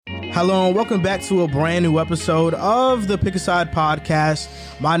Hello and welcome back to a brand new episode of the Pick a Side podcast.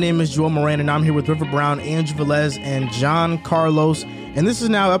 My name is Joel Moran and I'm here with River Brown, Andrew Velez, and John Carlos. And this is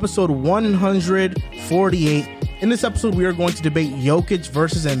now episode 148. In this episode, we are going to debate Jokic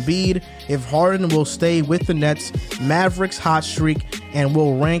versus Embiid, if Harden will stay with the Nets, Mavericks hot streak, and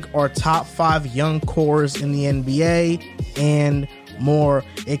we'll rank our top 5 young cores in the NBA and more.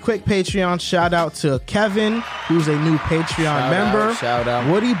 A quick Patreon shout out to Kevin, who's a new Patreon member. Shout out.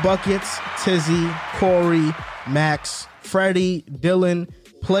 Woody Buckets, Tizzy, Corey, Max, Freddie, Dylan,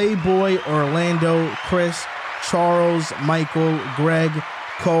 Playboy, Orlando, Chris, Charles, Michael, Greg,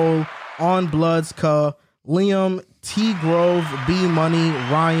 Cole, On Bloods, Liam, T Grove, B Money,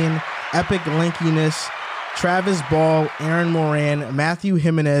 Ryan, Epic Lankiness, Travis Ball, Aaron Moran, Matthew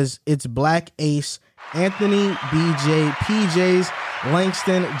Jimenez, It's Black Ace, Anthony, BJ, PJs,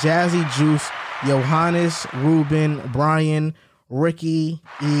 Langston, Jazzy Juice, Johannes, Ruben, Brian, Ricky,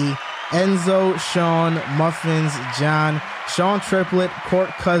 E, Enzo, Sean, Muffins, John, Sean Triplet, Court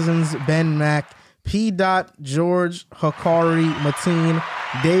Cousins, Ben Mack, P. George, Hakari, Mateen,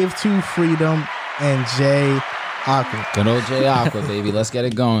 Dave 2 Freedom, and Jay Aqua. Good old Jay Aqua, baby. Let's get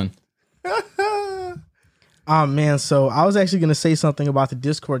it going. Oh man, so I was actually gonna say something about the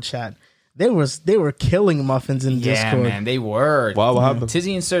Discord chat. They were killing Muffins in Discord. Yeah, man, they were. Wow, what happened?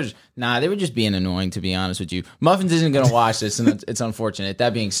 Tizzy and Serge, they were just being annoying, to be honest with you. Muffins isn't going to watch this, and it's unfortunate.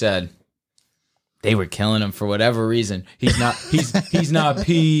 That being said, they were killing him for whatever reason. He's not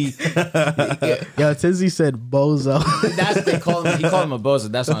P. Yo, Tizzy said bozo. That's what they call him. He called him a bozo.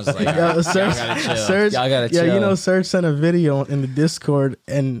 That's when I was like, Yo, y'all gotta chill. Serge, Y'all gotta chill. Yeah, you know, Serge sent a video in the Discord,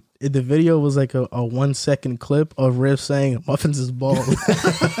 and the video was like a 1 second clip of Riff saying Muffins is bald.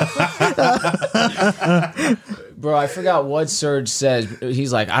 Bro, I forgot what Serge said.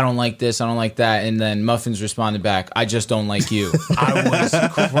 He's like, I don't like this, I don't like that. And then Muffins responded back, I just don't like you. I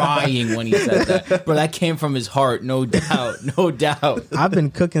was crying when he said that. Bro, that came from his heart, no doubt. No doubt. I've been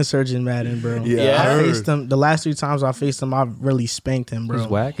cooking Serge in Madden, bro. Yeah, I I faced him. The last 3 times I faced him, I've really spanked him, bro. He's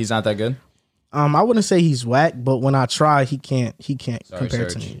whack. He's not that good? I wouldn't say he's whack, but when I try, he can't compare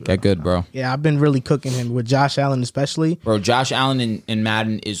Serge. to me. Get good, bro. Yeah, I've been really cooking him with Josh Allen, especially. Bro, Josh Allen in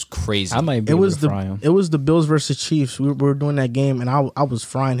Madden is crazy. I might be It able was to fry him. the Bills versus Chiefs. We were doing that game, and I was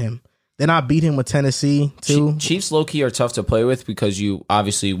frying him. Then I beat him with Tennessee too. Chiefs low-key are tough to play with because you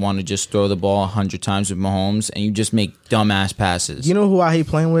obviously want to just throw the ball 100 times with Mahomes, and you just make dumbass passes. You know who I hate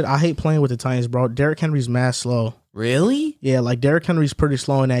playing with? I hate playing with the Titans, bro. Derrick Henry's mad slow. Really? Yeah, like Derrick Henry's pretty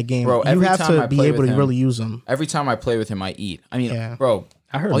slow in that game. Bro, you every have time to I be play able with to him- really use him. Every time I play with him, I eat. I mean, Yeah. bro,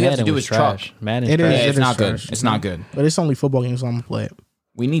 I heard all you have to Madden do was is truck. trash. Madden's It is. trash. Yeah, it's not good. trash. It's not good. But it's only football games, so I'm gonna play it.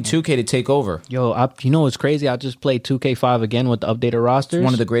 We need 2K to take over. Yo, you know what's crazy? I just played 2K5 again with the updated rosters. It's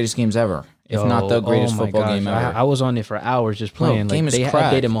one of the greatest games ever, if not the greatest football game ever. I was on it for hours just playing. game is they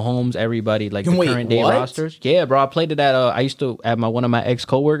cracked. updated Mahomes, everybody, like Wait, the current day what? rosters. Yeah, bro. I played it at I used to at one of my ex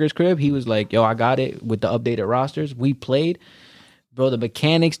coworkers' crib. He was like, "Yo, I got it with the updated rosters." We played. Bro, the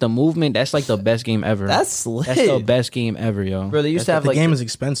mechanics, the movement, that's like the best game ever. That's lit. That's the best game ever, yo. Bro, they used to have The like game is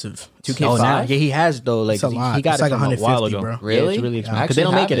expensive. 2K5. Oh, now, yeah, he has though. Like It's a lot. he got It's it like from a while 150, ago. bro. Yeah, Really? it's really I expensive because they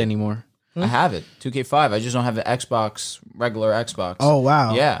don't actually make have it it. anymore. I have it. 2K5. I just don't have an Xbox, regular Xbox. Oh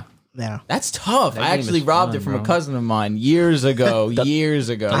wow. Yeah. Yeah. That's tough. That I game actually is robbed fun, it from a bro. cousin of mine years ago. years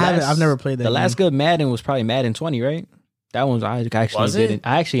ago. I've never played that. The last game. good Madden was probably Madden 20, right? That one I actually Was it? didn't.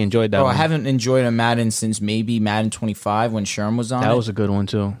 I actually enjoyed that Bro, one. I haven't enjoyed a Madden since maybe Madden 25 when Sherm was on That it. was a good one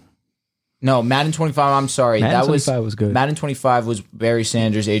too. No, Madden 25, I'm sorry. Madden that 25 was good. Madden 25 was Barry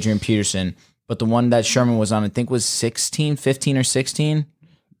Sanders, Adrian Peterson. But the one that Sherman was on, I think was 16, 15 or 16.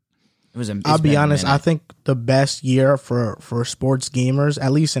 It was I'll be honest. I think the best year for sports gamers,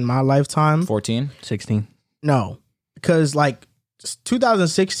 at least in my lifetime, 14. 16. no, because like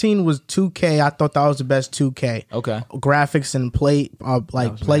 2016 was 2K. I thought that was the best 2K. Okay. Graphics and play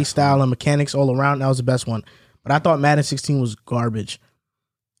style and mechanics all around. That was the best one. But I thought Madden 16 was garbage.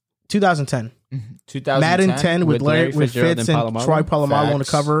 2010. 2010. Madden 10 with Larry with Fitzgerald Fitz and and Polamalu? Troy Polamalu on the Facts.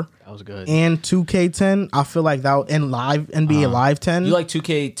 cover. That was good. And 2K10, I feel like that and live NBA Live 10. You like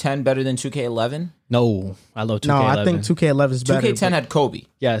 2K10 better than 2K11? No, I love 2K11. No, I think 2K11 is better. 2K10 had Kobe.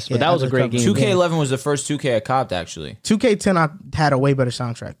 Yes, but Yeah, that was a great game. 2K11 was the first 2K I copped, actually. 2K10 I had a way better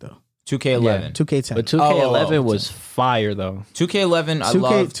soundtrack though. 2K11. 2K10. But 2K11 Oh, was fire though. 2K11, I 2K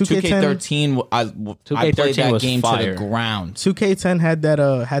love. 2K10 2K13, I played 2K13 that was game to fire. the ground. 2K10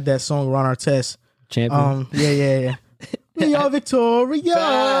 had that song Ron Artest. Champion. Yeah. We are victorious.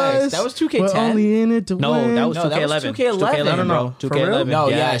 Facts. That was 2K10. We're only in it to No, win. that was No, that was 2K11. 2K11. bro. For real? 2K11. No,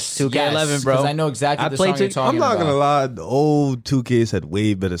 yes, yes, 2K11, bro. Because I know exactly I the played song you're two- talking I'm not about. gonna lie, the old 2Ks had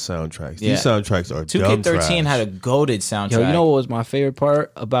way better soundtracks. Yeah. These soundtracks are dumb 2K13 trash. had a goated soundtrack. Yo, you know what was my favorite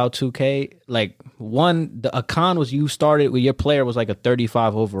part about 2K? Like, a con was you started with your player was like a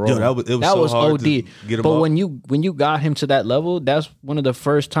 35 overall. Yo, it was so hard OD. to get him but up. when you got him to that level, that's one of the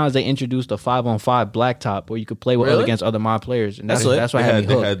first times they introduced a 5-on-5 blacktop where you could play with Really? against other mod players, and That's lit. that's what they had had, me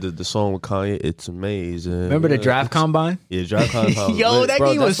they hooked. had the song with Kanye, It's Amazing. Remember the draft combine? Yeah, Draft Combine. Yo, that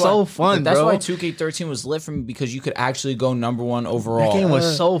game was that's so why- fun, That's bro. why 2K13 was lit for me because you could actually go number one overall. That game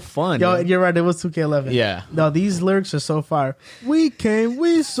was so fun. Yo, man. you're right. It was 2K11. Yeah. No, these lyrics are so fire. We came,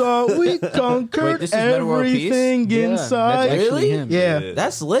 we saw, we conquered Wait, this is Metal World Peace? everything Yeah, inside. that's actually Really? him. Yeah.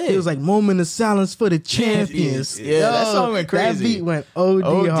 That's lit. It was like moment of silence for the champions. Yeah, that song went That crazy. beat went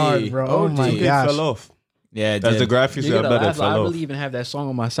OD hard, bro. Oh OD. my It gosh. fell off. yeah, it As the did. graphics You're got gonna better, it laugh, fell I off. really even have that song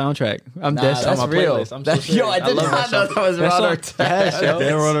on my soundtrack. I'm Nah, that's on that's my real. playlist. I'm so Yo, serious. I did love not that know song. that was That Ron song- Artest. Yes, yo.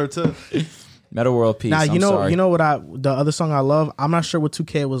 They run our too. Metal World Peace. Now I'm you know sorry. what the other song I love. I'm not sure what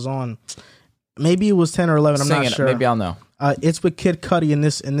 2K was on. Maybe it was 10 or 11. I'm Sing not it. sure. Maybe I'll know. It's with Kid Cudi and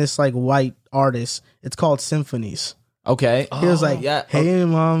this like white artist. It's called Symphonies. Okay. He was like, yeah. "Hey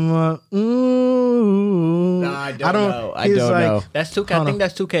mama, ooh." Nah, I don't know. I he was don't like, know. That's 2K. Hold I think on.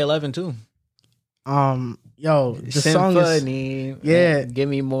 that's 2K11 too. Yo, the song is Symphony, yeah. Give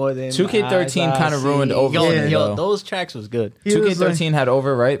me more than 2K13 eyes I kinda ruined see. Over Yo, Yeah. yo, those tracks was good. he was like- 2K13 had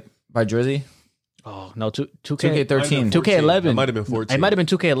Over, right? By Drizzy. Oh no, 2K 2K13. 2K11. It might have been 14. It might have been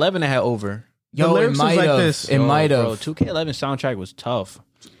 2K11 that had Over. The lyrics was like this. It might Bro, have. 2K11 soundtrack was tough.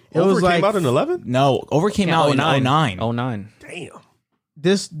 It Over was came like out in 11? No, Over came out in 09. 09. Damn.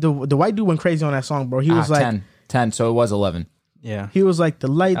 the white dude went crazy on that song, bro. He was like 10, so it was 11. Yeah. he was like the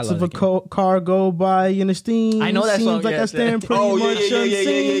I lights love of a that game. car go by in the steam. I know that seems song, like yeah, I stand yeah. pretty Oh, yeah, much yeah, yeah, yeah,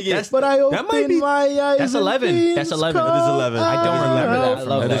 unseen. yeah, yeah. But I That might open be- my eyes. That's and 11. things That's 11. come That is 11. I don't remember that. I From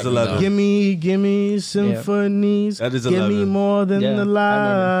love That back is then, 11. though. Give me symphonies. That is Give me 11. more than Yeah, the I remember.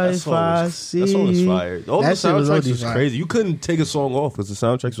 That life song I was, see. that song was fire. All That the shit was soundtracks OD was fire. crazy. You couldn't take a song off because the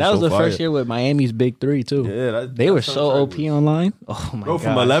soundtracks That were was so the fire. first year with Miami's Big 3 too. Yeah, They were so OP online. Oh my Bro, god.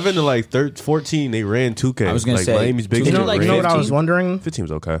 from 11 to like 14, they ran 2K. I was gonna like, say, Miami's big. 2K You know, shit like, ran. you know what I was 15? wondering? 15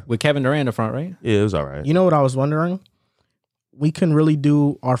 was okay. With Kevin Durant in the front, right? Yeah, it was all right. You know what I was wondering? We can really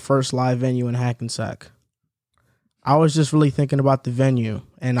do our first live venue in Hackensack. I was just really thinking about the venue,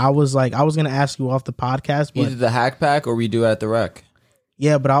 and I was gonna ask you off the podcast, but Either the Hack Pack or we do it at the Rec.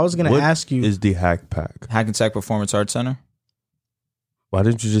 yeah, but I was gonna What ask you. is the Hack Pack? Hackensack Performance Arts Center. Why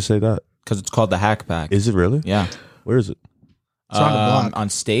didn't you just say that? Because it's called the Hack Pack. Is it really? Yeah. Where is it? It's on the block. On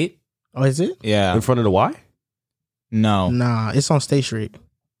State? Oh, is it? Yeah. In front of the Y? No. Nah, it's on State Street.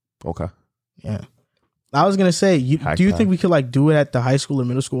 Okay. Yeah. I was gonna say, Hack do you Pack. think we could like do it at the high school or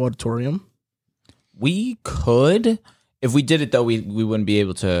middle school auditorium? We could. If we did it, though, we wouldn't be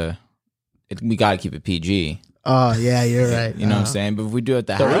able to. We got to keep it PG. Oh yeah, you're right. You know what I'm saying? But if we do it at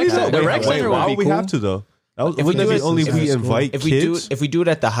the The Hack Rec Pack. Center- the Rec Wait, Center why would would be we cool. have to though? That was, If we do it- only if we invite If we kids. do it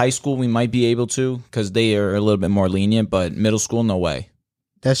at the high school, we might be able to because they are a little bit more lenient. But middle school, no way.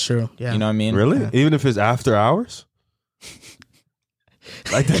 That's true. Yeah. You know what I mean? Really? Yeah. Even if it's after hours?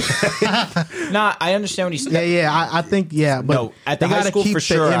 Like that? Nah, I understand what he's saying. Yeah. I think but No, at the they high gotta school keep for the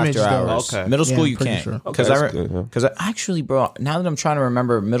sure image, after though. hours. Okay. Middle school Yeah, you pretty can't sure. because Okay, that's good, yeah. because actually, bro. Now that I'm trying to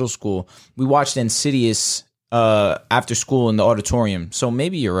remember middle school, we watched Insidious after school in the auditorium. So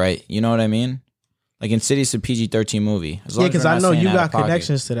maybe you're right. You know what I mean? Like Insidious is a PG-13 movie. As long yeah, as because you're I not know saying you out got of pocket.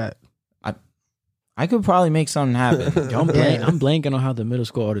 connections to that. I could probably make something happen. Yo, I'm blanking on how the middle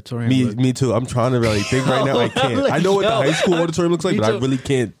school auditorium looked. me too. I'm trying to really think right now. I can't. I know what the high school auditorium looks like, but I really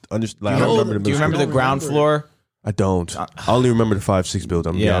can't understand. Like, I don't remember the Do you middle remember school. the ground floor? I don't. I only remember the 5-6 building.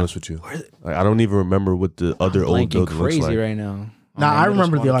 I'm gonna be Yeah. honest with you. Like, I don't even remember what the other old Blanking building looks crazy like. right now. Nah, On I middle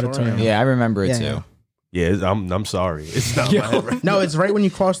remember school the auditorium. Yeah, I remember it Yeah, too. yeah. Yeah, I'm sorry. It's not my head right No, it's right when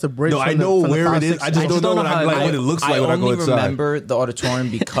you cross the bridge. No, from I the- know from the where it 5-6 is. I just don't know what it looks like when I go only inside. remember the auditorium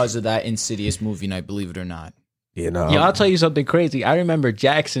because of that Insidious movie night. Believe it or not. Yeah, no. Yeah, I'll tell you something crazy. I remember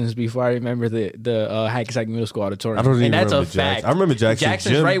Jackson's before I remember the Hackensack Middle School auditorium. I don't even and that's remember a fact. Jackson. I remember Jackson's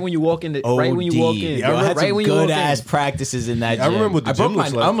Jackson's gym. right when you walk in. Right when you walk in. Yeah, I remember right when you walk good in. ass practices in that. Yeah, I gym. remember what the I broke gym my.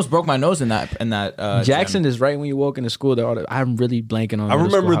 looks like. I almost broke my nose in that. Jackson gym. is right when you walk into school. I'm really blanking on. I middle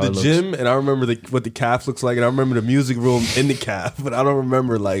school, remember how the it looks. gym, and I remember what the calf looks like, and I remember the music room in the calf, but I don't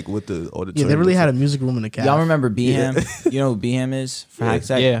remember like what the auditorium. Yeah, they really looks had like. a music room in the cab. Y'all remember Beham? You know who Beham is for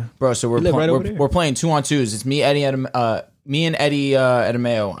Hackensack? Yeah. bro. So live right over we're there. we're playing 2-on-2s. It's me, Eddie, me and Eddie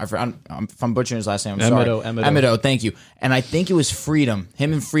Edemeo, if I'm butchering his last name, I'm sorry. Emido, thank you. And I think it was Freedom.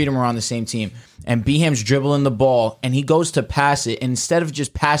 Him and Freedom were on the same team. And Beham's dribbling the ball, and he goes to pass it. And instead of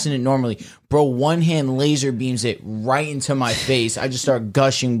just passing it normally, bro, one hand laser beams it right into my face. I just start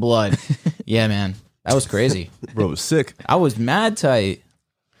gushing blood. Yeah, man. That was crazy. Bro, it was sick. I was mad tight.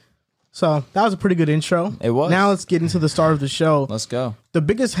 So that was a pretty good intro. It was. Now let's get into the start of the show. Let's go. The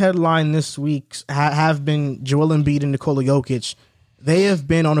biggest headline this week have been Joel Embiid and Nikola Jokic. They have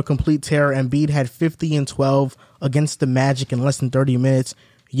been on a complete tear. Embiid had 50 and 12 against the Magic in less than 30 minutes.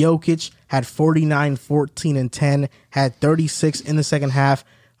 Jokic had 49, 14, and 10, had 36 in the second half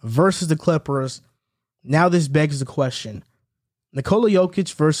versus the Clippers. Now this begs the question. Nikola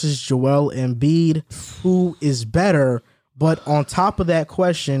Jokic versus Joel Embiid, who is better? But on top of that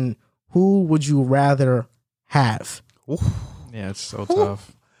question, who would you rather have? Yeah, it's so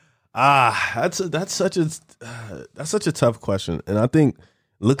tough. That's such a tough question. And I think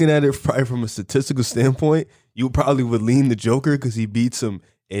looking at it probably from a statistical standpoint, you probably would lean the Joker because he beats him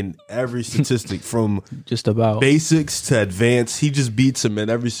in every statistic from just about basics to advanced. He just beats him in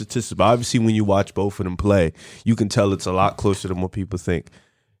every statistic. But obviously, when you watch both of them play, you can tell it's a lot closer than what people think.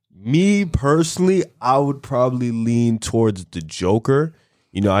 Me personally, I would probably lean towards the Joker.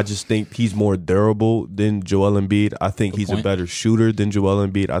 You know, I just think he's more durable than Joel Embiid. I think he's a better shooter than Joel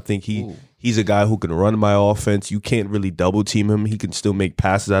Embiid. I think he's a guy who can run my offense. You can't really double team him. He can still make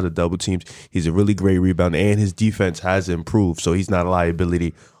passes out of double teams. He's a really great rebounder, and his defense has improved, so he's not a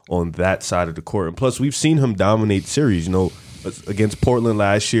liability on that side of the court. And plus, we've seen him dominate series. You know, against Portland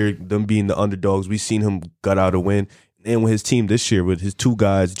last year, them being the underdogs, we've seen him gut out a win. And with his team this year, with his two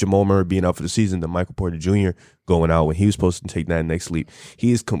guys, Jamal Murray being out for the season, then Michael Porter Jr. going out when he was supposed to take that next leap,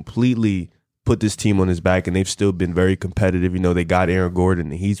 he has completely put this team on his back, and they've still been very competitive. You know, they got Aaron Gordon,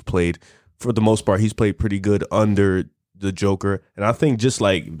 and he's played, for the most part, he's played pretty good under the Joker. And I think just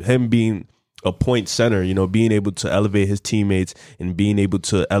like him being a point center, you know, being able to elevate his teammates and being able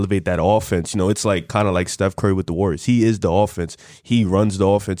to elevate that offense, you know, it's like kind of like Steph Curry with the Warriors. He is the offense. He runs the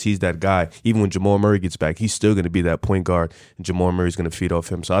offense. He's that guy. Even when Jamal Murray gets back, he's still going to be that point guard, and Jamal Murray's going to feed off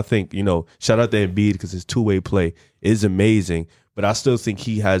him. So I think, you know, shout out to Embiid because his two-way play is amazing, but I still think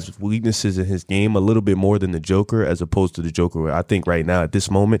he has weaknesses in his game a little bit more than the Joker, as opposed to the Joker, where I think right now at this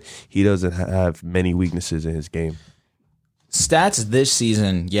moment, he doesn't have many weaknesses in his game. Stats this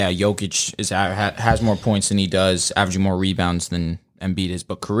season, yeah, Jokic has more points than he does, averaging more rebounds than Embiid is.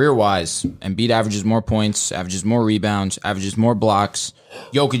 But career-wise, Embiid averages more points, averages more rebounds, averages more blocks.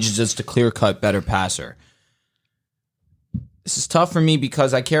 Jokic is just a clear-cut better passer. This is tough for me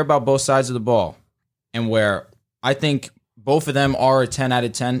because I care about both sides of the ball. And where I think both of them are a 10 out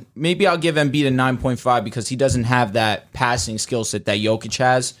of 10, maybe I'll give Embiid a 9.5 because he doesn't have that passing skill set that Jokic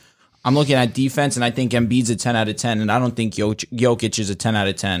has. I'm looking at defense, and I think Embiid's a 10 out of 10, and I don't think Jokic is a 10 out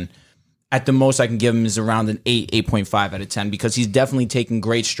of 10. At the most I can give him is around an 8.5 out of 10, because he's definitely taken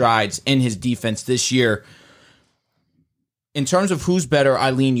great strides in his defense this year. In terms of who's better,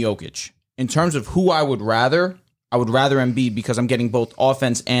 I lean Jokic. In terms of who I would rather Embiid, because I'm getting both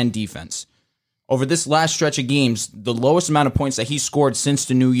offense and defense. Over this last stretch of games, the lowest amount of points that he scored since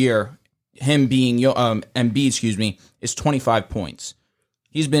the new year, him being Embiid, is 25 points.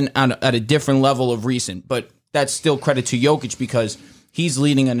 He's been at a different level of recent, but that's still credit to Jokic because he's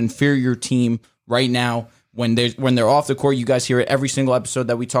leading an inferior team right now. When they're off the court, you guys hear it every single episode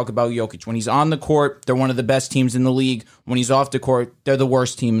that we talk about Jokic. When he's on the court, they're one of the best teams in the league. When he's off the court, they're the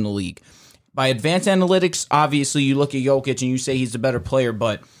worst team in the league. By advanced analytics, obviously you look at Jokic and you say he's the better player,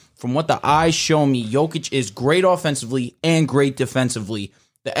 but from what the eyes show me, Jokic is great offensively and great defensively.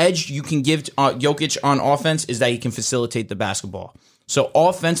 The edge you can give Jokic on offense is that he can facilitate the basketball. So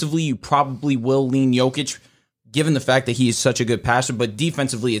offensively, you probably will lean Jokic, given the fact that he is such a good passer, but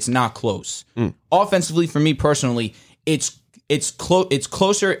defensively, it's not close. Offensively, for me personally, it's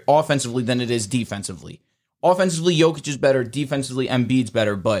closer offensively than it is defensively. Offensively, Jokic is better. Defensively, Embiid's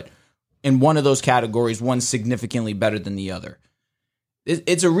better, but in one of those categories, one's significantly better than the other.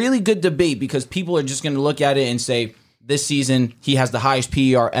 It's a really good debate because people are just going to look at it and say, this season, he has the highest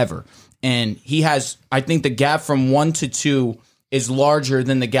PER ever. And he has, I think the gap from 1 to 2 is larger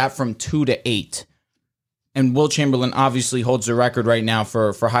than the gap from 2 to 8. And Will Chamberlain obviously holds the record right now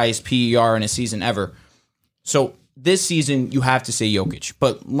for highest PER in a season ever. So this season, you have to say Jokic.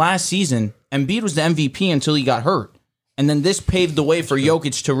 But last season, Embiid was the MVP until he got hurt. And then this paved the way for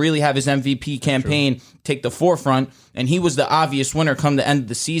Jokic to really have his MVP campaign take the forefront. And he was the obvious winner come the end of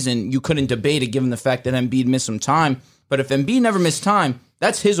the season. You couldn't debate it given the fact that Embiid missed some time. But if Embiid never missed time,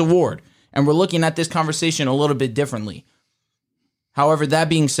 that's his award. And we're looking at this conversation a little bit differently. However, that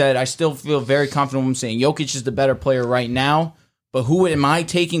being said, I still feel very confident when I'm saying Jokic is the better player right now. But who am I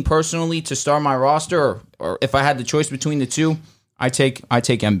taking personally to start my roster? Or if I had the choice between the two, I take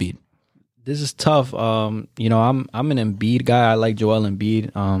Embiid. This is tough. I'm an Embiid guy. I like Joel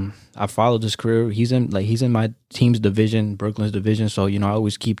Embiid. I followed his career. He's in my team's division, Brooklyn's division. So I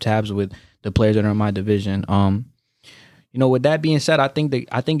always keep tabs with the players that are in my division. With that being said, I think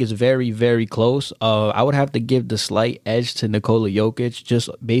it's very, very close. I would have to give the slight edge to Nikola Jokic just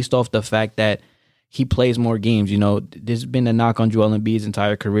based off the fact that he plays more games. There's been a knock on Joel Embiid's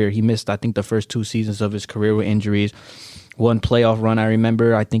entire career. He missed, I think, the first 2 seasons of his career with injuries. One playoff run I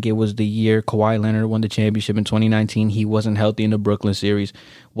remember, I think it was the year Kawhi Leonard won the championship in 2019. He wasn't healthy in the Brooklyn series,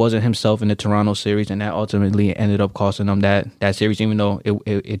 wasn't himself in the Toronto series, and that ultimately ended up costing him that series, even though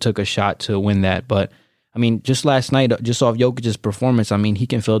it took a shot to win that. But I mean, just last night, just off Jokic's performance, I mean, he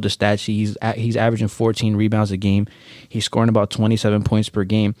can fill the stat sheet. He's averaging 14 rebounds a game. He's scoring about 27 points per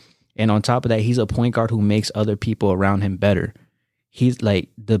game. And on top of that, he's a point guard who makes other people around him better. He's like,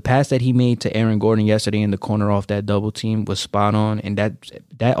 the pass that he made to Aaron Gordon yesterday in the corner off that double team was spot on. And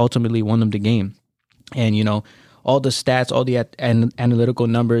that ultimately won them the game. And, all the stats, all the analytical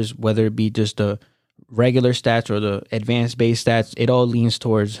numbers, whether it be just the regular stats or the advanced base stats, it all leans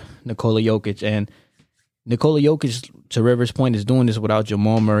towards Nikola Jokic. And Nikola Jokic, to Rivers' point, is doing this without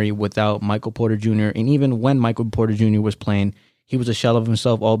Jamal Murray, without Michael Porter Jr. And even when Michael Porter Jr. was playing, he was a shell of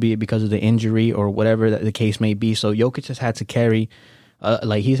himself, albeit because of the injury or whatever the case may be. So Jokic has had to carry,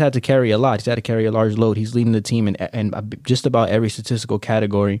 he's had to carry a lot. He's had to carry a large load. He's leading the team in just about every statistical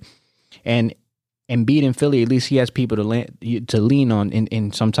category. And Embiid in Philly, at least he has people to lean on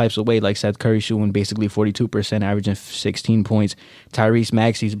in some types of way, like Seth Curry shooting basically 42%, averaging 16 points. Tyrese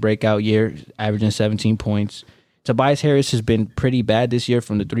Maxey's breakout year, averaging 17 points. Tobias Harris has been pretty bad this year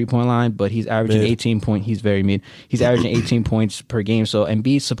from the three-point line, but he's averaging 18 points. He's very mid. He's averaging 18 points per game. So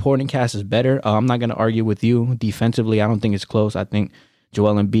Embiid's supporting cast is better. I'm not going to argue with you. Defensively, I don't think it's close. I think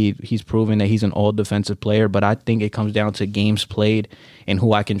Joel Embiid, he's proven that he's an all-defensive player, but I think it comes down to games played and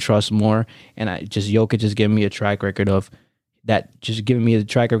who I can trust more. And Jokic just giving me a track record of that, just giving me a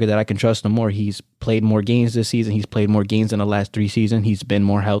track record that I can trust him more. He's played more games this season. He's played more games in the last 3 seasons. He's been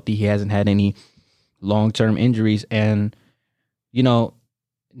more healthy. He hasn't had any long-term injuries. And, now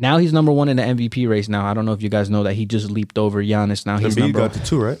he's number 1 in the MVP race now. I don't know if you guys know that he just leaped over Giannis. Now he's Embiid got to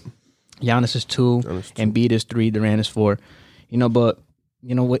 2, right? Giannis is 2, Embiid is 3, Durant is 4. But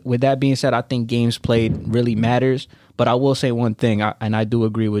with that being said, I think games played really matters. But I will say one thing, and I do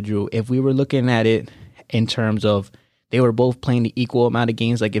agree with Drew. If we were looking at it in terms of they were both playing the equal amount of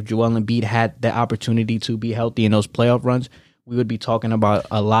games, like if Joel Embiid had the opportunity to be healthy in those playoff runs, we would be talking about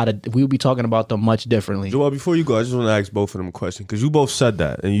them much differently. Joel, before you go, I just want to ask both of them a question because you both said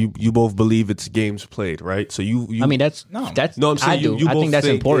that, and you both believe it's games played, right? So you I mean, that's no. I'm saying I do. You I both think that's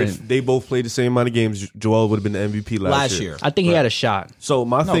important. If they both played the same amount of games, Joel would have been the MVP last year. I think he had a shot. So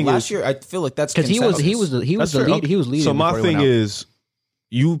my thing is, last year I feel like that's because he was the lead. He was leading. So my thing is,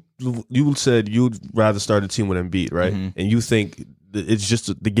 you said you'd rather start a team with Embiid, right? Mm-hmm. And you think it's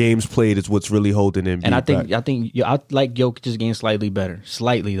just the games played is what's really holding Embiid and I like Jokic's game slightly better,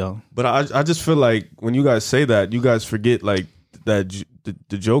 slightly though. But I just feel like when you guys say that, you guys forget like that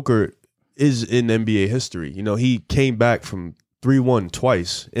the Joker is in NBA history. He came back from 3-1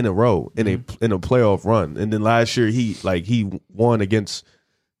 twice in a row in a playoff run, and then last year he won against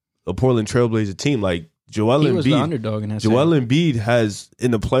a Portland Trailblazer team. Like Joel Embiid was the underdog in that Joel Embiid has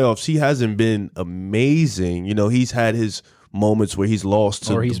in the playoffs. He hasn't been amazing. He's had his moments where he's lost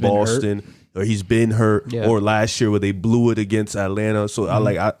to Boston, or he's been hurt, or last year where they blew it against Atlanta. So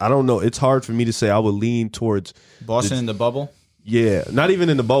I don't know. It's hard for me to say I would lean towards Boston in the bubble. Yeah, not even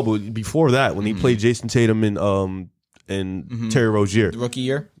in the bubble. Before that, when he played Jason Tatum and Terry Rozier, the rookie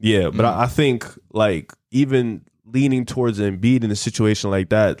year. Yeah, but I think like even leaning towards Embiid in a situation like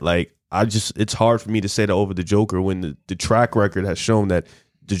that, like it's hard for me to say that over the Joker when the track record has shown that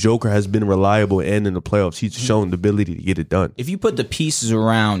the Joker has been reliable, and in the playoffs, he's shown the ability to get it done. If you put the pieces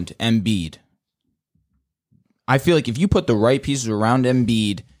around Embiid, I feel like if you put the right pieces around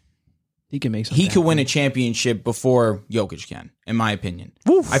Embiid, he can make something. He could win a championship before Jokic can, in my opinion.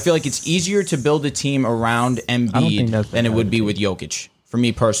 Oof. I feel like it's easier to build a team around Embiid than it would be with Jokic, for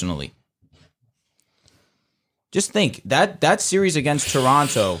me personally. Just think, that series against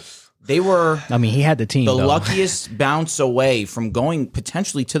Toronto, they were, he had the team, the luckiest bounce away from going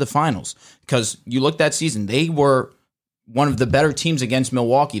potentially to the finals. Because you look that season, they were one of the better teams against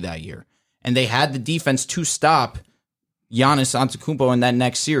Milwaukee that year. And they had the defense to stop Giannis Antetokounmpo in that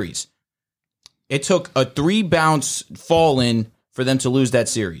next series. It took a 3-bounce fall in for them to lose that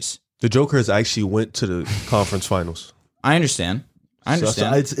series. The Jokers actually went to the conference finals. I understand. I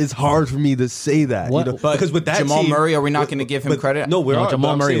understand. So it's hard for me to say that. What? You know? But because with that Jamal team, Murray, are we not going to give him credit? No, we're No, not.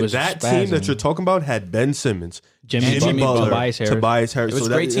 Jamal I'm Murray saying was that team that spazzing. you're talking about had Ben Simmons, Jimmy Butler, Tobias Harris. It was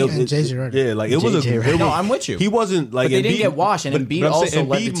So a great team. And JJ Redick. Yeah, like it was JJ a. Redick. It No, was- I'm with you. He wasn't like. But they didn't Embiid- get washed, and Embiid I'm also saying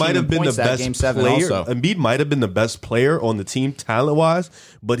led the Embiid team might in have been the points that best Game 7 player. also. Embiid might have been the best player on the team talent wise,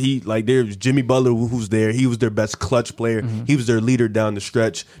 but there's Jimmy Butler who's there. He was their best clutch player. He was their leader down the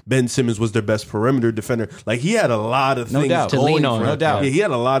stretch. Ben Simmons was their best perimeter defender. Like he had a lot of things doubt. To going lean for on, him. no doubt. Yeah, he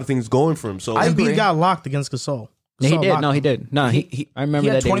had a lot of things going for him. So I agree. Embiid got locked against Gasol. Yeah, he Gasol did. locked No, him. he did. No, I remember He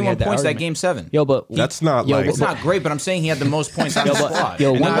had that day we 21 had that points that argument. Game 7. Yo, but that's not Yo, like It's not great, but I'm saying he had the most points on the squad.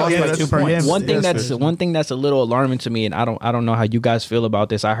 yo, And one- they lost yeah, by that's 2 for him. points. one thing that's a little alarming to me, and I don't know how you guys feel about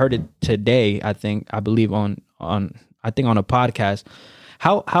this. I heard it today. I believe on a podcast.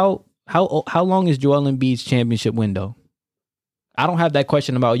 How long is Joel Embiid's championship window? I don't have that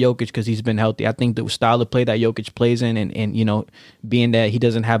question about Jokic because he's been healthy. I think the style of play that Jokic plays in, and you know, being that he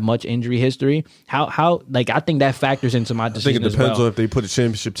doesn't have much injury history, how like I think that factors into my I think decision it as depends well. on if they put a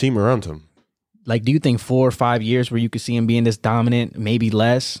championship team around him. Like, do you think 4 or 5 years where you could see him being this dominant, maybe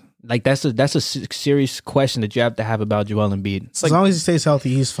less? Like that's a serious question that you have to have about Joel Embiid. As long as he stays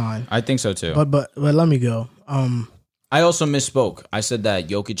healthy, he's fine. I think so too. But let me go. I also misspoke. I said that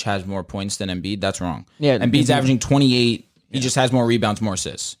Jokic has more points than Embiid. That's wrong. Yeah, Embiid's Embiid- averaging 28. He just has more rebounds, more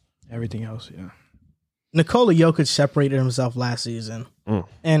assists. Everything else, yeah. Nikola Jokic separated himself last season.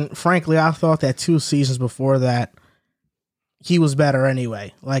 And frankly, I thought that 2 seasons before that, he was better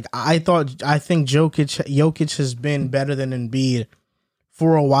anyway. Like I think Jokic has been better than Embiid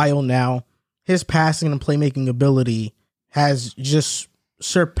for a while now. His passing and playmaking ability has just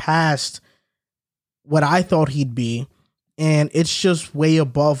surpassed what I thought he'd be. And it's just way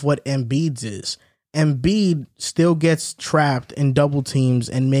above what Embiid's is. Embiid still gets trapped in double teams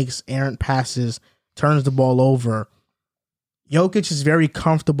and makes errant passes, turns the ball over. Jokic is very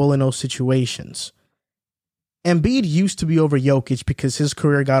comfortable in those situations. Embiid used to be over Jokic because his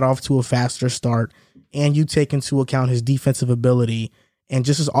career got off to a faster start, and you take into account his defensive ability and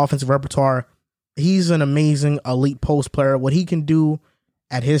just his offensive repertoire. He's an amazing elite post player. What he can do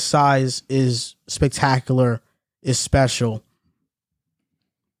at his size is spectacular, is special.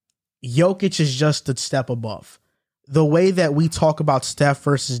 Jokic is just a step above. The way that we talk about Steph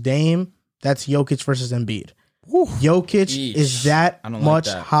versus Dame, that's Jokic versus Embiid. Jokic Yeesh. is that I don't like much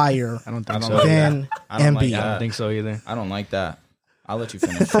that. higher I don't I think don't so. like than I don't like Embiid. that. I don't think so either. I don't like that. I'll let you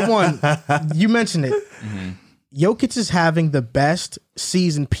finish. For one, you mentioned it. Mm-hmm. Jokic is having the best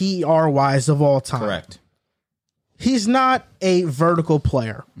season PER wise of all time. Correct. He's not a vertical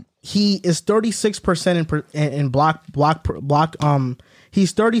player. He is 36% in block.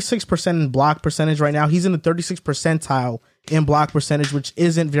 He's 36% in block percentage right now. He's in the 36th percentile in block percentage, which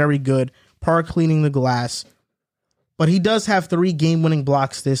isn't very good. Per cleaning the glass, but he does have 3 game-winning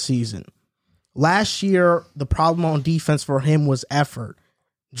blocks this season. Last year, the problem on defense for him was effort.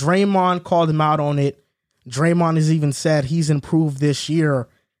 Draymond called him out on it. Draymond has even said he's improved this year,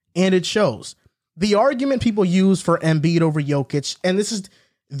 and it shows. The argument people use for Embiid over Jokic, and this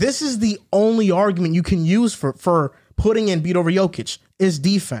is the only argument you can use for putting Embiid over Jokic, is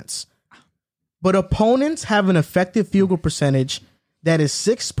defense. But opponents have an effective field goal percentage that is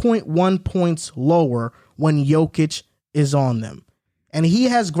 6.1 points lower when Jokic is on them. And he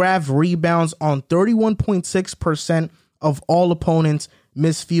has grabbed rebounds on 31.6% of all opponents'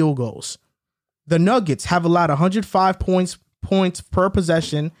 missed field goals. The Nuggets have allowed 105 points per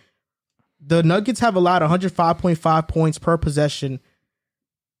possession. The Nuggets have allowed 105.5 points per possession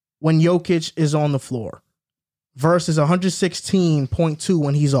when Jokic is on the floor versus 116.2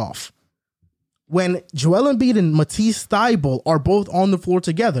 when he's off. When Joel Embiid and Matisse Thybulle are both on the floor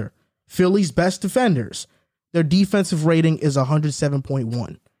together, Philly's best defenders, their defensive rating is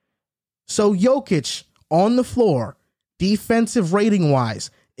 107.1. So Jokic on the floor, defensive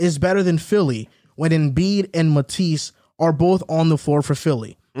rating-wise, is better than Philly when Embiid and Matisse are both on the floor for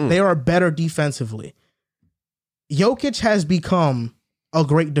Philly. They are better defensively. Jokic has become a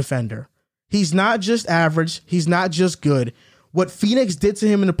great defender. He's not just average. He's not just good. What Phoenix did to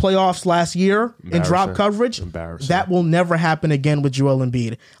him in the playoffs last year in drop coverage, that will never happen again with Joel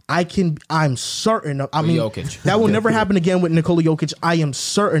Embiid. I'm certain of, Jokic. that will never happen again with Nikola Jokic. I am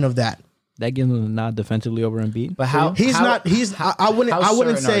certain of that. That gives him a nod defensively over Embiid. But how He's how, not, he's, I wouldn't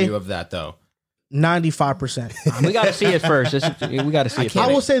certain say are you of that though? 95%. We got to see it first. We got to see it I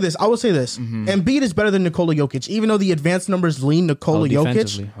first. will say this. Embiid is better than Nikola Jokic. Even though the advanced numbers lean Nikola Jokic,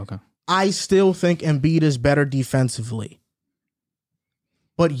 defensively. Okay. I still think Embiid is better defensively.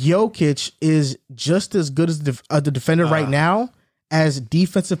 But Jokic is just as good as the defender right now as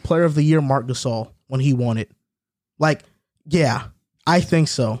Defensive Player of the Year Marc Gasol when he won it. Like, yeah, I think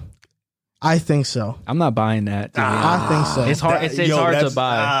so. I'm not buying that. I think so. It's hard. It's hard to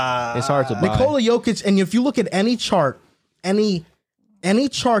buy. It's hard to buy. Nikola Jokic, and if you look at any chart, any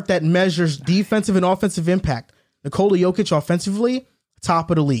chart that measures defensive and offensive impact, Nikola Jokic offensively,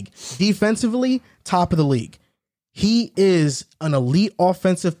 top of the league. Defensively, top of the league. He is an elite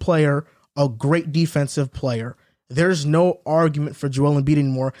offensive player, a great defensive player. There's no argument for Joel Embiid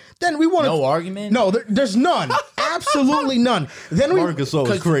anymore. Then we want No argument? No, there's none. Absolutely none. Then we Marc Gasol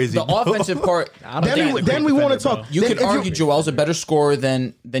is crazy. The offensive part. then we want to talk. You then could if argue Joel's a better scorer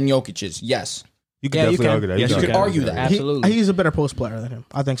than Jokic is. Yes. You can Yeah, you definitely can. argue that. Yes, you could argue that. Absolutely. He's a better post player than him.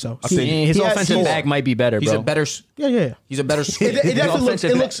 I think so. His he has offensive more. bag might be better, He's bro. a better. Yeah. He's a better. It definitely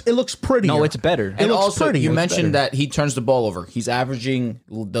it looks pretty. No, it's better. It And looks also, pretty. you It's mentioned better. that he turns the ball over. He's averaging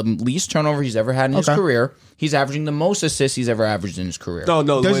the least turnover he's ever had in his Okay. career. He's averaging the most assists he's ever averaged in his career. No,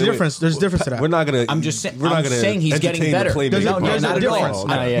 There's wait, a difference. There's a difference to that. We're not gonna. I'm just saying. We're not I'm gonna saying he's getting entertain the better. playmaking There's a part. difference. not at all.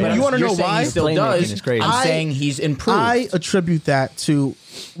 Nah, yeah. But you want to You're know saying why? He still Playmaking does. is crazy. I'm saying he's improved. I attribute that to,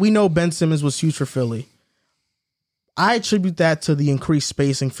 we know Ben Simmons was huge for Philly. I attribute that to the increased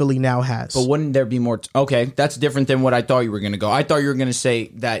spacing Philly now has. But wouldn't there be more? Okay, that's different than what I thought you were going to go. I thought you were going to say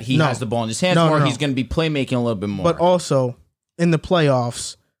that he No. has the ball in his hands No, more. no. He's going to be playmaking a little bit more. But also in the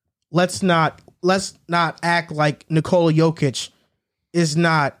playoffs, let's not act like Nikola Jokic is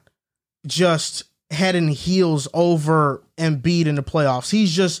not just head and heels over Embiid in the playoffs.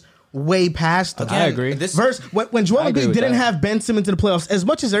 He's just way past them. I agree. When Joel I agree Embiid with didn't that. have Ben Simmons in the playoffs, as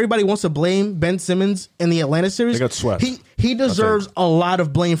much as everybody wants to blame Ben Simmons in the Atlanta series, They got swept. He deserves a lot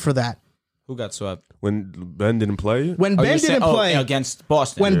of blame for that. who got swept? When Ben didn't play. When Ben didn't play against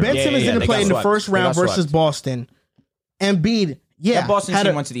Boston. when Ben Yeah, Simmons yeah, didn't they play got in the swept. first They round got versus swept. Boston, Embiid, That Boston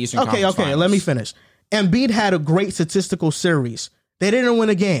team went to the Eastern Conference Okay, let Finals. me finish. Embiid had a great statistical series. They didn't win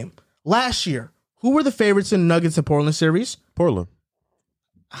a game. Last year, who were the favorites in the Nuggets and Portland series? Portland.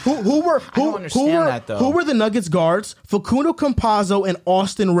 Who were who were the Nuggets guards? Facundo Campazzo and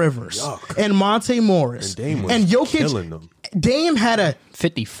Austin Rivers and Monte Morris And Dame was and Jokic. killing them. Dame had a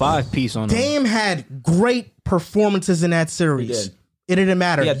 55 piece on him. Dame had great performances in that series. did. It didn't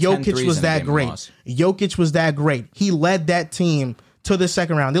matter. He had 10 Jokic threes was in the that game and great. lost. Jokic was that great. He led that team to the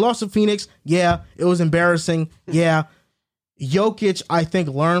second round. They lost to Phoenix. Yeah, it was embarrassing. Yeah. Jokic, I think,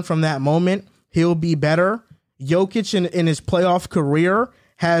 learned from that moment. He'll be better. Jokic in his playoff career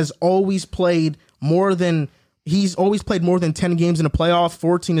has always played more than 10 games in the playoff.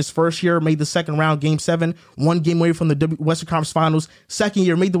 14 his first year, made the second round, game 7, 1 game away from the Western Conference Finals. Second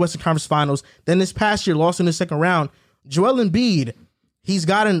year, made the Western Conference Finals. Then this past year, lost in the second round. Joel Embiid, he's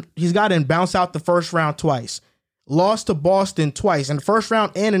gotten bounced out the first round twice. Lost to Boston twice in the first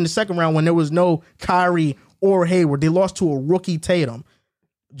round and in the second round when there was no Kyrie or Hayward. They lost to a rookie Tatum.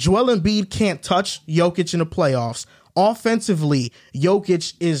 Joel Embiid can't touch Jokic in the playoffs. Offensively,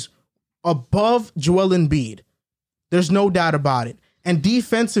 Jokic is above Joel Embiid. There's no doubt about it. And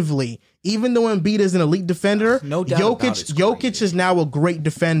defensively, even though Embiid is an elite defender, No doubt about it. Jokic is now a great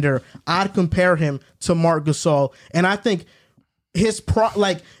defender. I'd compare him to Marc Gasol. And I think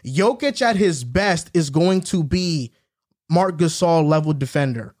Jokic at his best is going to be Marc Gasol level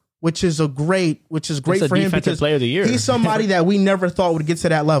defender, which is great That's a for him defensive because player of the year. he's somebody that we never thought would get to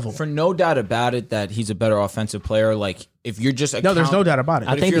that level. For no doubt about it that he's a better offensive player. Like, if you're just No, there's no doubt about it.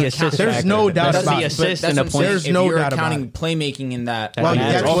 I think you're the assist There's factor. no doubt That's about the it. assist But and the that's what I'm saying. points. There's If no you're doubt about counting playmaking in that. That Well,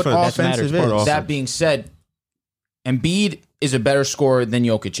 matters. that's what Offense. That matters, offensive bro. is. That being said, Embiid is a better scorer than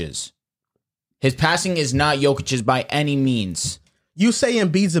Jokic is. His passing is not Jokic's by any means. You say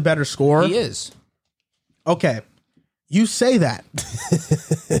Embiid's a better scorer? He is. Okay. You say that.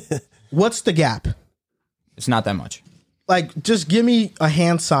 What's the gap? It's not that much. Like, just give me a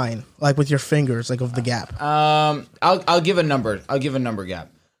hand sign, like with your fingers, like of the gap. I'll give a number. I'll give a number gap.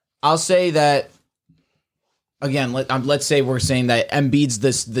 I'll say that again. Let's say we're saying that Embiid's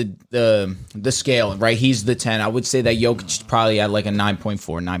the scale, right? He's the 10. I would say that Jokic probably at like a 9.4,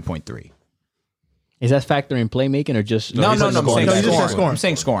 9.3. Is that factoring playmaking or just No, I'm saying scoring. scoring. I'm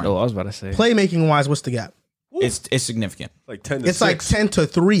saying scoring. Oh, I was about to say. Playmaking wise, what's the gap? It's significant. Like 10 to It's 6. like 10 to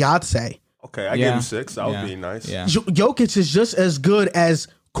 3, I'd say. Okay, I Yeah. gave him 6. That Yeah. would be nice. Yeah. Jokic is just as good as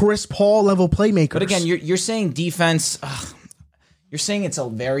Chris Paul level playmakers. But again, you're saying defense. You're saying it's a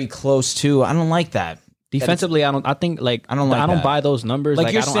very close to. I don't like that. Defensively, I don't that. buy those numbers.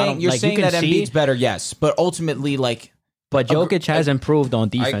 Like you're I don't, saying, I don't, you're like, saying you can that see, Embiid's better, yes, but ultimately, like, but Jokic has improved on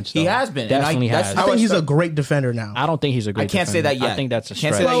defense. he though. has been, and Definitely that's has. I how think I he's a start- great defender now. I don't think he's a great. I can't say defender. that yet. I think that's a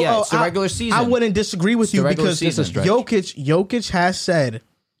Can't stretch. say that yet. It's the regular season. I wouldn't disagree with you the regular because season. stretch. Jokic has said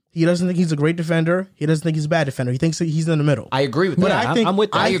He doesn't think he's a great defender. He doesn't think he's a bad defender. He thinks that he's in the middle. I agree with But that. I think I'm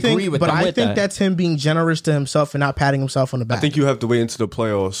with that. I agree with But that. I I'm with think that. that's him being generous to himself and not patting himself on the back. I think you have to wait into the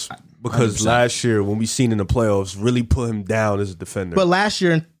playoffs because 100%. last year when we seen in the playoffs really put him down as a defender. But last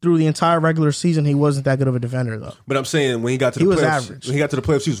year and through the entire regular season, he wasn't that good of a defender though. But I'm saying when he got to the He was playoffs, average. when he got to the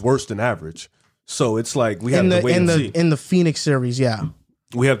playoffs, he was worse than average. So it's like we have to wait and see. In the Phoenix series, yeah.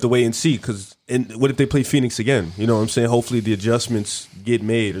 We have to wait and see because what if they play Phoenix again? You know what I'm saying? Hopefully the adjustments get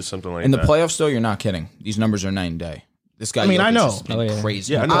made or something like In the that. playoffs, though, you're not kidding. These numbers are night and day. This guy, I mean, I Jokic, know. has been Oh, yeah.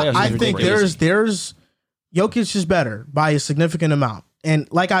 crazy. Yeah, I know. I He's think crazy. there's Jokic is better by a significant amount. And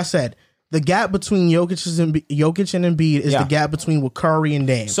like I said, the gap between Jokic and Embiid is Yeah. the gap between with Curry and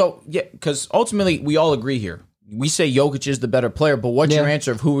Dame. So, yeah, because ultimately, we all agree here. We say Jokic is the better player, but what's your Yeah.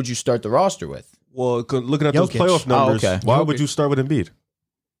 answer of who would you start the roster with? Well, looking at those Jokic. playoff numbers, okay. why would you start with Embiid?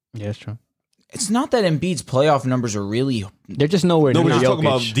 Yeah, that's true. It's not that Embiid's playoff numbers are really. They're just nowhere No, near we're just talking Jokic.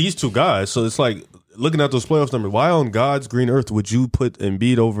 about these two guys. So it's like looking at those playoff numbers. Why on God's green earth would you put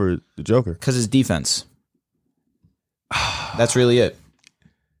Embiid over the Joker? Because his defense. That's really it.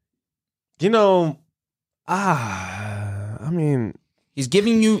 You know, I mean, He's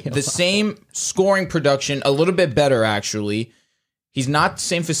giving you the same scoring production, a little bit better, actually. He's not the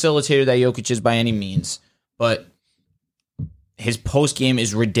same facilitator that Jokic is by any means, but his post game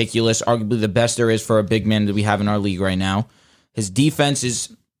is ridiculous, arguably the best there is for a big man that we have in our league right now. His defense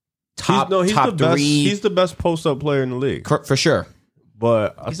is top he's top the best. three He's the best post up player in the league. for sure.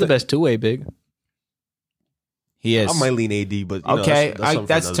 But He's the best two-way big. He is. I might lean AD, but you know, Okay, something for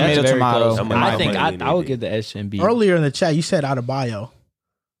that's another tomato day. very tomato. close. I might- I think might lean I would AD. give the edge to Embiid. Earlier in the chat, you said Adebayo.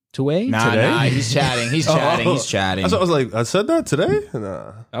 Two-way? Nah, Today? he's chatting. He's chatting. He's chatting. That's what I was like, I said that today?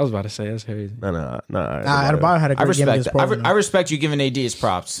 Nah. I was about to say that's crazy. Nah. Adebayo had a I great game respect against that. Portland. I respect you giving AD his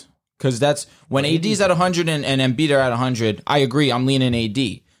props because that's when AD's at 100 and Embiid are at 100. I agree. I'm leaning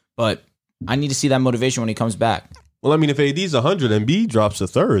AD, but I need to see that motivation when he comes back. Well, I mean, if AD's 100 and B drops a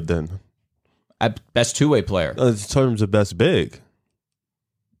third, then At best two-way player. in terms of best big.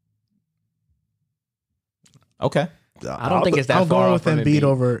 Okay, I don't think it's that I'm far going off with from Embiid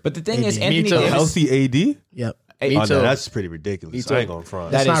over. but the thing AD. is, Anthony too. Davis. Healthy AD? Yep. Hey, Oh, too. no, that's pretty ridiculous. too. I ain't going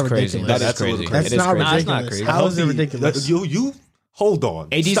front. That That's is not crazy. ridiculous. That is That's a little crazy. That's It is not crazy. ridiculous. That's not crazy. How is it Healthy- ridiculous? You hold on.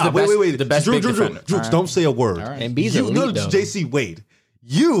 AD's Stop. the best- Wait. the best Drew, big Drew, defender. Drew, All right. don't say a word. All right. Embiid's You, elite, though. JC, wait.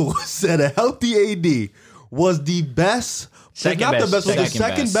 You said a healthy AD was the best. Second not best. the best, was the Second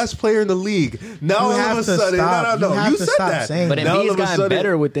second best. best player in the league. Now You all have of a to sudden, stop. no. You have You to said stop that. saying But that. Now all Embiid's of a gotten sudden-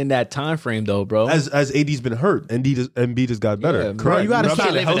 better within that time frame, though, bro. As AD's been hurt, Embiid has got better. Yeah, Correct. bro, you gotta I'm stop.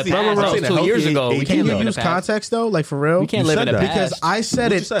 saying a Live in the healthy- past. I'm That was saying a 2 healthy years ago. AD We Can can't you live in use the past. context though? Like for real? We can't You live in said the that. past. Because I said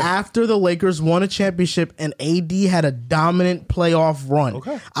What you it said? after the Lakers won a championship and AD had a dominant playoff run.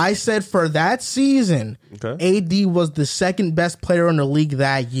 Okay. I said for that season, Okay. AD was the second best player in the league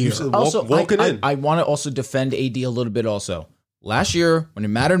that year. said- Also, Walking in. I want to also defend AD a little bit. Also, last year when it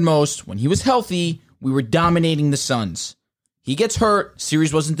mattered most, when he was healthy, we were dominating the Suns. He gets hurt,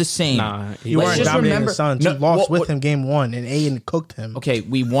 series wasn't the same. Nah, You Let's weren't just dominating remember- the Suns. No, You lost what- with him game one, and Aiden cooked him. Okay,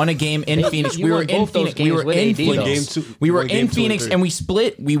 we won a game in Phoenix. You We were won in both those Phoenix. We games were with in AD, though. Phoenix. Game two- We were won game in 2 and Phoenix 3. and we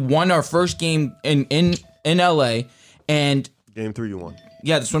split. We won our first game in LA, and Game 3 you won.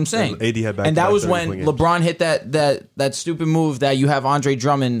 yeah, that's what I'm saying. AD had back-to-back and that was 30-point when games. LeBron hit that stupid move that you have Andre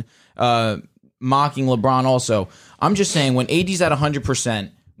Drummond mocking LeBron. Also, I'm just saying when AD's at 100%,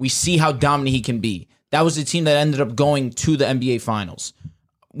 we see how dominant he can be. That was the team that ended up going to the NBA Finals.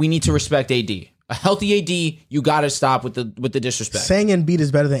 We need to respect AD. A healthy AD, you got to stop with the disrespect. Saying Embiid is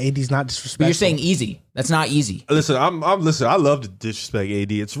better than AD is not But disrespectful. you're saying easy. That's not easy. Listen, listen. I love to disrespect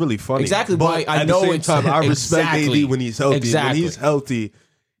AD. It's really funny. Exactly But why I at know the same it's- time, I respect exactly. AD when he's healthy. Exactly. When he's healthy,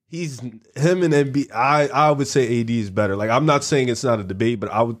 he's him and Embiid. I would say AD is better. Like I'm not saying it's not a debate,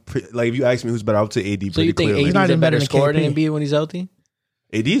 but I would like if you ask me who's better, I would say AD. So you pretty think clearly. AD's not a even better better than scorer than KP. Embiid when he's healthy?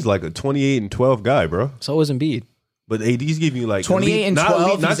 AD's like a 28 and 12 guy, bro. So is Embiid. But AD's giving you like 28 elite- and not 12,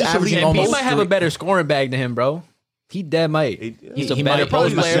 elite, not he's just averaging elite, He almost might have a better scoring bag than him, bro. He dead might. He's a he better might probably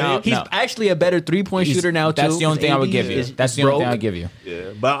post player. not. He's No. actually a better 3-point He's- shooter now too. That's the only thing I would AD give you. is That's the only thing I broke. would give you.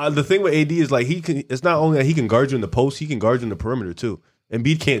 Yeah, but the thing with AD is like he can. It's not only that he can guard you in the post, he can guard you in the perimeter too.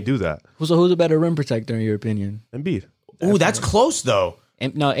 Embiid can't do that. So who's a better rim protector in your opinion? Embiid. Ooh, that's close though.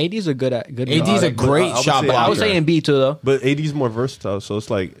 No, AD's a good. AD's a but great I would shot say- blocker. I would say Embiid too though. But AD's more versatile, so it's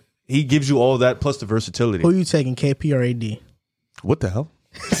like he gives you all that plus the versatility. Who you taking, KP or AD? What the hell?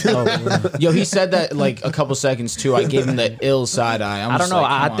 Yo, he said that like a couple seconds too. I gave him the ill side eye. I don't know.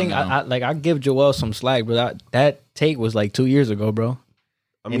 I think I give Joel some slack, but that take was like 2 years ago, bro.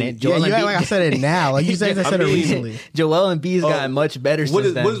 I mean, then Yeah, you act like I said it now. Like you said, I said it mean, recently. Joel Embiid's gotten much better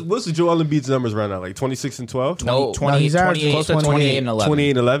since then. What's the Joel Embiid's numbers right now? Like 26 and 12? No, 20, he's averaging 28, close to 28 and 11. 28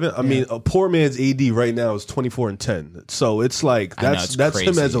 and 11. I mean, a poor man's AD right now is 24 and 10. So it's like I know, that's it's that's him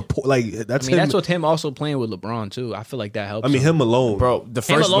crazy. as a that's I mean, him. that's with him also playing with LeBron too. I feel like that helps. I mean, him alone, Bro, the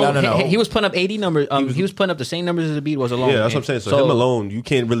Him first alone, no. he was putting up 80 numbers. He was putting up the same numbers as Embiid was alone. Yeah, that's what I'm saying. So him alone, you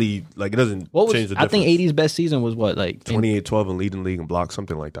can't really like it doesn't What was, change the I difference. think 80's best season was what, like 28, 12 and leading league and block,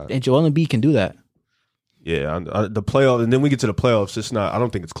 something like that. and Joel Embiid can do that. Yeah, the playoff, and then we get to the playoffs. It's not. I don't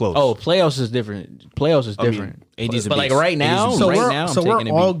think it's close. Oh, playoffs is different. Playoffs is different. AD's a but like beast. right now, So right we're now, I'm so we're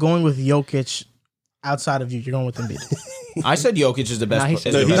taking all Embiid. going with Jokic. Outside of you, you're going with Embiid. I said Jokic is the best. Nah, he said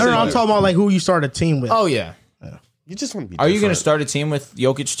is the he No, best no, said I'm player. talking about like who you start a team with. Oh yeah. you just want to be. Are you going to different. start a team with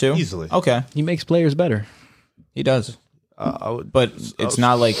Jokic too? Easily. Okay, He makes players better. he does. I would, But it's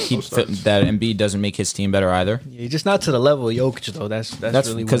not like that Embiid doesn't make his team better either. Yeah, just not to the level of Jokic though. That's That's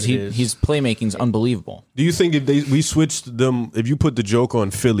really because what it is. his playmaking's unbelievable. do you think if we switched them, if you put the joke on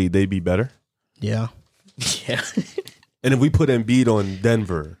Philly, they'd be better? Yeah. yeah. And if we put Embiid on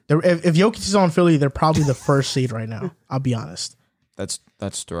Denver, If Jokic is on Philly, they're probably the first seed right now. I'll be honest.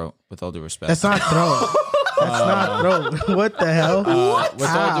 That's throat. With all due respect. That's not throw. That's not throw. What the hell? with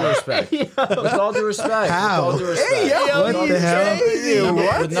all due respect. With all due respect. How? With all due respect. What the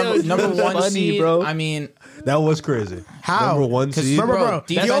hell? With number one funny, seed, bro. I mean, that was crazy. How? Number one seed. Bro.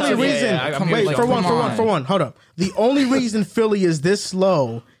 The defensive- only yeah, reason. yeah, I'm wait, like, for come on. one. Hold up. The only reason Philly is this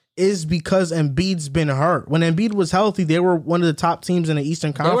low is because Embiid's been hurt. When Embiid was healthy, they were one of the top teams in the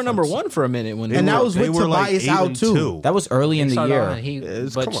Eastern They Conference. were number one for a minute when And they that were, was with Tobias out too. that was early in the started year. out and he,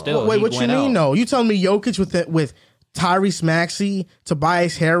 It's- but come on. still, Wait, he what you went mean? out. No, you telling me Jokic with Tyrese Maxey,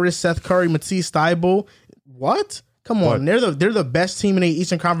 Tobias Harris, Seth Curry, Matisse Thybulle? What? Come on, What? they're the best team in the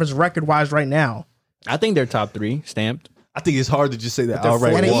Eastern Conference record wise right now. I think they're top three stamped. I think it's hard to just say that they're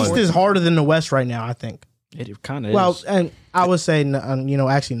outright. And the one. East is harder than the West right now. I think. It kind of Well, is. and I would say,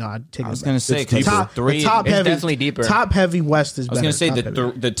 actually, no. I'd take it I was back. going to say because top, the three. the top It's heavy, definitely deeper. Top heavy West is. I was going to say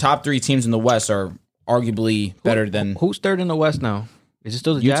the top three teams in the West are arguably better than Who's third in the West now? Is it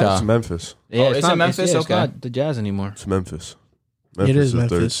still the Utah. Jazz? It's Memphis. Yeah, Oh, is it Memphis? It's Okay. not the Jazz anymore. It's Memphis. It is the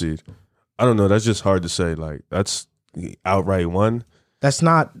third Memphis. seed. I don't know. That's just hard to say. Like that's the outright one. That's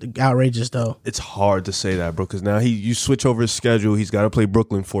not outrageous though. It's hard to say that, bro. Because now you switch over his schedule. He's got to play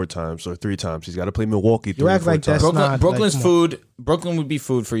Brooklyn 4 times or 3 times. He's got to play Milwaukee 3 or act 4 like that's times. not- Brooklyn's like, come on. food. Brooklyn would be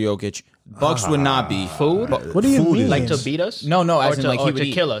food for Jokic. Bucks would not be Food? What do you Food mean? is- Like to beat us? No, Or as in to- like or he would to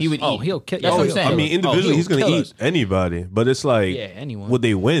eat. kill us. He would Oh, eat. he'll kill. That's what I'm saying. I mean, individually, he's going to kill eat us. anybody. But it's like, Yeah, anyone. would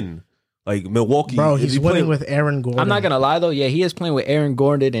they win? Like Milwaukee, Bro, if he's he winning play- with Aaron Gordon. I'm not gonna lie though. Yeah, he is playing with Aaron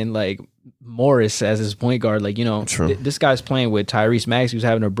Gordon and like Morris as his point guard. Like True. this guy's playing with Tyrese Maxey, who's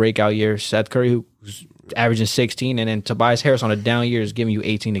having a breakout year. Seth Curry, who's averaging 16, and then Tobias Harris on a down year is giving you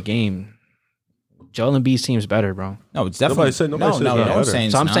 18 a game. Joel Embiid's team's better, bro. No, it's definitely Nobody said no, it's no, not no. I'm better.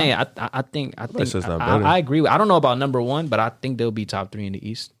 saying So I'm it's saying not. I think says it's not better. I agree. I don't know about number one, but I think they'll be top 3 in the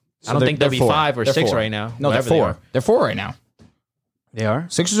East. I don't they're- think they'll they're be 4. 5 or They're 6 4. right now. No, they're whatever they 4. are. They're 4 right now. They are.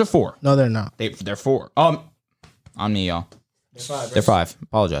 Sixers are 4. No, they're not. They're 4. On me, y'all. They're 5.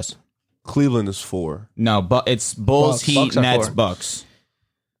 Apologize. Cleveland is 4. No, but it's Bulls, Bucks. Heat, Bucks are Nets, 4. Bucks.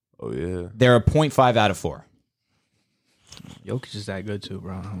 Oh yeah, They're a 0.5 out of 4. Jokic is that good too,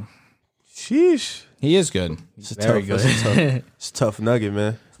 bro. sheesh. He is good. It's a Very tough, good. It's a tough nugget,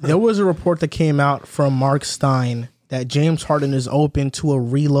 man. There was a report that came out from Mark Stein that James Harden is open to a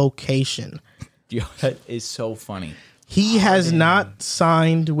relocation. Yo, that is so funny. He has not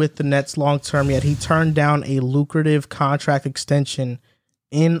signed with the Nets long term yet. He turned down a lucrative contract extension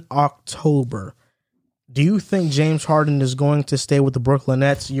in October. Do you think James Harden is going to stay with the Brooklyn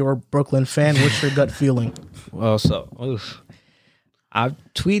Nets? You're a Brooklyn fan. What's your gut feeling? Well, I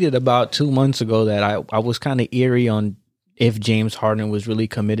tweeted about 2 months ago that I was kind of eerie on if James Harden was really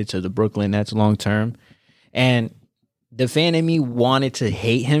committed to the Brooklyn Nets long term. And the fan in me wanted to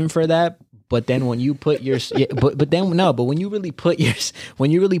hate him for that. But then when you put your but when you really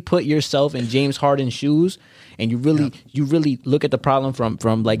put yourself in James Harden's shoes and you really look at the problem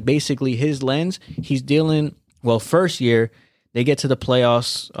from like basically his lens, he's dealing first year they get to the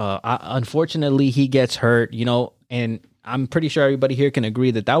playoffs. Unfortunately, he gets hurt, and I'm pretty sure everybody here can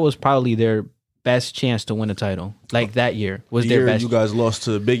agree that was probably their best chance to win a title. Like that year was The their year best. you guys lost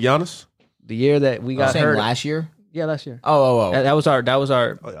to Big Giannis. The year that we got Saying hurt last year? Yeah, last year. Oh. That was our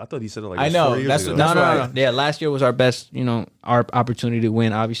Oh, I thought he said it like I it was know, 4 years that's ago. what- No. right. Yeah, last year was our best, our opportunity to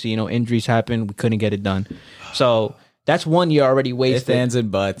win. Obviously, injuries happened. We couldn't get it done. So That's 1 year already If wasted. ands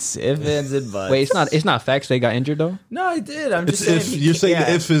and buts. If ands and buts. Wait, it's not facts they got injured though. No, I did. I'm just It's saying. if you're saying yeah.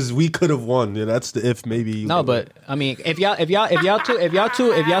 the if is we could have won. Yeah, that's the if maybe. No, but I mean, if y'all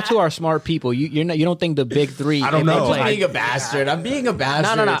two are smart people, you don't think the big three. I don't if they know. play- I'm being a bastard. I'm being a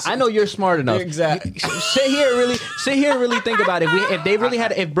bastard. No. I know you're smart enough. Exactly. Sit here and really think about it.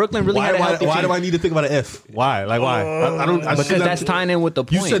 If Brooklyn really had a healthy why team, do I need to think about an if? Why? Like why? I don't. I because see that- that's tying in with the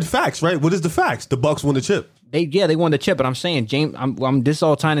You point. said facts, right? What is the facts? The Bucks won the chip. They won the chip, but I'm saying this is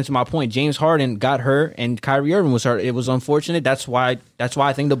all tying into my point. James Harden got hurt and Kyrie Irving was hurt. It was unfortunate. That's why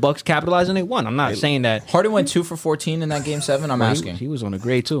I think the Bucks capitalized and they won. I'm not saying that Harden went 2 for 14 in that game 7. I'm asking. he was on a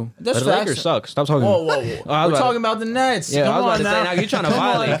grade too. That's But the facts. Lakers suck. Stop talking. Whoa. I was We're about- talking about the Nets. Yeah, Come I was on about to say, now. now you're trying to Come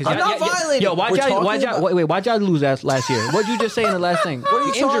on. violate. 'cause I'm y'all- not y'all- violating. Yo, We're talking about- why'd y'all lose last year? What'd you just say in the last thing? What are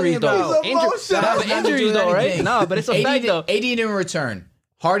you Injuries talking though. about? Injuries, That has nothing to do injuries with though, right? anything. No, but it's a fact though. AD didn't return.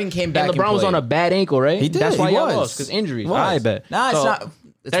 Harden came back And LeBron was played. on a bad ankle, right? He did. That's why He y'all was. lost because injuries. He was. I bet. Nah, it's So, not.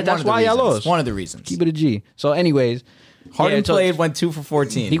 It's that's one of the why y'all reasons. lost. One of the reasons. Keep it a G. So, anyways, Harden yeah, so played, went 2 for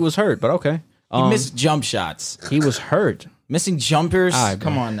 14. He was hurt, but okay. He missed jump shots. He was hurt. Missing jumpers. All right,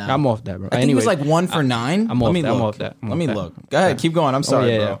 Come bro. on now. I'm off that, bro. I think Anyways, it was like 1 for 9. I'm Let off me that. I'm look. off that. I'm Let off me that. look. Go ahead. Keep going. I'm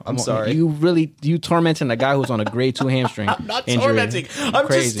sorry, yeah, bro. I'm on- sorry. You tormenting a guy who's on a grade 2 hamstring. I'm not injury. tormenting. I'm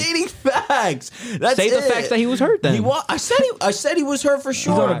Crazy. just stating facts. That's Say the it. facts that he was hurt then. He was. I said he was hurt for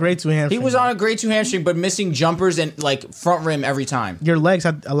sure. on a grade 2 hamstring. He was on a grade 2 hamstring, but missing jumpers and like front rim every time. Your legs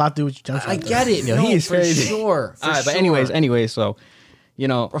had a lot to do with your jump shot. I get it. Yo, No, he is for crazy. sure. For All right, but sure. anyways, so you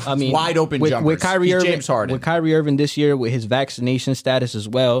know, I mean, Wide open with jumpers. Kyrie He's Irving, James Harden. with Kyrie Irving this year with his vaccination status as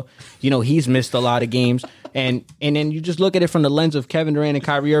well, you know, he's missed a lot of games, and then you just look at it from the lens of Kevin Durant and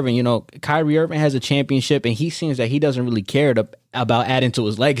Kyrie Irving. You know, Kyrie Irving has a championship, and he seems that he doesn't really care about adding to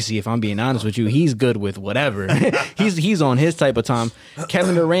his legacy. If I'm being honest with you, he's good with whatever. he's on his type of time.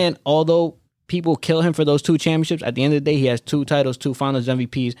 Kevin Durant, although people kill him for those 2 championships, at the end of the day, he has 2 titles, 2 Finals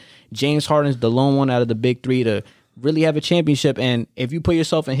MVPs. James Harden's the lone one out of the big 3 to really have a championship. And if you put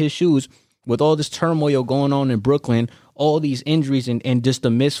yourself in his shoes, with all this turmoil going on in Brooklyn, all these injuries and just the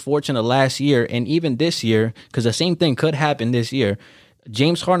misfortune of last year and even this year, because the same thing could happen this year,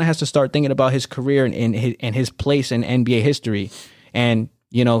 James Harden has to start thinking about his career and his place in NBA history. And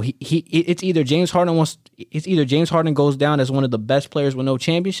you know, it's either James Harden goes down as one of the best players with no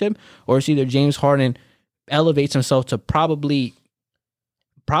championship, or it's either James Harden elevates himself to probably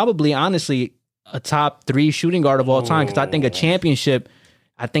honestly a top 3 shooting guard of all time. Because I think a championship,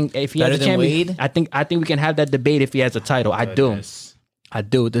 I think if he Better has a than championship, Wade? I think we can have that debate if he has a title. I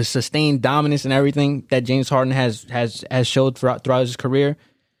do. The sustained dominance and everything that James Harden has showed throughout his career,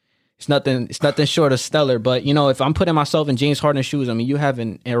 it's nothing short of stellar. But you know, if I'm putting myself in James Harden's shoes, I mean, you have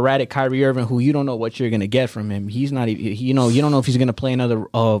an erratic Kyrie Irving who you don't know what you're gonna get from him. He's not, you know, you don't know if he's gonna play another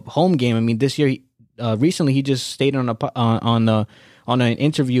home game. I mean, this year, recently he just stated on an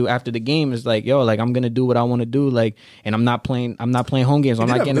interview after the game is like, yo, like I'm gonna do what I want to do, like, and I'm not playing home games. I'm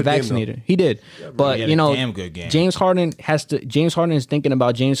did not have a getting good game, vaccinated. He did, but he had you a know, damn good game. James Harden is thinking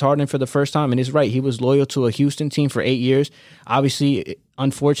about James Harden for the first time, and he's right. He was loyal to a Houston team for 8 years. Obviously,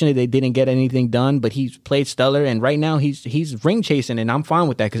 unfortunately, they didn't get anything done, but he's played stellar, and right now he's ring chasing, and I'm fine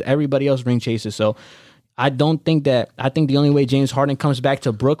with that because everybody else ring chases. So I think the only way James Harden comes back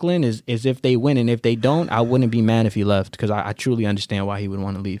to Brooklyn is if they win, and if they don't, I wouldn't be mad if he left because I truly understand why he would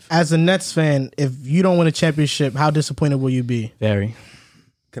want to leave. As a Nets fan, if you don't win a championship, how disappointed will you be? Very,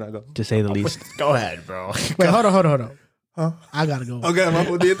 Can I go? to say the least. Go ahead, bro. Wait, hold on. Huh? I gotta go.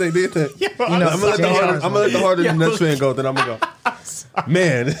 Okay, do your thing. You know, I'm gonna let the Harden Nets fan go. Then I'm gonna go.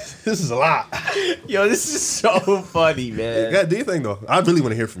 Man, this is a lot. Yo, this is so funny, man. Yeah, do your thing though. I really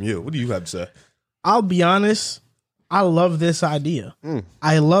want to hear from you. What do you have to say? I'll be honest. I love this idea.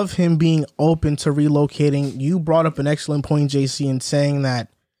 I love him being open to relocating. You brought up an excellent point, JC, in saying that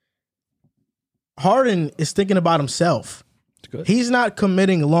Harden is thinking about himself. Good. He's not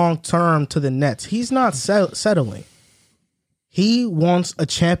committing long term to the Nets. He's not settling. He wants a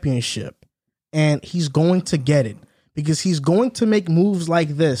championship, and he's going to get it because he's going to make moves like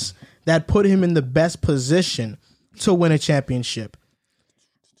this that put him in the best position to win a championship.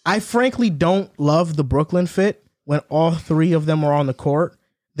 I frankly don't love the Brooklyn fit when all 3 of them are on the court.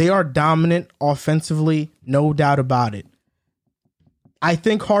 They are dominant offensively, no doubt about it. I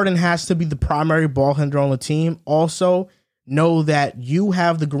think Harden has to be the primary ball handler on the team. Also, know that you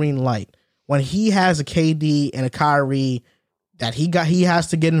have the green light. When he has a KD and a Kyrie that he has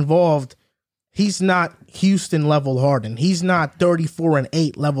to get involved, he's not Houston level Harden. He's not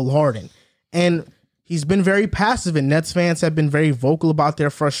 34-8 level Harden. And he's been very passive, and Nets fans have been very vocal about their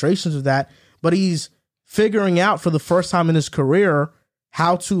frustrations with that, but he's figuring out for the first time in his career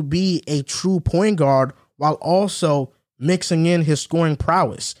how to be a true point guard while also mixing in his scoring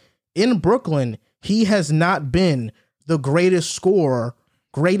prowess. In Brooklyn, he has not been the greatest scorer,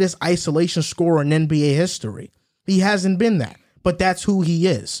 greatest isolation scorer in NBA history. He hasn't been that, but that's who he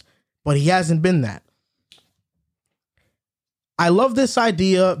is. But he hasn't been that. I love this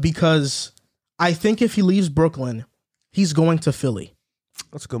idea because I think if he leaves Brooklyn, he's going to Philly.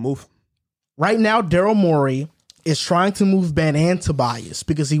 That's a good move. Right now, Daryl Morey is trying to move Ben and Tobias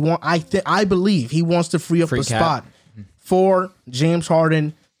because I believe he wants to free up a spot for James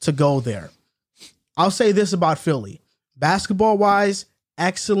Harden to go there. I'll say this about Philly. Basketball-wise,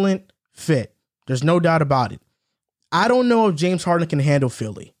 excellent fit. There's no doubt about it. I don't know if James Harden can handle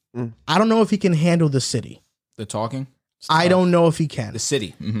Philly. I don't know if he can handle the city. The talking? I don't know if he can. The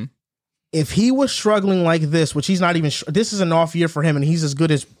city. Mm-hmm. If he was struggling like this, which he's not even this is an off year for him, and he's as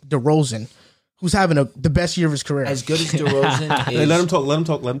good as DeRozan, who's having the best year of his career. As good as DeRozan is. Hey, let him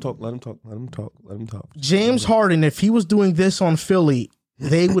talk. James Harden, if he was doing this on Philly,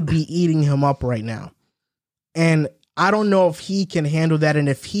 they would be eating him up right now. And I don't know if he can handle that and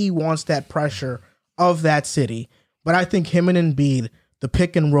if he wants that pressure of that city. But I think him and Embiid, the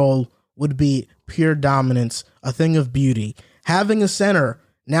pick and roll would be pure dominance, a thing of beauty. Having a center,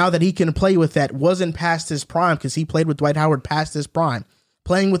 now that he can play with that, wasn't past his prime because he played with Dwight Howard past his prime.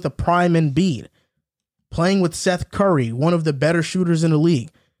 Playing with a prime Embiid. Playing with Seth Curry, one of the better shooters in the league.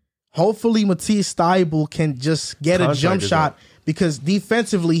 Hopefully Matisse Thybulle can just get a jump shot because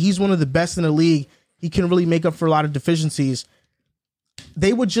defensively, he's one of the best in the league. He can really make up for a lot of deficiencies.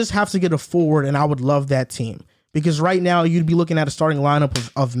 They would just have to get a forward, and I would love that team. Because right now, you'd be looking at a starting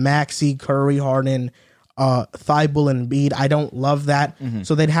lineup of Maxey, Curry, Harden, Thybulle, and Embiid. I don't love that.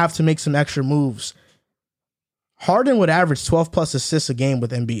 So they'd have to make some extra moves. Harden would average 12-plus assists a game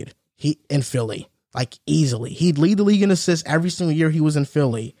with Embiid in Philly. Like, easily. He'd lead the league in assists every single year he was in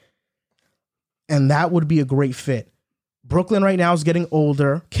Philly. And that would be a great fit. Brooklyn right now is getting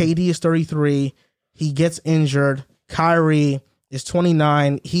older. KD is 33. He gets injured. Kyrie is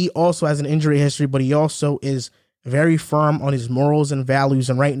 29. He also has an injury history, but he also is very firm on his morals and values.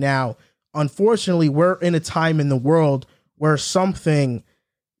 And right now, unfortunately, we're in a time in the world where something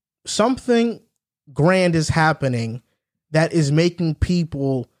grand is happening that is making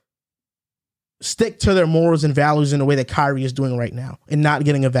people stick to their morals and values in the way that Kyrie is doing right now and not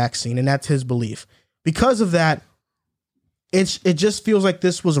getting a vaccine. And that's his belief. Because of that, it just feels like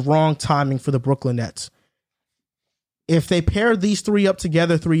this was wrong timing for the Brooklyn Nets. If they paired these three up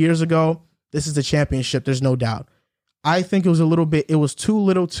together 3 years ago, this is the championship. There's no doubt. I think it was too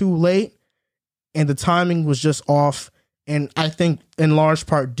little too late, and the timing was just off. And I think in large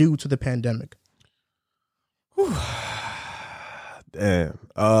part due to the pandemic. Damn.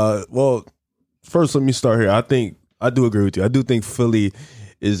 Well, first, let me start here. I do agree with you. I do think Philly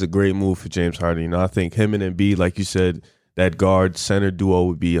is a great move for James Harden. You know, I think him and Embiid, like you said, that guard center duo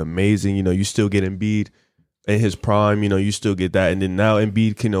would be amazing. You know, you still get Embiid in his prime. You know, you still get that, and then now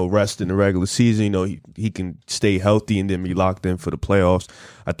Embiid can rest in the regular season. You know, he can stay healthy and then be locked in for the playoffs.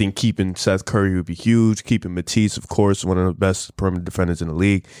 I think keeping Seth Curry would be huge. Keeping Matisse, of course, one of the best perimeter defenders in the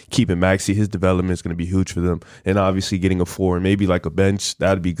league. Keeping Maxey, his development is going to be huge for them, and obviously getting a four and maybe like a bench,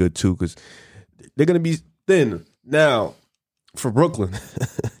 that'd be good too because they're going to be thin now. For Brooklyn,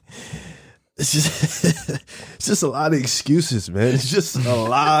 it's just a lot of excuses, man. It's just a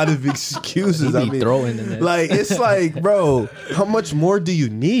lot of excuses. I mean, throwing in there. like it's like, bro, how much more do you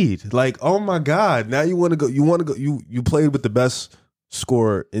need? Like, oh my God, now you want to go. You played with the best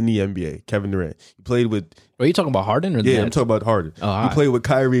scorer in the NBA, Kevin Durant. You played with. Are you talking about Harden or the I'm Nets? talking about Harden. You played with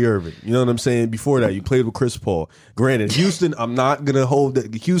Kyrie Irving. You know what I'm saying? Before that, you played with Chris Paul. Granted, Houston, I'm not going to hold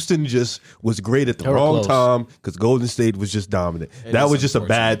that. Houston just was great at the wrong time because Golden State was just dominant. That was just a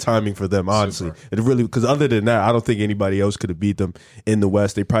bad timing for them, honestly. It really, because other than that, I don't think anybody else could have beat them in the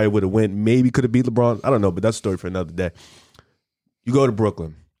West. They probably would have went, maybe could have beat LeBron. I don't know, but that's a story for another day. You go to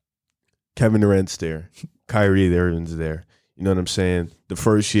Brooklyn. Kevin Durant's there. Kyrie Irving's there. You know what I'm saying? The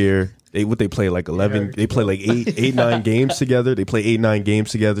first year, they play like 11. They play like 9 games together. They play 8-9 games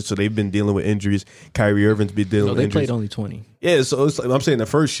together. So they've been dealing with injuries. Kyrie Irving's been dealing with injuries. They played only 20. Yeah, so it's like, I'm saying the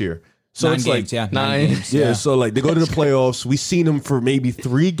first year. So 9 it's games, like 9 games. Yeah, so like they go to the playoffs. We seen them for maybe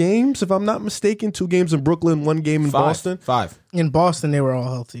 3 games, if I'm not mistaken. 2 games in Brooklyn, 1 game in Boston. 5. In Boston, they were all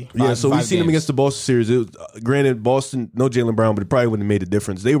healthy. Yeah, so we five seen them games. against the Boston series. It was, granted, Boston, no Jaylen Brown, but it probably wouldn't have made a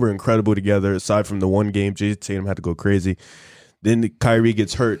difference. They were incredible together. Aside from the 1 game, Jason Tatum had to go crazy. Then Kyrie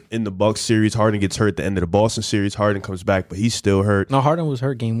gets hurt in the Bucks series. Harden gets hurt at the end of the Boston series. Harden comes back, but he's still hurt. No, Harden was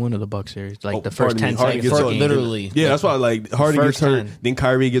hurt game 1 of the Bucks series. Like the first 10 Harden seconds. gets hurt. Literally. Yeah, that's why Harden gets hurt. 10. Then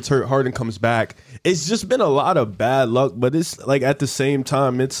Kyrie gets hurt. Harden comes back. It's just been a lot of bad luck, but it's like at the same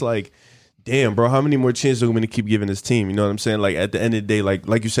time, it's like damn, bro, how many more chances are we going to keep giving this team? You know what I'm saying? Like, at the end of the day,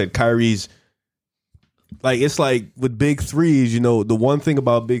 like you said, Kyrie's, like, it's like with big threes, you know, the one thing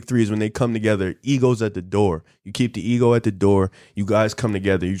about big threes, when they come together, ego's at the door. You keep the ego at the door. You guys come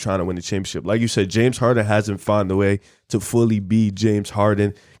together. You're trying to win the championship. Like you said, James Harden hasn't found a way to fully be James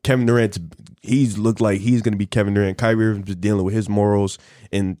Harden. Kevin Durant, he's looked like he's going to be Kevin Durant. Kyrie Irving's been dealing with his morals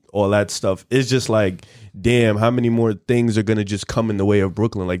and all that stuff. It's just like, damn, how many more things are going to just come in the way of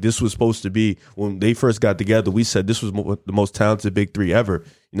Brooklyn? Like, this was supposed to be, when they first got together, we said this was the most talented big three ever.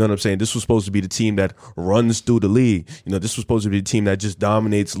 You know what I'm saying? This was supposed to be the team that runs through the league. You know, this was supposed to be the team that just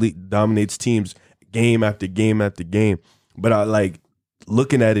dominates teams game after game after game. But I like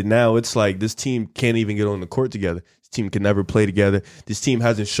looking at it now, it's like this team can't even get on the court together. This team can never play together. This team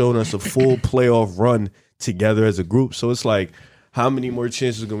hasn't shown us a full playoff run together as a group. So it's like, how many more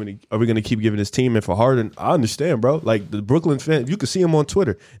chances are we going to keep giving this team? And for Harden, I understand, bro. Like, the Brooklyn fans, you can see him on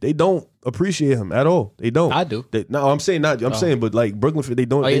Twitter. They don't appreciate him at all. They don't. I do. I'm saying, but like Brooklyn fans, they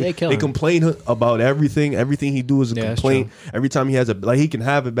don't. They complain about everything. Everything he do is a complaint. Every time he has he can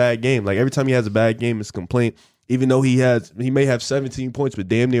have a bad game. Like, every time he has a bad game, it's a complaint. Even though he may have 17 points, but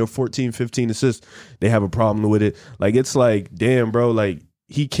damn near 14, 15 assists, they have a problem with it. Like, it's like, damn, bro, like,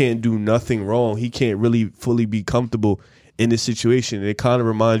 he can't do nothing wrong. He can't really fully be comfortable in this situation. And it kind of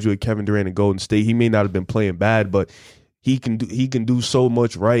reminds you of Kevin Durant in Golden State. He may not have been playing bad, but he can do so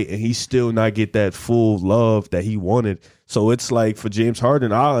much right, and he still not get that full love that he wanted. So it's like, for James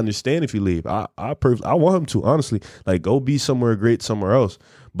Harden, I understand if he leave. I want him to, honestly. Like, go be somewhere great somewhere else.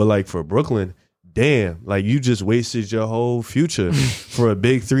 But like, for Brooklyn, damn, like, you just wasted your whole future for a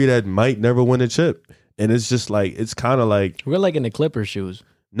big three that might never win a chip. And it's just like, it's kind of like, we're like in the Clippers shoes.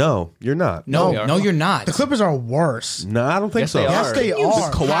 No, you're not. No, you're not. The Clippers are worse. No, I don't think so. Yes, they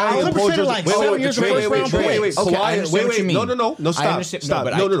are. Kawhi and Paul George. Like 7 years of first round picks. Okay, I understand what you mean. No, stop. Stop.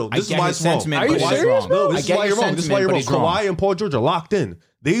 No. This is why it's wrong. Are you serious? No, this is why you're wrong. This is why you're wrong. Kawhi and Paul George are locked in.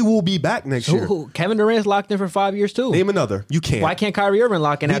 They will be back next year. Kevin Durant's locked in for 5 years too. Name another. You can't. Why can't Kyrie Irving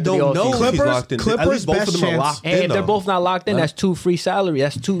lock in after the don't know offseason? if he's locked in. At least both of them are locked in. And if they're both not locked in, that's two free salary.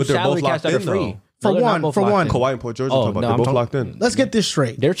 That's two salary caps that are free. For one, Kawhi and Paul George are talking about. They're both locked in. Let's get this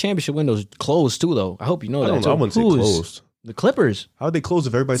straight. Their championship window's closed too, though. I hope you know that. I wouldn't say closed. The Clippers. How would they close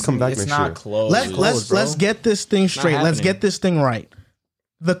if everybody's coming back next year? It's not closed. Let's get this thing straight. Let's get this thing right.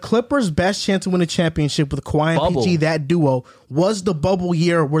 The Clippers' best chance to win a championship with Kawhi and PG, that duo, was the bubble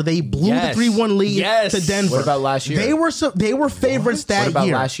year where they blew the 3-1 lead to Denver. What about last year? They were favorites that year. What about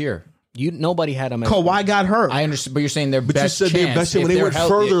last year? Nobody had them. Kawhi got hurt. I understand, but you're saying their best you said chance. their best chance when they went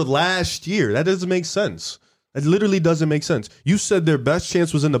further last year. That doesn't make sense. It literally doesn't make sense. You said their best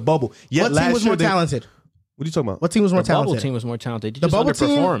chance was in the bubble. Yet what team was more talented? What are you talking about? What team was more talented? The bubble team was more talented. The bubble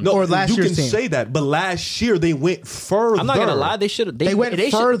team or last year's team? You can say that, but last year they went further. I'm not going to lie. They should have. They went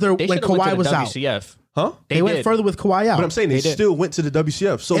further when Kawhi was out. WCF. Huh? They went further with Kawhi out. But I'm saying they still went to the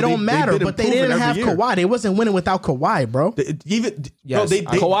WCF. So it don't matter, but they didn't have Kawhi. They wasn't winning without Kawhi, bro.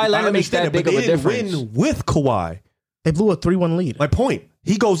 Kawhi Leonard makes that big of a difference. They didn't win with Kawhi. They blew a 3-1 lead. My point.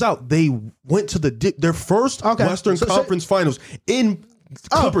 He goes out. They went to their first Western Conference Finals in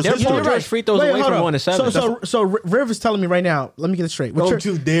Clippers history. Paul George free throws away from 1-7. So Riv is telling me right now. Let me get it straight. Don't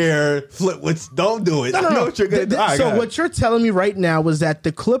you dare flip. Don't do it. I know what you're going to do. So what you're telling me right now was that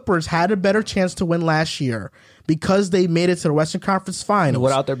the Clippers had a better chance to win last year because they made it to the Western Conference Finals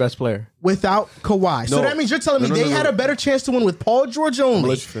without their best player, without Kawhi. So that means you're telling me they had a better chance to win with Paul George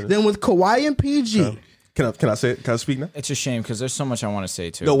only than with Kawhi and PG. Can I say it? Can I speak now? It's a shame because there's so much I want to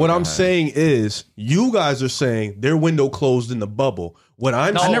say too. No, what I'm saying is you guys are saying their window closed in the bubble.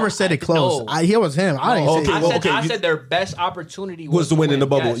 I never said it closed. Here was him. I didn't say it. I said their best opportunity was to win in the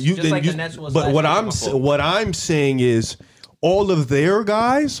bubble. Yes, the Nets was. But what I'm saying is all of their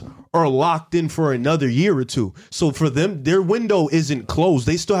guys are locked in for another year or two. So for them, their window isn't closed.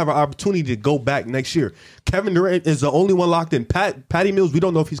 They still have an opportunity to go back next year. Kevin Durant is the only one locked in. Patty Mills, we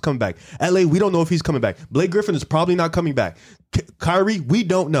don't know if he's coming back. LA, we don't know if he's coming back. Blake Griffin is probably not coming back. Kyrie, we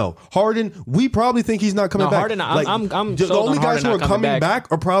don't know. Harden, we probably think he's not coming back. Harden, I'm the only guys who are coming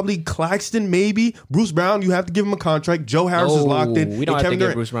back are probably Claxton, maybe Bruce Brown. You have to give him a contract. Joe Harris is locked in. We don't have to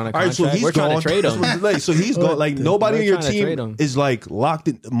give Bruce Brown a contract. All right, so he's We're trying to trade him. So he's gone. Like nobody on your team is like locked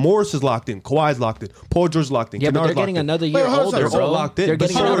in. Morris is locked in. Kawhi's locked in. Paul George's locked in. Yeah, but they're getting another year older. They're all locked in. They're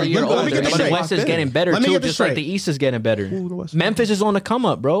getting another year older. And the West is getting better too, just like the East is getting better. Memphis is on the come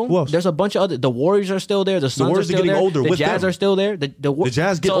up, bro. There's a bunch of other. The Warriors are still there. The Suns are still there. The Jazz are still there. The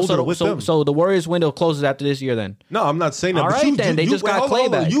Jazz get older with them. So the Warriors window closes after this year then? No, I'm not saying that. All right, then. They just got Clay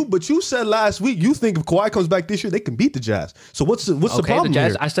back. But you said last week you think if Kawhi comes back this year, they can beat the Jazz. So what's the problem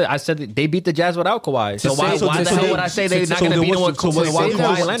here? I said they beat the Jazz without Kawhi. So why the hell would I say they're not going to beat them with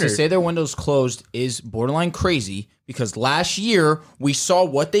Kawhi Leonard? say their window's closed is borderline crazy because last year we saw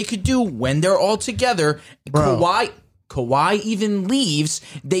what they could do when they're all together. Bro. Kawhi even leaves.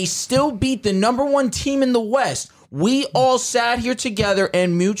 They still beat the number one team in the West. We all sat here together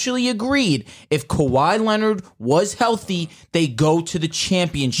and mutually agreed if Kawhi Leonard was healthy, they go to the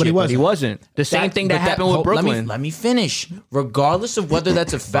championship. But He wasn't. The same thing that happened with Brooklyn. Let me finish. Regardless of whether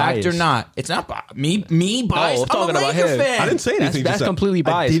that's a fact or Bias. not, it's not me biased. I'm talking I'm a about Laker him. fan. I didn't say anything. That's just completely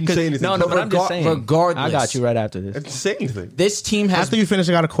now. biased. I didn't say anything. No, but I'm just saying. regardless. I got you right after I this. didn't say anything. This team has After you finish,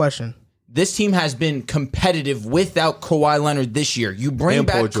 I got a question. This team has been competitive without Kawhi Leonard this year. You bring And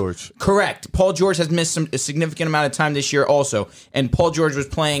back Paul George. Correct. Paul George has missed a significant amount of time this year also. And Paul George was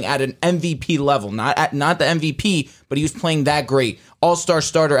playing at an MVP level. Not the MVP, but he was playing that great. All-star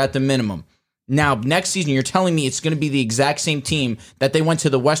starter at the minimum. Now, next season, you're telling me it's going to be the exact same team that they went to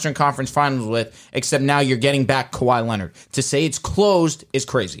the Western Conference Finals with, except now you're getting back Kawhi Leonard. To say it's closed is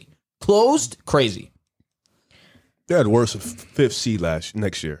crazy. Closed? Crazy. They had worse 5th seed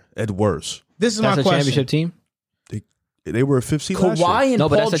next year. At worst. This is That's my a question. championship team. They were a 5th seed last year. Kawhi and No,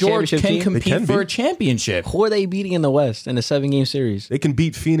 but Paul that's a George championship can team. compete They can for be. a championship. Who are they beating in the West in a 7-game series? They can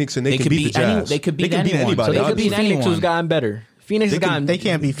beat Phoenix and they can beat the Jazz. They could beat They can beat anyone. anybody. So They could beat obviously. Phoenix, who's gotten better. Phoenix has gotten they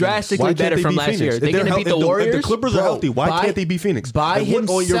can't beat Phoenix. drastically Why can't better they from beat last Phoenix? year. If They're going to beat the Warriors. If the Clippers Bro, are healthy, why by- can't they beat Phoenix? by Like, what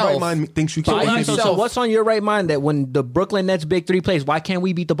on your right himself- mind thinks you by can't beat himself- Phoenix? So what's on your right mind that when the Brooklyn Nets big three plays, why can't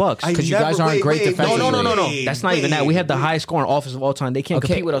we beat the Bucks? Because you guys aren't great defensively. No. That's not even that. We have the highest scoring offense of all time. They can't Okay,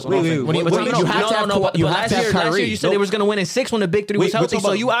 compete with us on wait, offense. wait, what do you mean? You have to have Kawhi- you but have to have last Kyrie. year you said they was going to win in 6 when the big three was Wait, we're healthy. talking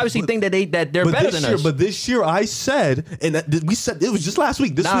So you about- obviously think that they're But better this than year, us. but this year I said, and we said it was just last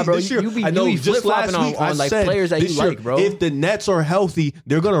week. This Nah, week, bro, this year, you be I know just flip-flopping last week on I like said players that this you year, like, bro. if the Nets are healthy,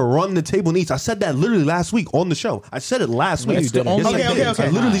 they're gonna run the table in East. I said that literally last week on the show. I said it last week. It's the only- Yes, I Okay. did. I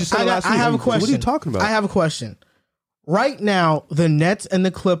literally just said it last week. I have a question. What are you talking about? I have a question. Right now, the Nets and the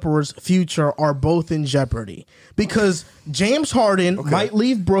Clippers' future are both in jeopardy because James Harden might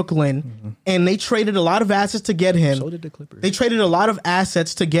leave Brooklyn, and they traded a lot of assets to get him. So did the Clippers. They traded a lot of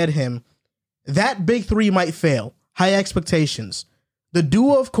assets to get him. That big three might fail. High expectations. The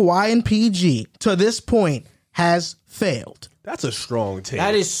duo of Kawhi and PG to this point has failed. That's a strong take.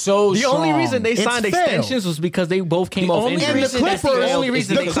 That is so The only reason they It's signed failed. extensions was because they both came off only injuries. And the reason that's Clippers, the only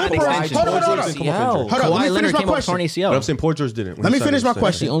reason the they signed Clippers, extensions. hold on. ACL. Hold on, let me Kawhi finish Leonard my came off torn question. But I'm ACL. saying Paul George didn't. Let me finish my That's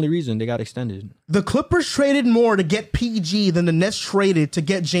question. the only reason they got extended. The Clippers traded more to get PG than the Nets traded to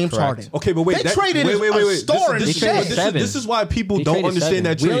get James Harden. Okay, but wait. They traded a star in They traded Shea. seven. This is why people They don't traded understand seven.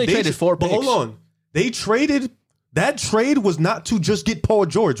 that We trade. only They traded 4 But hold picks. on. They traded. That trade was not to just get Paul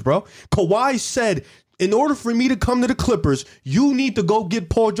George, bro. Kawhi said, in order for me to come to the Clippers, you need to go get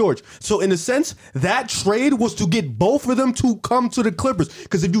Paul George. So in a sense, that trade was to get both of them to come to the Clippers.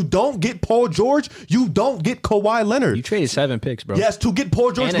 Because if you don't get Paul George, you don't get Kawhi Leonard. You traded 7 picks, bro. Yes, to get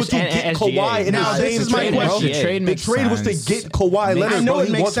Paul George And was to and get SGA. Kawhi in Now, the this same is my trade, bro. question. The trade The makes trade was to sense. get Kawhi Leonard, I know bro. it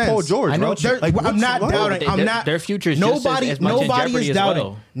He makes wants sense. Paul George, I know bro. there- Like, I'm not what? doubting. I'm not. Their future is just as much in nobody jeopardy is as doubting.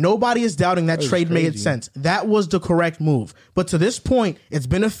 well. Nobody is doubting that trade made crazy. sense. That was the correct move. But to this point, it's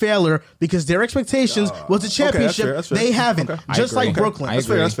been a failure because their expectations was a championship. fair, that's fair. They haven't, Okay. just like Brooklyn. I That's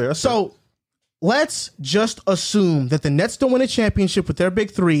fair. agree. That's fair. That's fair. So let's just assume that the Nets don't win a championship with their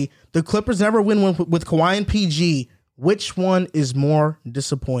big three. The Clippers never win one with Kawhi and PG. Which one is more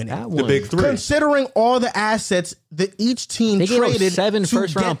disappointing? That The one. big three. Considering all the assets that each team They gave up traded 7 to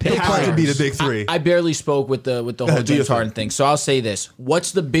first-round get the picks. Has to players. be the big three. I barely spoke with the whole ahead, do your James Harden thing. thing, so I'll say this: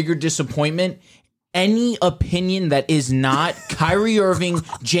 what's the bigger disappointment? Any opinion that is not Kyrie Irving,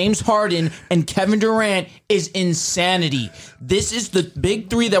 James Harden, and Kevin Durant is insanity. This is the big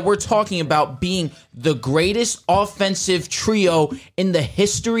three that we're talking about being the greatest offensive trio in the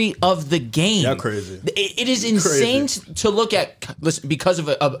history of the game. Y'all crazy. It is insane to look at. Listen, because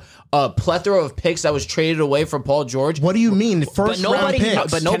of a plethora of picks that was traded away for Paul George. What do you mean? First round nobody-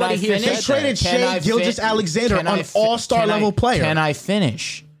 picks. but nobody here finish? said They traded Can I Shea Gilgeous-Alexander, can I an all-star can I- level player. Can I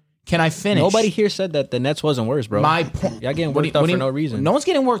finish? Can I finish? Nobody here said that the Nets wasn't worse, bro. My point. Y'all getting What do worked you- up what do for you- no reason. No one's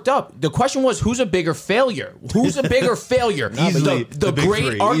getting worked up. The question was, who's a bigger failure? Who's a bigger failure? Easily the the big great,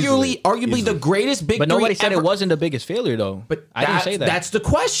 three. arguably Easily. the greatest big But three nobody said ever. it wasn't the biggest failure, though. But I didn't say that. That's the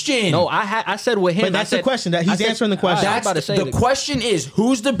question. No, I said with him. But that's I the said- question. That I he's said- answering the question. I was That's about to say the question is,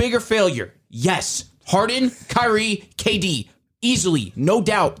 who's the bigger failure? Yes, Harden, Kyrie, KD, easily, no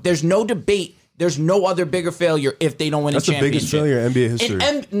doubt. There's no debate. There's no other bigger failure if they don't win That's a the championship. biggest failure in NBA history.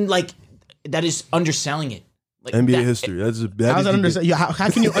 And like that is underselling it. Like, NBA that- history. That How's is that the- undersell? Yeah, how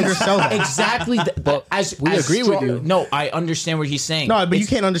can you undersell that? Exactly. As we as agree with strong- you. No, I understand what he's saying. No, but you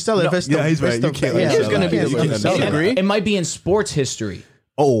can't undersell it if it's the. Yeah, he's it's right. the- You can't yeah, undersell it's gonna that. be You you can't undersell undersell it. that. It might be in sports history.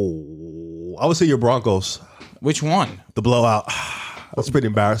 Oh, I would say your Broncos. Which one? The blowout. That's pretty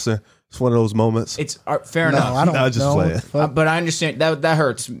embarrassing. It's one of those moments. It's fair No, enough. I don't I just know. play it. But I understand that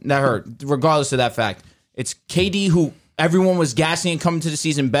hurts. That hurt. Regardless of that fact, it's KD who everyone was gassing and coming to the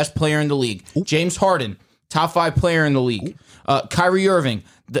season best player in the league. James Harden, top 5 player in the league. Kyrie Irving,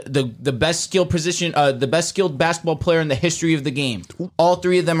 the best skilled position, the best skilled basketball player in the history of the game. All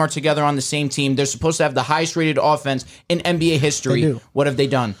 3 of them are together on the same team. They're supposed to have the highest rated offense in NBA history. They do. What have they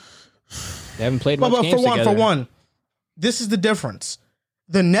done? They haven't played But much games together. for one, this is the difference.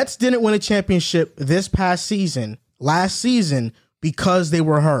 The Nets didn't win a championship last season, because they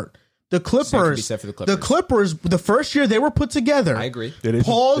were hurt. The Same can be Clippers, said for the Clippers. the first year they were put together, I agree.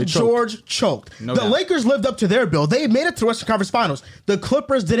 Paul They choked. George choked. No the doubt. Lakers lived up to their bill. They made it to Western Conference Finals. The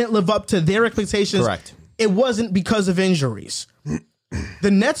Clippers didn't live up to their expectations. Correct. It wasn't because of injuries.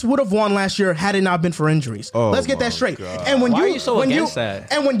 The Nets would have won last year had it not been for injuries. Let's get that straight. And when Why are you so against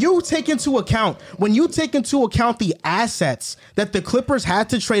that? And when you take into account the assets that the Clippers had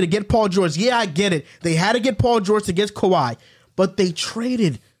to trade to get Paul George, yeah, I get it. They had to get Paul George to get Kawhi, but they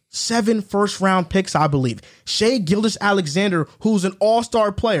traded 7 first-round picks, I believe. Shai Gilgeous-Alexander, who's an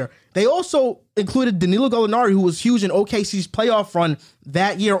all-star player. They also included Danilo Gallinari, who was huge in OKC's playoff run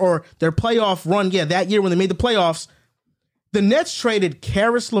that year, or their playoff run, that year when they made the playoffs. The Nets traded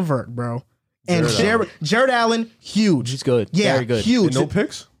Karis LeVert, bro. And Jared Allen, huge. He's good. Yeah, Very good. huge. No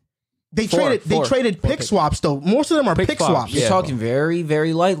picks? They Four traded pick swaps, though. Most of them are pick swaps, swaps. You're Yeah. talking very,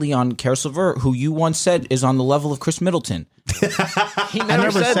 very lightly on Karis LeVert, who you once said is on the level of Chris Middleton. He I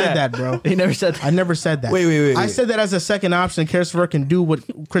never said that, bro. He never said that. I never said that. Wait. I said that as a second option. Karis LeVert can do what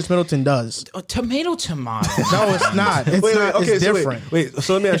Chris Middleton does. Tomato. No, it's not. It's not. Okay, it's so different. wait.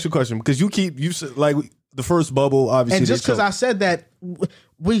 So let me ask you a question, because you said, like, the first bubble, obviously. And just because I said that,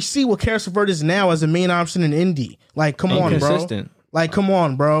 we see what Karis LeVert is now as a main option in Indy. Like, come on, bro. Inconsistent. Like, come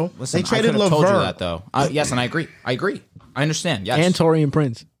on, bro. Listen, They traded I could have told you that LeVert. though. Yes, and I agree. I understand. Yes, And Torian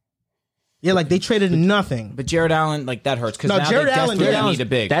Prince. Yeah, like they traded nothing. but Jared Allen, like that hurts because No, now Jared they Allen- desperately Jared need a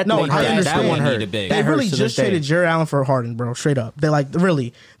big. That No, one I hurt. understand. That one hurt. Need a big. That They really hurts to just this day. traded Jared Allen for Harden, bro. Straight up. They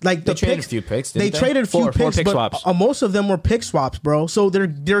really the traded picks, a few picks, They didn't they? traded a few Four picks, pick but swaps. Most of them were pick swaps, bro. So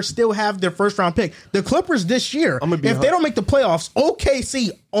they're still have their first round pick. The Clippers this year, I'ma be if they don't make the playoffs, OKC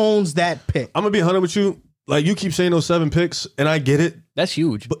owns that pick. I'm going to be 100 with you. Like, you keep saying those 7 picks, and I get it. That's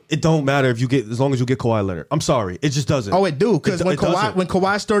huge. But it don't matter as long as you get Kawhi Leonard. I'm sorry, it just doesn't. Oh, it do because when it doesn't.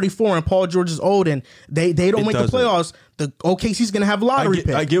 Kawhi's 34 and Paul George is old and they don't It make doesn't. the playoffs, the OKC's gonna have a lottery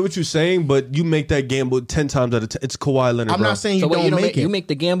pick. I get what you're saying, but you make that gamble 10 times out of 10. It's Kawhi Leonard. I'm bro. not saying you So don't make it. You make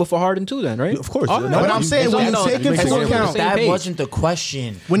the gamble for Harden too, then, right? Of course. All yeah. right. No, But I'm saying when you No, take it makes into sense. account Same That page. wasn't the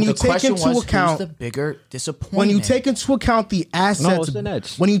question. When you The take question into was, account- who's the bigger disappointment. when you take into account the assets, it's the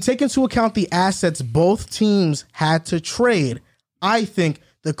Nets. when you take into account the assets both teams had to trade, I think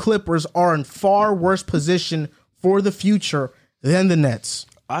the Clippers are in far worse position for the future than the Nets.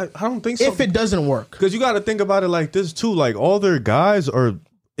 I don't think so. If it doesn't work, Because you got to think about it like this too. Like, all their guys are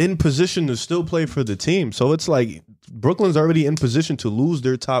in position to still play for the team. So it's like Brooklyn's already in position to lose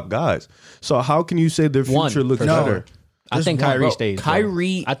their top guys. So how can you say their One, future looks for better? I think one, Kyrie bro. stays. bro.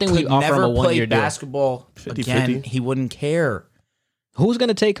 Kyrie, I think we could offer him never a play 1-year deal. basketball 50-50. again. He wouldn't care. Who's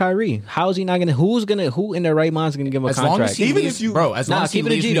gonna take Kyrie? How's he not gonna? Who in their right mind is gonna give him a As long contract? as he Even leaves, if you- bro, as long Nah, as he keep it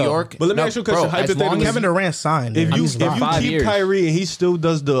a leaves G, New though. York. But let me ask you a question. Bro, as long Hypothetically, as Kevin Durant signed. If on you his roster. 5 keep years. Kyrie and he still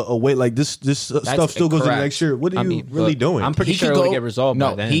does the away, like this stuff still goes in the correct. next year, what are you really but doing? I'm pretty he sure could it'll go get resolved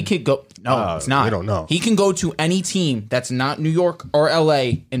No, by then. he could go. No, it's not. we don't know. He can go to any team that's not New York or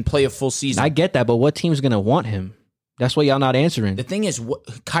LA and play a full season. I get that, but what team's gonna want him? That's what y'all not answering. The thing is,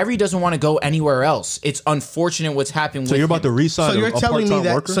 Kyrie doesn't want to go anywhere else. It's unfortunate what's happening. So with you're about to him. re-sign So you're a telling me part-time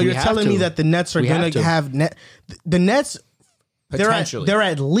that. worker? So you're We have telling me to. that the Nets are We going have to to. have the Nets. Potentially. They're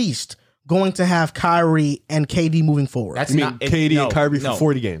at least going to have Kyrie and KD moving forward. That's You mean not KD no, and Kyrie for no.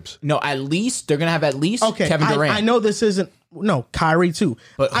 40 games? No, at least they're gonna have at least Okay, Kevin Durant. I know this isn't Kyrie too.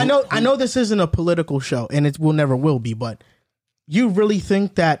 But I know this isn't a political show, and it never will be. But you really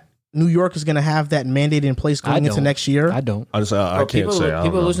think that New York is going to have that mandate in place going into don't. next year? I don't. Honestly, I Bro, can't say. I don't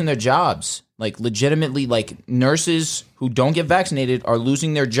people are know. losing their jobs. Like legitimately, like nurses who don't get vaccinated are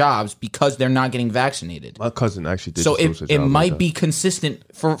losing their jobs because they're not getting vaccinated. My cousin actually did. So just lose it his job might like be consistent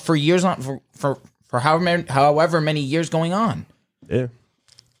for years on for however many years going on. that. Yeah.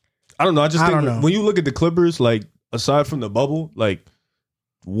 I don't know. I just I think don't know. when you look at the Clippers, like aside from the bubble, like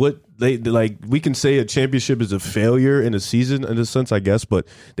what they like, we can say a championship is a failure in a season in a sense, I guess. But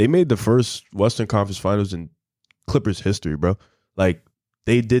they made the first Western Conference Finals in Clippers history, bro. Like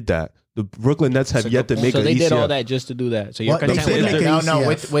they did that. The Brooklyn Nets have yet to make So an they did all ECF. that just to do that. So you're What? They content did with make that? an No,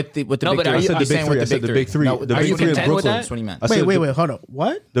 ECF. with the No, big but three. are you- I said the big saying three. with I said the big three. No, The are big you three in content with Brooklyn. that? That's what he meant. I said Wait, hold up.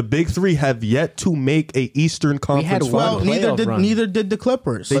 What? The big three have yet to make a Eastern Conference had final. one Well, neither playoff run. did the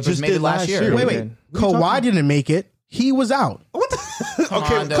Clippers. They Clippers just made did it last last year. year. Wait. What are you Kawhi didn't make it. He was out.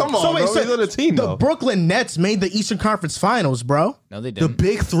 Okay, come on, bro. He's on the team, the though. Brooklyn Nets made the Eastern Conference Finals, bro. No, they The didn't.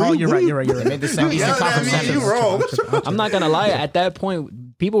 big three. Oh, you're What right. do You're right. You're They right. made the same Eastern Conference You Finals. wrong. I'm not gonna lie. At that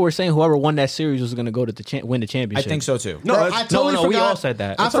point, people were saying whoever won that series was gonna go to the win the I championship. think so too. No, Bro, that's- I totally no, forgot. we all said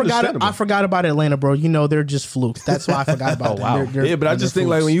that. I That's forgot. understandable. I forgot about Atlanta, bro. You know they're just flukes. That's why I forgot about them. wow. They're- Yeah, but I they're just think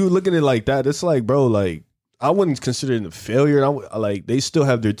like flukes. when you look at it like that, it's like, bro, like I wouldn't consider it a failure. Like they still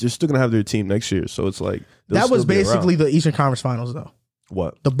have they're still gonna have their team next year. So it's like they'll that was still be around. basically the Eastern Conference Finals, though.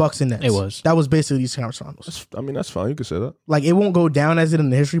 what? The Bucks and Nets. It was. That was basically the Eastern Conference Finals. I mean, that's fine. You can say that. Like it won't go down as it in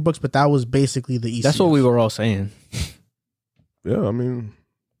the history books, but that was basically the East. That's what we were all saying. Yeah, I mean,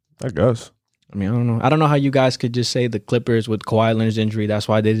 I guess. I mean, I don't know how you guys could just say the Clippers with Kawhi Leonard's injury, that's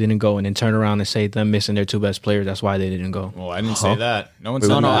why they didn't go, and then turn around and say them missing their two best players, that's why they didn't go. Well, I didn't say that. No one Wait,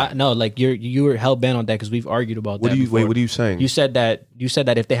 said No, that. no, like you were hell bent on that because we've argued about What that. do you before. wait? What are you saying? You said that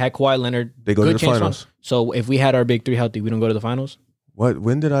if they had Kawhi Leonard, They go to good the chance finals. So if we had our big three healthy, we don't go to the finals. What?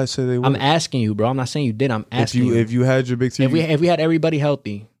 When did I say they would? I'm asking you, bro. I'm not saying you did. I'm if asking you. you had your big team If we had everybody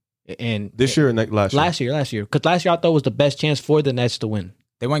healthy, and this year or last year? last year, because last year I thought was the best chance for the Nets to win.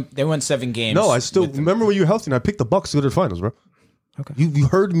 They went 7 games. No, I still with- remember when you were healthy and I picked the Bucks to go to the finals, bro. Okay. You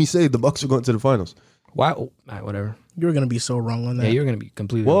heard me say the Bucks are going to the finals. Why? Oh, all right, whatever. You're gonna be so wrong on that. Yeah, you're gonna be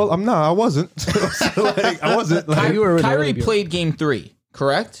completely. Well, I'm not. I wasn't. Like, I wasn't. Like, you were really Kyrie good. played game 3,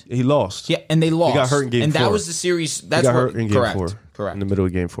 correct? he lost. Yeah, and they lost. got hurt in game and that 4. was the series. He That's got what, hurt in game correct. 4. Correct. In the middle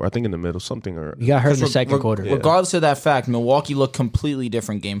of game 4. I think in the middle, something or you got hurt in the Reg- second reg- quarter. Regardless of that fact, Milwaukee looked completely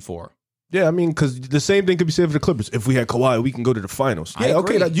different game 4. yeah. I mean, because the same thing could be said for the Clippers. If we had Kawhi, we can go to the finals. I Yeah,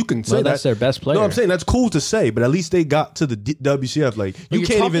 okay, agree. you can say Well, that. that's their best player. No, I'm saying that's cool to say, but at least they got to the WCF. Like you you're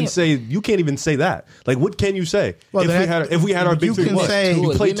can't even talking- say that. Like what can you say Well, if we had our big you three? can what? say- we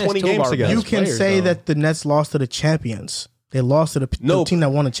We played missed 20 two of games our together. You best can players, say though. that the Nets lost to the champions. They lost to the team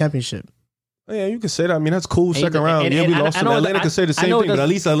that won the championship. Yeah, you can say that. I mean, that's cool. Second And- round. and- Yeah, we and lost I to know Atlanta. that- Could say the I same know thing, but that's- at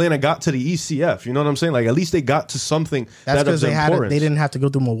least Atlanta got to the ECF. You know what I'm saying? Like at least they got to something That's that because of they had it. importance. They didn't have to go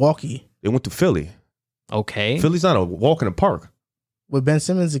through Milwaukee. They went to Philly. Okay. Philly's not a walk in the park. With Ben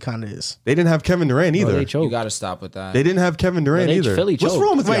Simmons, it kind of is. They didn't have Kevin Durant Bro, either. they You choked. got to stop with that. They didn't have Kevin Durant They- either. Philly What's choked.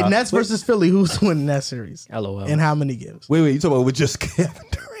 wrong with Wait, y'all? Nets versus Philly. Who's winning that series? LOL. In how many games? Wait, you talking about with just Kevin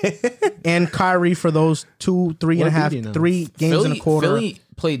Durant? And Kyrie for those 2, 3.5, beating them. 3 games in a quarter. Philly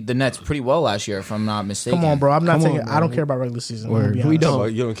played the Nets pretty well last year, if I'm not mistaken. Come on, bro. I'm not Come taking. on, I don't bro. care about regular season. I'm Word. gonna be We honest.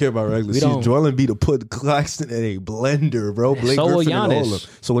 don't. You don't care about regular We season. don't. Joel Embiid to put Claxton in a blender, bro. Blake So will Griffin and all Giannis. of them.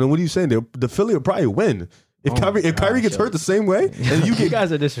 So then what are you saying? The Philly will probably win. If Kyrie gets hurt the same way, and You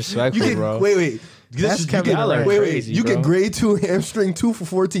guys are disrespectful, you get bro. wait. That's Kevin Y'all are Durant. Wait, crazy, you bro. get grade 2 hamstring 2 for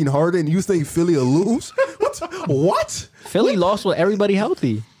 14 Harden, and you think Philly will lose? What? Philly lost with everybody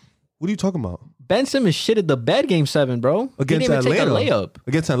healthy. What are you talking about? Ben Simmons shitted the bed game 7, bro. Against he didn't even Atlanta. take a layup.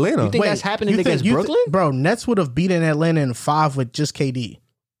 Against Atlanta. You think that's happening you against you Brooklyn? bro, Nets would have beaten Atlanta in 5 with just KD.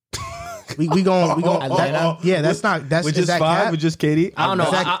 we going Atlanta? yeah, that's not that's with is just that 5 cap? with just KD? I don't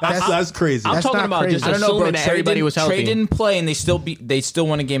know. That's crazy. I'm That's talking not about crazy. just I don't know, bro. assuming that everybody was healthy. Trey didn't play, and they still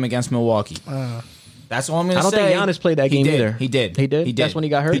won a game against Milwaukee. That's all I'm gonna say. I don't think Giannis played that game did. either. He did. He did? That's when he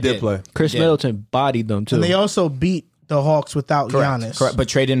got hurt? He did play. Chris He did. Middleton bodied them, too. And they also beat the Hawks without Correct. Giannis. Correct. But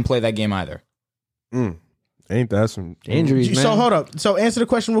Trey didn't play that game either. Ain't that some Injuries, man. So hold up. So answer the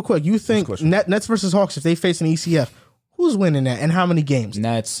question real quick. You think question? Nets versus Hawks, if they face an ECF, who's winning that and how many games?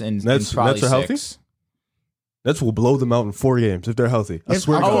 Nets and Nets probably are healthy? 6. Nets will blow them out in 4 games if they're healthy. I If-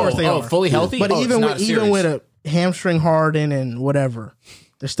 swear to of God. course they are. fully healthy. But Oh, it's even not with a even with series. a hamstring Harden and whatever,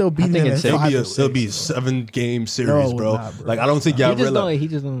 they're still beating think them in it's- It'll 5 be or a 6. 7-game series, No, bro. nah, bro. Like I don't think y'all he just realize. don't. He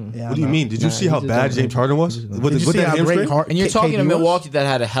just don't. Yeah, What do you mean? Did you see he how just bad don't. James Harden was He just with Did you see that how great hamstring? Hart- And you're K- talking KD to was? Milwaukee that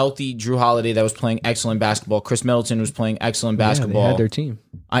had a healthy Drew Holiday that was playing excellent basketball. Chris Middleton was playing excellent Yeah, basketball. they had their team.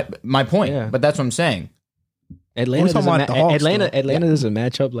 My point. Yeah. But that's what I'm saying. Atlanta We're talking doesn't, about the Hawks, Atlanta doesn't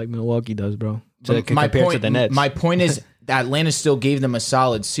match up like Milwaukee does, bro. My Compared point. to the Nets. My point is that Atlanta still gave them a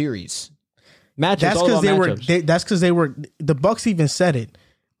solid series. matchups. That's all because about they were. matchups. That's because they were. The Bucks even said it.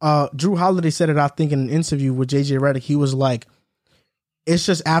 Drew Holiday said it. I think in an interview with JJ Redick, he was like, "It's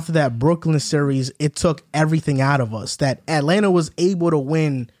just after that Brooklyn series, it took everything out of us. That Atlanta was able to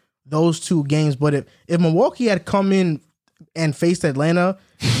win those 2 games, but if Milwaukee had come in and faced Atlanta,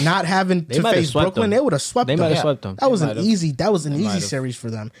 not having to might have face swept Brooklyn, them. they would have swept They them. might have swept them. That was They an might have. easy. That was an easy series for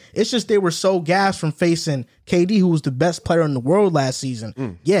them. It's just they were so gassed from facing KD, who was the best player in the world last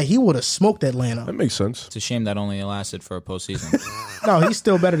season. Yeah, he would have smoked Atlanta. That makes sense. It's a shame that only lasted for a postseason. No, he's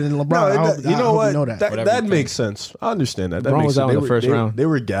still better than LeBron. I hope, you know what? You know that. Whatever That you makes sense. I understand that. That LeBron makes was sense. out in the first round. They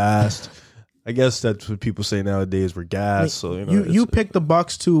were gassed. I guess that's what people say nowadays. We're gassed. So You picked the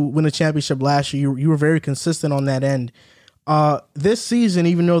Bucks to win a championship last year. You were very consistent on that end. This season,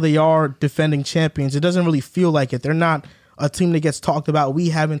 even though they are defending champions, it doesn't really feel like it. They're not a team that gets talked about. We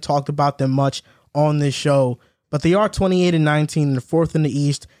haven't talked about them much on this show, but they are 28-19 and 4th in the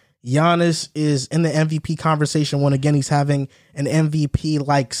East. Giannis is in the MVP conversation when again he's having an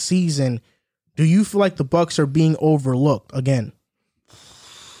MVP-like season. Do you feel like the Bucks are being overlooked again?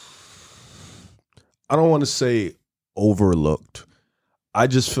 I don't want to say overlooked. I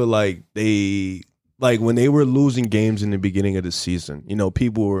just feel like when they were losing games in the beginning of the season,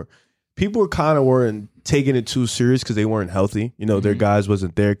 people were kind of weren't taking it too serious because they weren't healthy. Their guys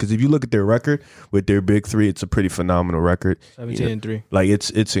wasn't there. Because if you look at their record with their big three, it's a pretty phenomenal record. 17-3. Like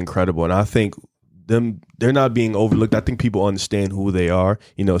it's incredible, and I think they're not being overlooked. I think people understand who they are,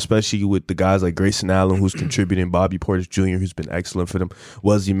 especially with the guys like Grayson Allen, who's contributing, Bobby Portis Jr., who's been excellent for them,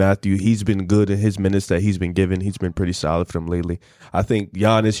 Wesley Matthews, he's been good in his minutes that he's been given. He's been pretty solid for them lately. I think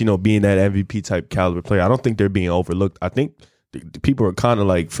Giannis, being that MVP type caliber player, I don't think they're being overlooked. I think the people are kind of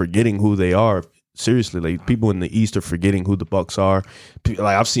like forgetting who they are. Seriously, like people in the East are forgetting who the Bucks are. Like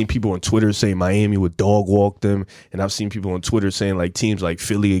I've seen people on Twitter say Miami would dog walk them, and I've seen people on Twitter saying like teams like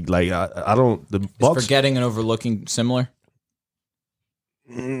Philly. Like I don't. The Bucks Is forgetting and overlooking similar?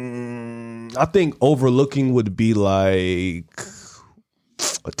 I think overlooking would be like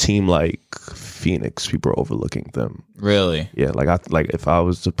a team like Phoenix. People are overlooking them. Really? Yeah, like if I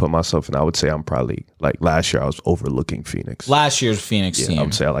was to put myself in, I would say I'm probably like last year I was overlooking Phoenix. Last year's Phoenix Yeah, team. I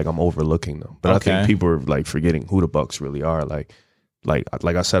would say like I'm overlooking them, but I Okay. think people are like forgetting who the Bucks really are. Like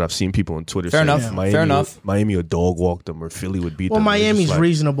I said, I've seen people on Twitter. Fair saying enough. Miami Fair enough. Miami would dog walk them, or Philly would beat Well, them. It's just Miami's like,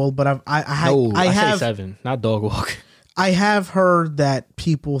 reasonable, but I I say have 7, not dog walk. I have heard that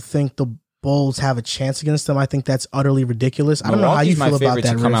people think the Bulls have a chance against them. I think that's utterly ridiculous. I don't know how you Milwaukee's my feel about favorite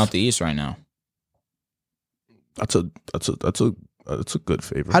that. to come Riff. out the East right now. That's a good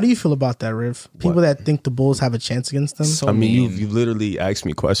favorite. How do you feel about that, Riv? People that think the Bulls have a chance against them. So I mean, mean. you've literally asked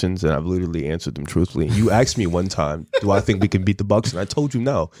me questions, and I've literally answered them truthfully. You asked me one time, "Do I think we can beat the Bucks?" And I told you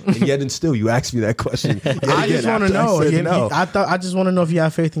no. And yet, and still, you asked me that question. Yet I again just want to after I know. said no. I just want to know if you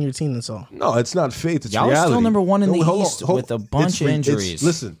have faith in your team. That's all. No, it's not faith. It's Y'all are reality. still number one in the hold on, East hold- with a bunch of injuries.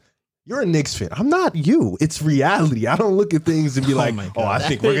 Listen, you're a Knicks fan. I'm not you. It's reality. I don't look at things and be like, my God. "Oh, I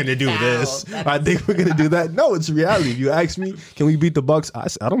think we're gonna do this. I think we're gonna do that." No, it's reality. If you ask me, can we beat the Bucks? I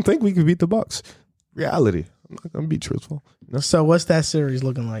don't think we can beat the Bucks. Reality. I'm not gonna be truthful. So what's that series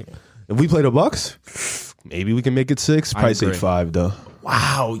looking like? If we play the Bucks, maybe we can make it 6. Probably say agree. 5 though.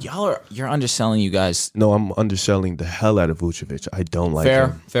 Wow, you're underselling you guys. No, I'm underselling the hell out of Vucevic. I don't like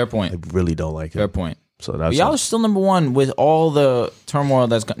him. Fair I point. really don't like him. Fair point. So But that's y'all are still number one with all the turmoil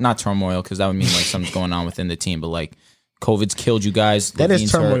not turmoil because that would mean like something's going on within the team, but like COVID's killed you guys. That is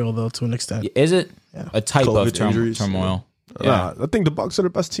Levine's hurt. turmoil, though, to an extent. Is it a type of COVID injuries. turmoil? Nah, I think the Bucks are the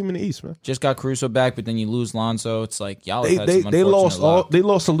best team in the East, man. Just got Caruso back, but then you lose Lonzo. It's like y'all have had They some they unfortunate luck. they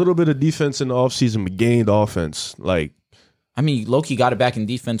lost a little bit of defense in the offseason, but gained offense. Like I mean, Loki got it back in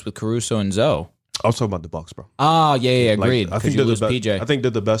defense with Caruso and Zoe. I was talking about the Bucks, bro. Ah, yeah, Like, agreed. I Because think you they're lose the PJ. I think they're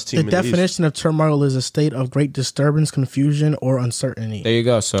the best team The in the East. definition of turmoil is a state of great disturbance, confusion, or uncertainty. There you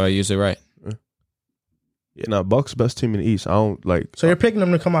go. So I use it right. Yeah, nah, Bucks best team in the East. I don't like. So you're picking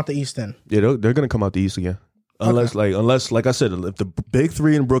them to come out the East then? Yeah, they're gonna come out the East again. Unless like I said, if the big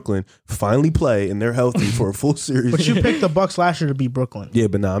three in Brooklyn finally play and they're healthy for a full series. But you picked the Bucks last year to beat Brooklyn. Yeah,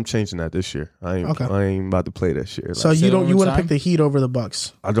 but nah, I'm changing that this year. I ain't about to play this year. Like, So Say it one you more wouldn't time? pick the Heat over the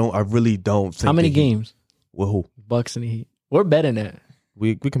Bucks. I really don't think. How many the Heat- games? Well, who? Bucks and the Heat. We're betting that.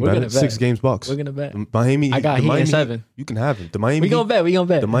 We can We're bet gonna it. bet. 6 games Bucks. We're gonna bet. Miami. I got the Heat in Miami 7. You can have it. The Miami. We gonna bet. We gonna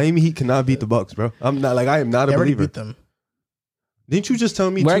bet. The Miami Heat cannot beat the Bucks, bro. I am not They a already believer. beat them. Didn't you just tell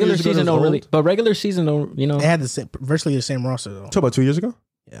me 2 Regular years ago season there was don't really, old? but regular season don't. You know, They had virtually the same roster though. Talk about 2 years ago.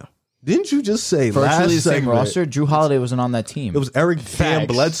 Yeah. Didn't you just say Virtually last the same segment, roster. Drew Holiday wasn't on that team. It was Eric Cam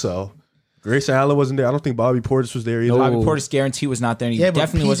Facts. Bledsoe. Grayson Allen wasn't there. I don't think Bobby Portis was there either. Bobby Portis guarantee was not there. And he Yeah, but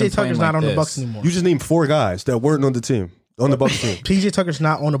definitely PJ wasn't Tucker's playing not like on the this. Bucks anymore. You just named 4 guys that weren't on the team. On the Bucks team. PJ Tucker's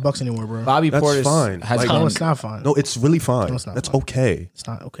not on the Bucks anymore, bro. Bobby That's Portis fine. has Like- No, been- it's not fine. No, it's really fine. No, it's not That's fine. okay. It's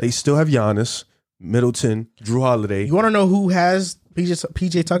not okay. They still have Giannis, Middleton, Drew Holiday, You want to know who has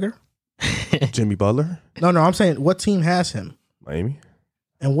PJ Tucker? Jimmy Butler, No, I'm saying what team has him, Miami.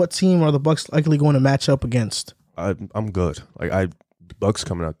 and what team are the Bucks likely going to match up against? I'm good. Like the Bucks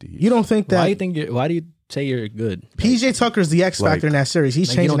coming out the East. You don't think that Why do you say you're good? PJ Tucker's the X factor in that series? He's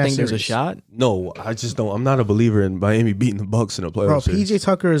Like, changing you don't that think series. there's a shot? No, I just don't. I'm not a believer in Miami beating the Bucks in a playoff Bro, series. PJ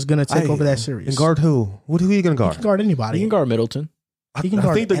Tucker is going to take over that series. And guard who? Who are you going to He guard? can guard anybody. You can guard Middleton. He can I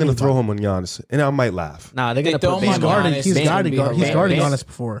guard think they're going to throw anybody. him on Giannis, and I might laugh. Nah, they're They gonna throw put him Bam. on Guarded, Giannis. he's Bam guarded would be he's guarded Bam- Giannis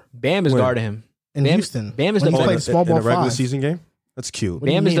before Bam is When? guarding him. in Bam- Houston. Bam is when the he best- played small in ball a regular five. season game. That's cute. What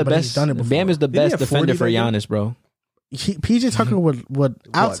do you Bam is mean? the But he's best. done it before. Bam is the Didn't he best have 40 defender for that game? Giannis, bro. PJ Tucker would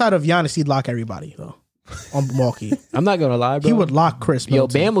outside of Giannis, he'd lock everybody though. On Milwaukee, I'm not gonna lie, bro. he would lock Chris. Yo,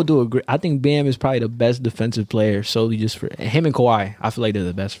 Middleton. Bam will do a great. I think Bam is probably the best defensive player solely just for him and Kawhi. I feel like they're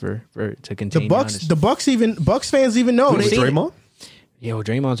the best for to contain The Bucks, Giannis. Bucks fans even know. Who's They, Draymond? Yo,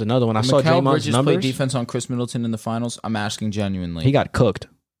 Draymond's another one. I saw Mikal Draymond's Bridges played numbers. defense on Chris Middleton in the finals. I'm asking genuinely. He got cooked.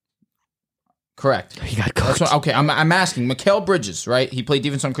 Correct. He got That's cooked. what, okay, I'm asking. Mikal Bridges, right? He played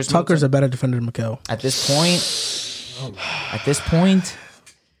defense on Chris Tucker's Middleton. a better defender than Mikal. At this point,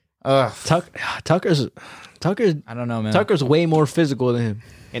 Tucker's I don't know, man. Tucker's way more physical than him,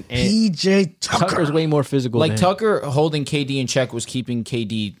 and PJ Tucker. Tucker's way more physical. Like than him. Tucker holding KD in check was keeping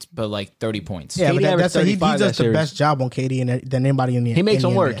KD but like 30 points. Yeah, KD but averaged that's he 35 does that the series. best job on KD than anybody in the He makes in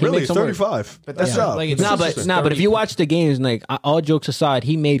him the work. NBA. He Really? makes him work. 35. But That's yeah, job. like, it's Nah, just but if you watch the games, like all jokes aside,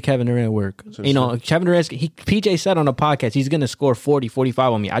 he made Kevin Durant work. You know, Kevin Durant, PJ said on the podcast, he's going to score 40,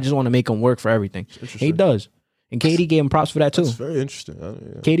 45 on me. I just want to make him work for everything. He does. And KD gave him props for that too. It's very interesting.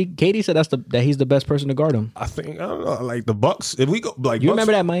 Yeah. KD said that he's the best person to guard him. I think I don't know. Like the Bucks. If we go like You Bucks,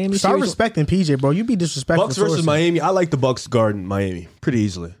 remember that Miami Start series? respecting PJ, bro. You be disrespectful. Bucks to versus sources. Miami. I like the Bucks guarding Miami pretty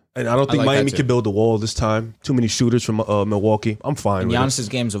easily, and I don't think like that Miami too. can build a wall this time. Too many shooters from Milwaukee. I'm fine. And with it. Giannis's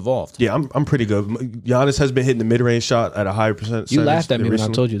game's evolved. Yeah, I'm pretty good. Giannis has been hitting the mid range shot at a higher percent. You laughed at me when I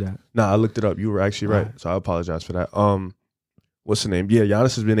told you that. Nah, I looked it up. You were actually right. So I apologize for that. What's the name? Yeah,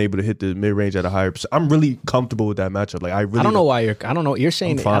 Giannis has been able to hit the mid range at a higher percent. I'm really comfortable with that matchup. Like I don't know why you're. I don't know. You're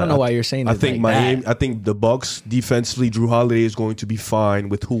saying. I'm fine. I don't know why you're saying. I it think like Miami. that. I think the Bucks defensively, Drew Holiday is going to be fine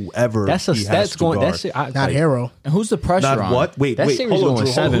with whoever That's he has to guard. That's Not Hero. And who's the pressure Not on? what? Wait, That wait. series Hold on, going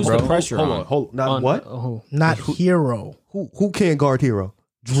Drew. 7, Who's bro. the pressure Hold on? on. Hold. Not what? Oh, Not Hero. Who can't guard Hero?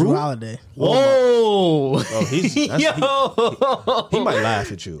 Drew Holiday. whoa, Oh, he's he might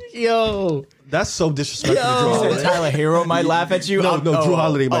laugh at you. yo. That's so disrespectful to Drew You Holiday. said Tyler Hero might laugh at you? No, I'm- Drew oh,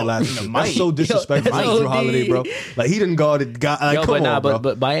 Holiday might oh, laugh no, at you. might. That's so disrespectful Yo, to Drew OD. Holiday, bro. Like he didn't guard it. Like, Yo, come on, bro.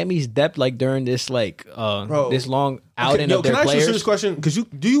 but Miami's depth, like during this this long outing Yo, of their can I ask you players. this question? Because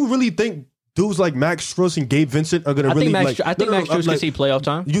do you really think dudes like Max Strus and Gabe Vincent are gonna I really think Max. like? I think No, no, Max no, Strus can like, see playoff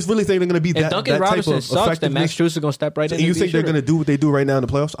time. You really think they're gonna be If that Duncan type Robinson of sucks, then Max effectiveness? Strus is gonna step right in. And you and think be they're a shooter. gonna do what they do right now in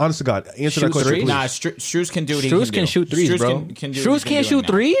the playoffs? Honest to God, answer that Shoot question, threes? please. Nah, Struz can do what he Strus can shoot threes, Strus bro. can do what Strus he's been can't doing shoot now.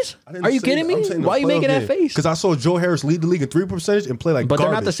 threes. Are you kidding me? Why are you making that face? Because I saw Joe Harris lead the league in 3-point percentage and play like But they're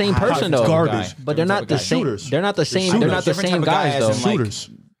garbage. not the same person though. Garbage. But they're not the same. Shooters. They're not the same. Shooters. They're not the Different same type of guy guys as though. in, like, Shooters.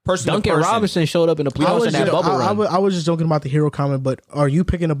 Person to Duncan person. Robinson showed up in the I playoffs was, in that just, bubble run. I was just joking about the Hero comment, but are you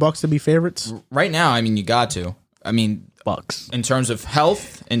picking the Bucks to be favorites? Right now, I mean, you got to. I mean, Bucks. in terms of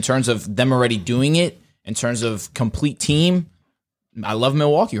health, in terms of them already doing it, in terms of complete team, I love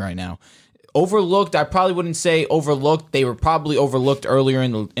Milwaukee right now. Overlooked, I probably wouldn't say overlooked. They were probably overlooked earlier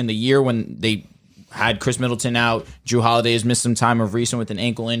in the year when they had Chris Middleton out. Drew Holiday has missed some time of recent with an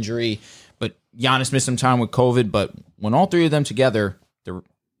ankle injury, but Giannis missed some time with COVID. But when all three of them together, they're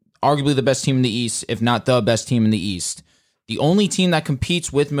arguably the best team in the East, if not the best team in the East. The only team that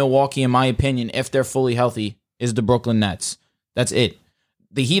competes with Milwaukee, in my opinion, if they're fully healthy, is the Brooklyn Nets. That's it.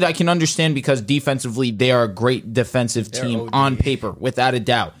 The Heat I can understand because defensively they are a great defensive team on paper, without a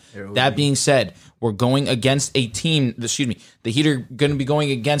doubt. That being said, we're going against a team, the Heat are going to be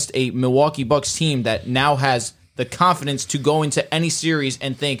going against a Milwaukee Bucks team that now has the confidence to go into any series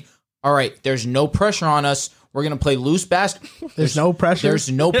and think, all right, there's no pressure on us. We're going to play loose basketball. There's no pressure.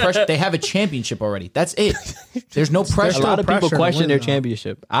 There's no pressure. They have a championship already. That's it. There's no A pressure. lot of pressure people to question win, their though.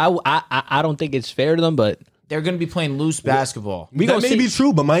 championship. I don't think it's fair to them, but They're going to be playing loose basketball. we That gonna may see. be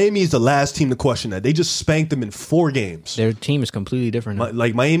true, but Miami is the last team to question that. They just spanked them in 4 games. Their team is completely different now.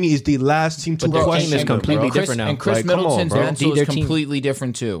 Like Miami is the last team to But their question team is them, completely bro. different now. And Chris Like, come on, Middleton's bro. mental Their is team- completely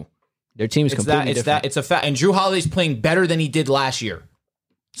different too. Their team is It's completely that. It's different. that. It's a fact. And Drew Holiday's playing better than he did last year.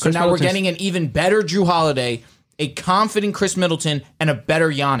 So Chris now we're Middleton's- getting an even better Drew Holiday, a confident Chris Middleton, and a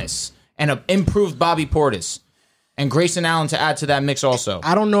better Giannis, and an improved Bobby Portis, and Grayson Allen to add to that mix also.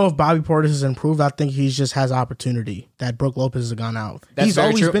 I don't know if Bobby Portis has improved. I think he just has opportunity that Brook Lopez has gone out. That's He's very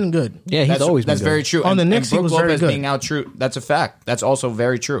always true. been good. Yeah, he's always been That's good. very true. On the Knicks, he Brook was very Lopez good. being out true. That's a fact. That's also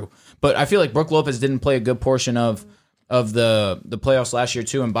very true. But I feel like Brook Lopez didn't play a good portion of the playoffs last year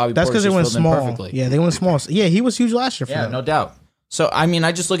too, and Bobby That's Portis because they just went filled in small. perfectly. Yeah, they went small. Yeah, he was huge last year for Yeah, them. no doubt. So I mean,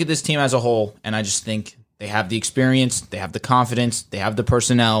 I just look at this team as a whole, and I just think They have the experience. They have the confidence. They have the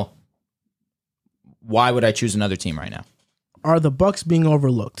personnel. Why would I choose another team right now? Are the Bucks being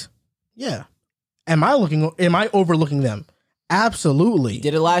overlooked? Yeah. Am I overlooking them? Absolutely.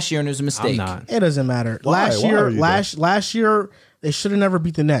 Did it last year and it was a mistake. I'm not. It doesn't matter. Why? Last Why year, are you last year they should have never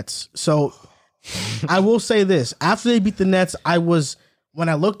beat the Nets. So I will say this: after they beat the Nets, when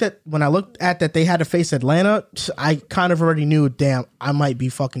I looked at that they had to face Atlanta, I kind of already knew, damn, I might be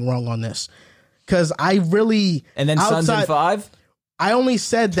fucking wrong on this, because I really And then Suns in 5? I only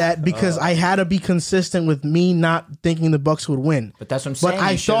said that because I had to be consistent with me not thinking the Bucks would win. But that's what I'm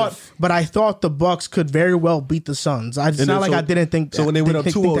saying. But I thought the Bucks could very well beat the Suns. It's And not then like I didn't think. So when they went up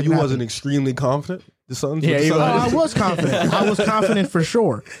think 2-0, that you happened. wasn't extremely confident? The Suns? Yeah, With the you Suns? I was confident. I was confident for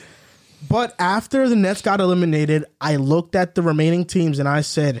sure. But after the Nets got eliminated, I looked at the remaining teams and I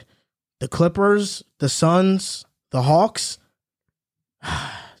said, the Clippers, the Suns, the Hawks,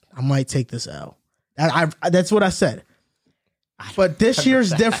 I might take this L. That's what I said. But this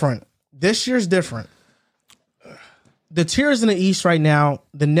year's different. This year's different. The tiers in the East right now,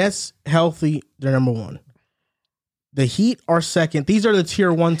 the Nets healthy, they're number 1. The Heat are second. These are the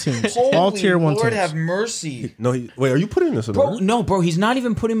tier 1 teams. All tier 1 Lord teams. have mercy. No, wait, are you putting this in Bro, order? no, bro, he's not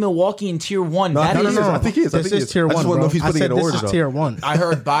even putting Milwaukee in tier 1. No, That no, is- no, I think he is. I This think he is is. tier I just 1, wanna bro. know if he's I putting it said in this order, is though. tier 1. I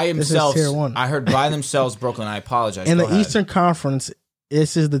heard by This is themselves. tier 1. I heard by themselves, Brooklyn. I apologize. In Go the ahead. Eastern Conference,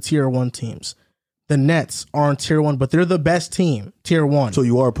 this is the tier 1 teams. The Nets are in tier 1, but they're the best team, tier 1. So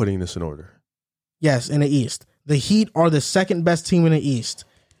you are putting this in order. Yes, in the East. The Heat are the second best team in the East.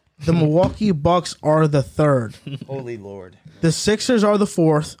 The Milwaukee Bucks are the third. Holy Lord. The Sixers are the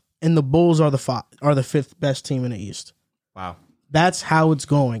fourth, and the Bulls are the fifth best team in the East. Wow. That's how it's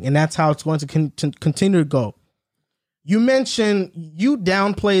going, and that's how it's going to continue to go. You mentioned you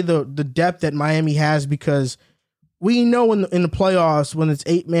downplay the depth that Miami has because we know in the playoffs when it's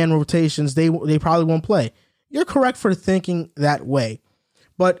 8-man rotations, they probably won't play. You're correct for thinking that way,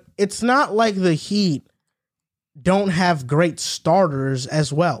 but it's not like the Heat don't have great starters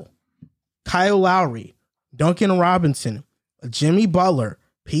as well. Kyle Lowry, Duncan Robinson, Jimmy Butler,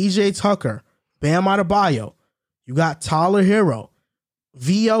 PJ Tucker, Bam Adebayo. You got Tyler Hero.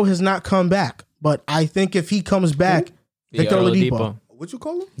 VO has not come back, but I think if he comes back, Victor Oladipo. What you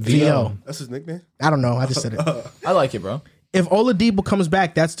call him? VO. That's his nickname? I don't know. I just said it. I like it, bro. If Oladipo comes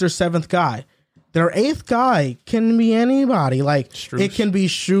back, that's their 7th guy. Their 8th guy can be anybody. Like it can be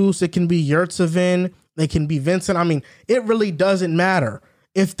Strus, it can be Yurtsevin, it can be Vincent. I mean, it really doesn't matter.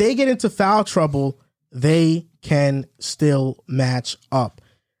 If they get into foul trouble, they can still match up.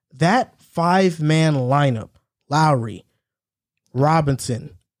 That 5-man lineup, Lowry,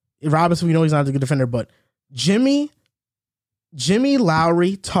 Robinson, we know he's not a good defender, but Jimmy,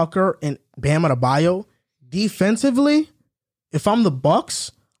 Lowry, Tucker, and Bam Adebayo, defensively, if I'm the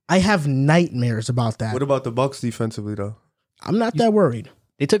Bucks, I have nightmares about that. What about the Bucks defensively, though? I'm not that worried.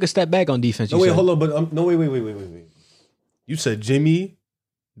 They took a step back on defense. No, wait, hold on. But no, wait. You said Jimmy,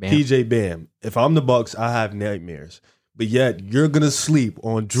 Bam. PJ, Bam. If I'm the Bucks, I have nightmares. But yet, you're going to sleep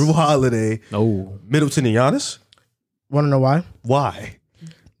on Drew Holiday, No. Middleton, and Giannis? Want to know why? Why?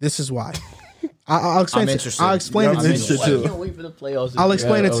 This is why. I'll explain. I'm interested. I'll explain Yeah, it I'm to you. interested too. Can't wait for the playoffs. I'll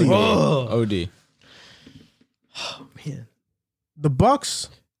explain it to you. OD. Man. The Bucks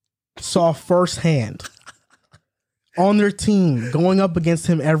saw firsthand on their team going up against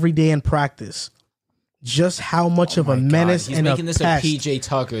him every day in practice just how much of a menace He's and making a this pest a PJ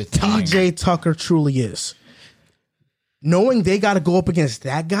Tucker thing. PJ Tucker truly is. Knowing they got to go up against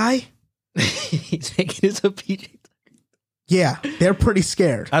that guy, He's taking it to PJ. yeah, they're pretty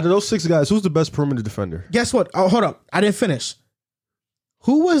scared. Out of those 6 guys, who's the best perimeter defender? Guess what? Oh, hold up. I didn't finish.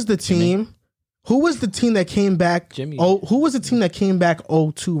 Who was the team? Who was the team that came back? Jimmy. Oh, who was the team that came back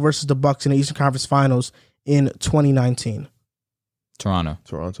 0-2 versus the Bucks in the Eastern Conference Finals in 2019? Toronto.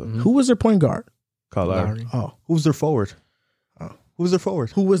 Toronto. Who was their point guard? Kyle Lowry. Oh, Who's their forward? Who's their forward?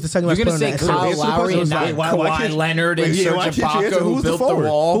 who was the second You're best going to player say in that? Kyle Lowry and not Wait, why Kawhi can't- Leonard and Wait, why Serge can't you answer? Ibaka who Who's the built the forward?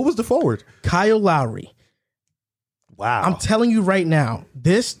 wall? Who was the forward? Kyle Lowry. Wow. I'm telling you right now,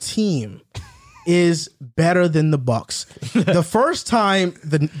 this team is better than the Bucks. The first time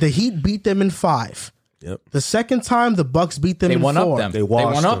the Heat beat them in 5. Yep. The second time the Bucks beat them They in one 4. up them. They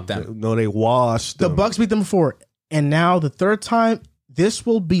washed won up them. them. No, they washed The them. Bucks beat them in 4. And now the third time, this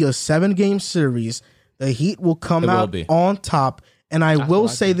will be a 7-game series. The Heat will come It will out be. on top. And I will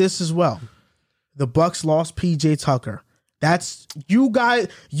say this as well. The Bucks lost PJ Tucker. That's you guys,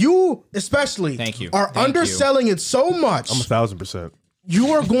 you especially Thank you. are Thank you. underselling it so much. I'm 1,000%.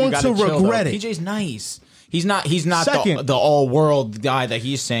 You are going to Gotta chill, regret though. it. PJ's nice. He's not Second. the all-world guy that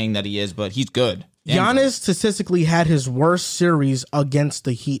he's saying that he is, but he's good. Damn good. Giannis statistically had his worst series against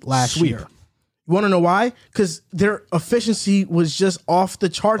the Heat last year. You want to know why? Because their efficiency was just off the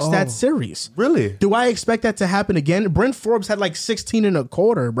charts that series. Really? Do I expect that to happen again? Brent Forbes had like 16 and a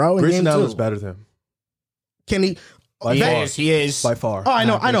quarter, bro. In Grayson game Allen's 2. better than him. Can he? He is. By far. Oh, I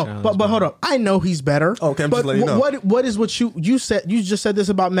know. Grayson Allen's But hold up. I know he's better. Okay, I'm but just letting you know. What is what you said? You just said this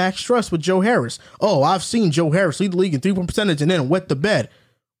about Max Struss with Joe Harris. Oh, I've seen Joe Harris lead the league in 3-point percentage and then wet the bed.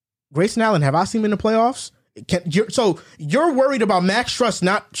 Grayson Allen, have I seen him in the playoffs? So you're worried about Max Struss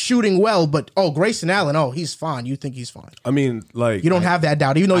not shooting well, but Grayson Allen, he's fine. You think he's fine? I mean, like You don't have that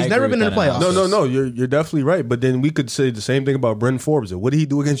doubt, even though he's never agree been in with the that playoffs. no. You're definitely right. But then we could say the same thing about Brendan Forbes. What did he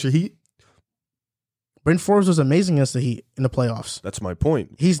do against your Heat? Brent Forbes was amazing against the Heat in the playoffs. That's my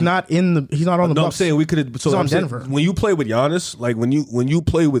point. He's not on the No, I'm Bucks. saying we could. So He's on I'm saying, Denver. when you play with Giannis, like when you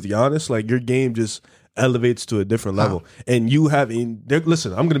play with Giannis, like your game just elevates to a different level. And you have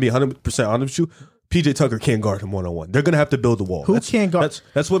listen. I'm going to be 100% honest with you. PJ Tucker can't guard him 1-on-1. They're going to have to build a wall. Who can't guard?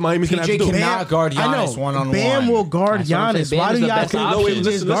 That's what Miami's going to have to PJ do. cannot guard I Giannis know. one-on-one. Bam will guard That's what I'm Giannis. saying. Bam Why is do the y'all best think option. PJ is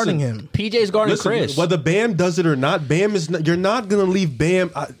Listen, guarding him? PJ's guarding Chris. Whether Bam does it or not, Bam is not, you're not going to leave Bam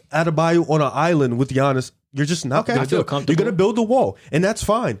Adebayo on an island with Giannis. You're just not Okay. going I to feel do it. comfortable. You're going to build a wall, and that's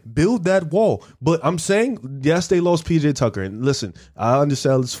fine. Build that wall. But I'm saying, yes, they lost PJ Tucker. And listen, I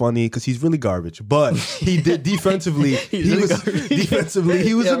understand it's funny because he's really garbage. But he did defensively.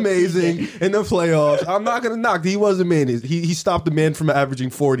 he was amazing in the playoffs. I'm not going to knock. He was amazing. He stopped the man from averaging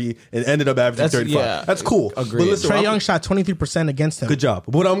 40 and ended up averaging 35. yeah. That's cool. Agreed. But listen, Trey Young shot 23% against him. good job.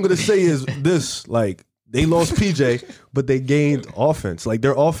 What I'm gonna say is this: like they lost PJ, but they gained offense. Like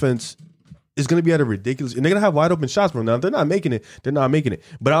their offense is gonna be at a ridiculous, and they're gonna have wide open shots. Bro, now if they're not making it. They're not making it.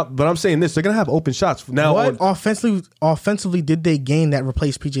 But I'm saying this: they're gonna have open shots now. What On offensively did they gain that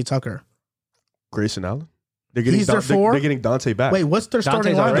replaced PJ Tucker? Grayson Allen, they're getting He's their four? they're getting Dante back. Wait, what's their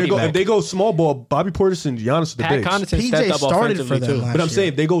starting Dante's already lineup? if they go small ball, Bobby Portis and Giannis are the Pat bigs. Connaughton stepped PJ up started for offensively them too. last But I'm year. saying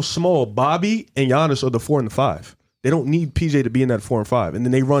if they go small, Bobby and Giannis are the 4 and the 5. They don't need PJ to be in that 4 and 5, and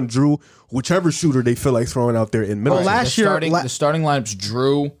then they run Drew, whichever shooter they feel like throwing out there in middle. Well, last year- the starting lineups: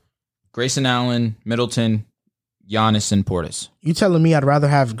 Drew, Grayson Allen, Middleton, Giannis, and Portis. You telling me I'd rather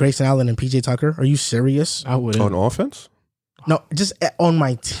have Grayson Allen and PJ Tucker? Are you serious? I wouldn't. on offense. No, just on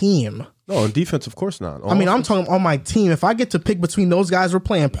my team. No, on defense, of course not. I mean, I'm talking on my team. If I get to pick between those guys, we're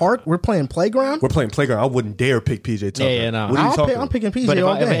playing park. We're playing playground. We're playing playground. I wouldn't dare pick PJ Tucker. Yeah, no. What are you talking I'm about? picking PJ But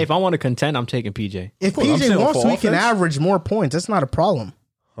all day. if I want to contend, I'm taking PJ. If Well, I'm PJ saying wants for to, he can offense- average more points. That's not a problem.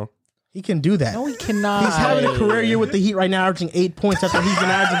 Huh? He can do that. No, he cannot. He's having a career year with the Heat right now, averaging 8 points after he's been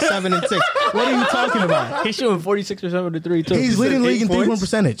averaging 7 and 6. What are you talking about? He's shooting 46% of the three too. He's said leading the 8 league in 3-point points?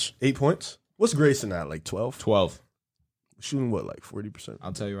 percentage. 8 points. What's Grayson at? Like 12? 12. Shooting what? Like 40%?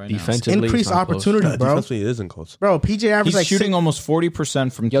 I'll tell you right defensively. Increased it's not close. opportunity, bro. Defensively, it isn't close. Bro, PJ now. averaged He's like shooting almost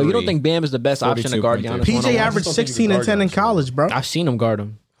 40% from Yo, three. you don't think Bam is the best option to guard 42.3. Giannis? PJ one-on-one? averaged still think he 16 can and guard 10 in Giannis. college, bro. I've seen him guard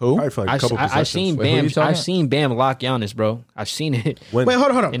him. Who? Probably for like a couple I've possessions. seen Wait, who Bam. you talking I've about? seen Bam lock Giannis, bro. I've seen it. When? Wait,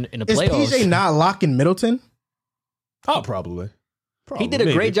 hold on. In the Is playoffs. PJ not locking Middleton? Oh, probably. He did a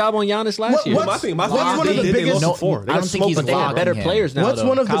Maybe. great job on Giannis last year. What's- My thing What's one of the they biggest- lost to 4. They I got don't think he's smoked They by got locked. four. better him. players now. What's though.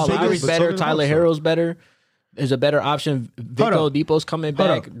 one of the Kyle biggest- Lowry's But so better. did Tyler Hawks, Herro's better. There's a better option. Victor Hold Oladipo's coming Hold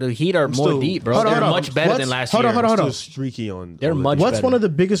back. on. The Heat are more still- deep, bro. Hold on, They're hold on. much better What's- than last hold year. on, hold on, hold on. Still streaky on. They're on much the- What's better. one of the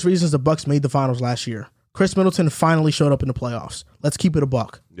biggest reasons the Bucks made the finals last year? Chris Middleton finally showed up in the playoffs. Let's keep it a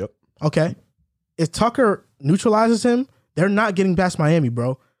buck. Yep. Okay. If Tucker neutralizes him, they're not getting past Miami,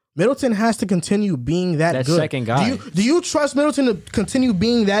 bro. Middleton has to continue being that That good. second guy. Do you trust Middleton to continue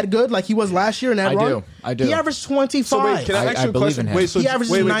being that good like he was last year in that I run? do. I do. He averaged 25. So wait, can I ask I you a believe question? in him. Wait, so He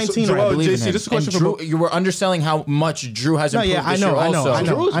averages 19 So right I now. believe in JC, him. this is a question And for Drew, you were underselling how much Drew has No, improved yeah, I this know, year I know, also. I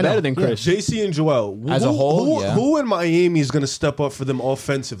know. Drew's better than Chris. JC and Joel. As a whole, yeah. who in Miami is going to step up for them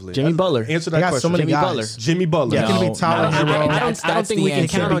offensively? Jimmy Butler. Answer They that got question. so many Jimmy guys. Butler. Jimmy Butler. Yeah, it's gonna be Tyler I Herro. don't think we can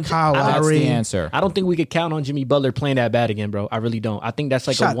count on Kyle That's Lowry. the answer. I don't think we could count on Jimmy Butler playing that bad again, bro. I really don't. I think that's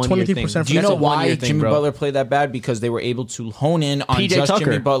like Shot a 1-year thing. 23% Do you That's know a why thing, Jimmy bro. Butler played that bad? Because they were able to hone in on PJ just Tucker.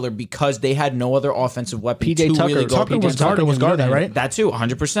 Jimmy Butler because they had no other offensive weapon PJ to Tucker. really go Tucker up was against. guarding him, guarding that, right? That too,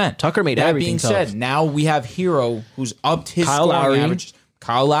 100%. Tucker made that everything being tough. said, now we have Hero who's upped his Kyle scoring Lowry. average.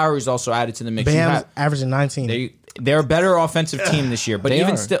 Kyle Lowry's also added to the mix. You Bam's have- averaging 19. they're a better offensive team this year, but They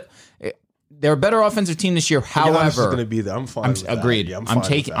even are. still, they're a better offensive team this year. Giannis is going to However, be there. I'm fine. I'm with that. agreed. Yeah, I'm fine with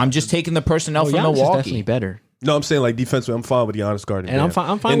taking. that. I'm just taking the personnel from Giannis is Milwaukee. definitely better. No, I'm saying like defensively, I'm fine with Giannis guarding. And Bam.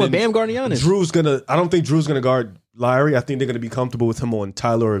 I'm fine And with then Bam guarding Giannis. Drew's gonna. I don't think Drew's gonna guard Lowry. I think they're gonna be comfortable with him on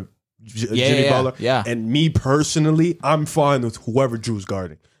Tyler or Jimmy Butler. yeah. And me personally, I'm fine with whoever Drew's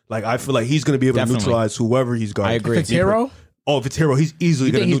guarding. Like I feel like he's gonna be able Definitely. to neutralize whoever he's guarding. I agree. If it's Hero, Oh, if it's Hero, he's easily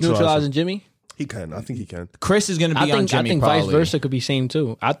You gonna think he's neutralize. neutralizing Him. Jimmy? He can. I think he can. Chris is going to be I on think Jimmy. Probably. vice versa could be same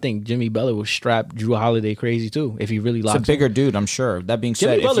too. I think Jimmy Butler will strap Drew Holiday crazy too if he really It's a locks. bigger dude, I'm sure. That being said,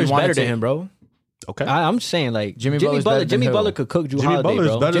 Jimmy if you Butler's wanted better to, than him, bro. Okay. I'm saying like Jimmy Jimmy Butler's better than who? Butler could cook Drew Jimmy Holiday, Butler's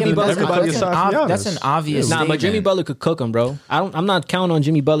bro. better Jimmy than Butler could everybody cook him. aside. That's an obvious Nah, but statement. Jimmy Butler could cook him, bro. I'm not counting on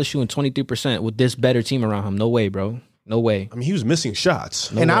Jimmy Butler shooting 23% with this better team around him. No way, bro. No way. I mean, he was missing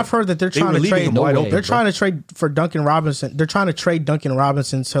shots. And I've heard that they're trying were to leaving trade. him wide open, They're bro. trying to trade for Duncan Robinson. They're trying to trade Duncan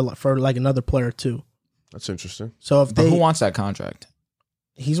Robinson for like another player too. That's interesting. So if But who they, wants that contract?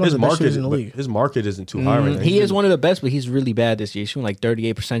 he's one of His the best market, shooters in the league. his market isn't too high right now. He is one of the best, but he's really bad this year. He's shooting like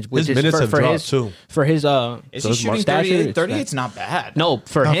 38%. Which His is minutes have for dropped his, too. For his Is So he his shooting stat 38? sheet- 38's not bad. No,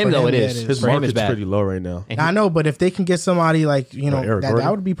 for No, him for though him, it yeah, is. it is. His For him it's market's bad. pretty low right now. And I know, but if they can get somebody like Eric that Gordon?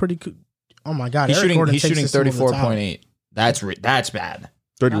 would be pretty. Oh my God, He's Eric shooting. Gordon He's takes shooting this team over the top. 34.8. That's bad.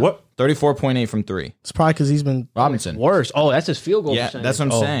 30 what? 34.8 from three. It's probably because he's been. Robinson. Worse. Oh, that's his field goal Yeah, percentage. that's what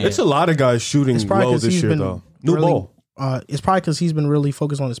I'm Oh. saying. It's a lot of guys shooting It's probably low because this he's year, been though. New really, ball. It's probably because he's been really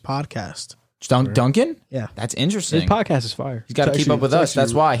focused on his podcast. Duncan? Yeah. That's His interesting. podcast is fire. He's got to It's keep up with actually- us.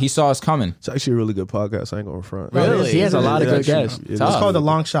 That's why he saw us coming. It's actually a really good podcast. I ain't going to front. Really? He has a lot of It good actually- guests. it It's is. called the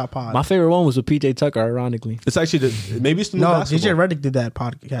Long Shot Pod. My favorite one was with PJ Tucker, ironically. It's actually maybe it's the new no, basketball. DJ Redick did that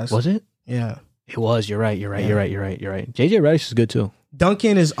podcast. Was it? Yeah. It was. You're right. You're right. You're right. You're right. You're right. JJ Redick is good too.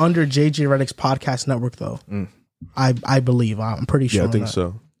 Duncan is under JJ Redick's podcast network, though. I believe. I'm pretty sure. Yeah, I on think that.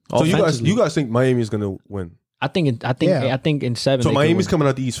 so. So Offensively. you guys think Miami's going to win? I think Yeah. in 7. So they could Miami's win. coming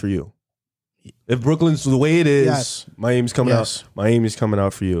out the East for you. If Brooklyn's the way it is, Yes. Miami's coming Yes. out. Miami's coming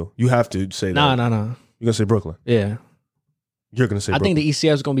out for you. You have to say that. No. You're gonna say Brooklyn. Yeah. You're gonna say I Brooklyn. think the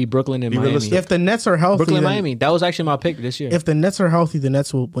ECF is going to be Brooklyn and Be Miami. realistic. If the Nets are healthy, Brooklyn and then- Miami. That was actually my pick this year. If the Nets are healthy, the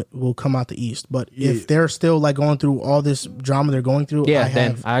Nets will come out the East. But if they're still like going through all this drama they're going through, yeah,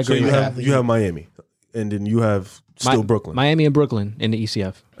 then I so agree. you with have that. you have Miami, and then you have still Brooklyn, Miami and Brooklyn in the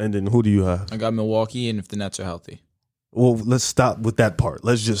ECF. and then who do you have? I got Milwaukee, and if the Nets are healthy. Well, let's stop with that part.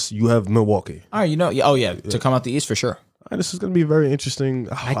 Let's just you have Milwaukee. All right, to come out the East for sure. All right, this is gonna be very interesting.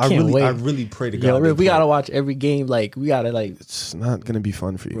 I can't wait. I really pray to God. Yo, they we play. gotta watch every game. Like we gotta like. It's not gonna be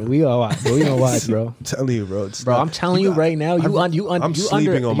fun for you. We gotta watch. We gonna watch, bro. I'm telling you, bro. It's Bro, not- I'm telling you got- right now. I'm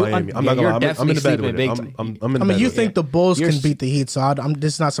sleeping on Miami. I'm not gonna lie. I'm in the bed with it. I'm in the I mean, bed you with it. think the Bulls You're can s- beat the Heat, so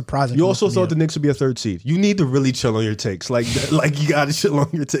this is not surprising. You coming also from thought the Knicks would be a third seed. You need to really chill on your takes. Like you got to chill on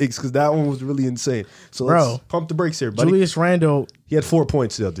your takes because that one was really insane. So let's Bro. pump the brakes here, buddy. Julius Randle. He had 4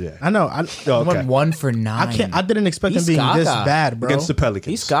 points the other day I know. Oh, okay. 1 for 9. I didn't expect He's him being this gaga. bad, bro. against the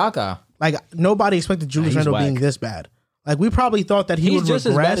Pelicans. He's Gaga. Like nobody expected Julius he's Randle whack. being this bad. Like we probably thought that he He's would just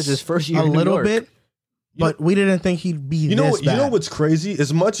as bad regress as his first year a in New little York. bit, but we didn't think he'd be You know, this bad. you know what's crazy?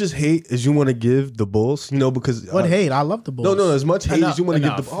 As much as hate as you want to give the Bulls, because What hate? I love the Bulls. No, as much hate as you want to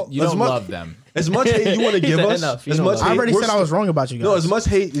give the Enough. Bulls, You don't love them. As much hate you want to give said us, enough. You as don't much love I hate, already we're said I still- was wrong about you guys. No, as much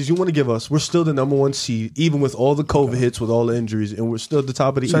hate as you want to give us, we're still the number 1 seed, even with all the COVID hits, with all the injuries, and we're still at the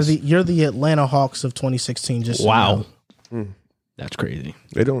top of the So East. you're the Atlanta Hawks of 2016. Just so you Wow, know. that's crazy.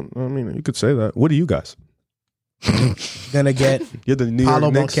 They don't. I mean, you could say that. What are you guys? Gonna get You're the New Paolo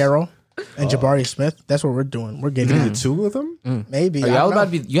York Knicks. Banchero and Jabari Smith. That's what we're doing. We're getting The it. 2 of them. Maybe. Are I y'all don't know.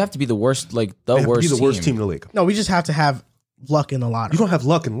 about to be? You have to be the worst, like the They have to worst. be the worst team in the league. No, we just have to have luck in the You lottery. don't have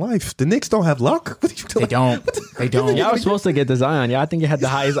luck in life. The Knicks don't have luck. What are you doing? They don't. They don't. Y'all were supposed to get the Zion. Yeah, I think you had the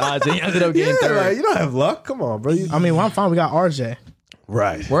highest odds, and you ended up getting Yeah, third. like, you don't have luck. Come on, bro. I mean, well, I'm fine. We got RJ.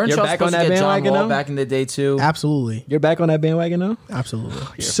 Right. Weren't You're y'all back supposed on to that get John bandwagon Wall now? back in the day too? Absolutely. You're back on that bandwagon now.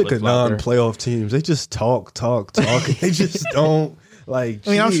 Absolutely. Sick of flip-flopper. non-playoff teams. They just talk. They just don't like.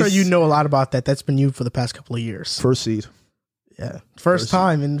 I mean, I'm sure jeez. you know a lot about that. That's been you for the past couple of years. First seed. Yeah. First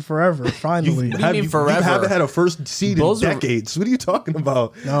time in forever, finally. you mean forever? You haven't had a first seed Bulls in are- decades. What are you talking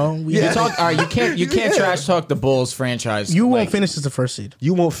about? No, we Yeah. All right, you can't Yeah. trash talk the Bulls franchise. You like, won't finish as the first seed.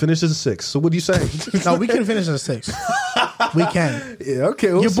 You won't finish as a 6. So what are you saying? No, we can finish as a 6. We can. Yeah.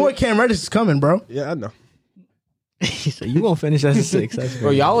 Okay. we'll Your see. boy Cam Reddish is coming, bro. Yeah, I know. So you won't finish as a 6. That's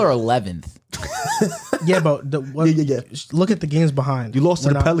Bro, y'all are 11th. Yeah, but Yeah. look at the games behind. You lost to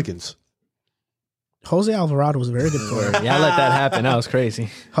We're the not- Pelicans. Jose Alvarado was a very good player. Yeah, I let that happen. That was crazy.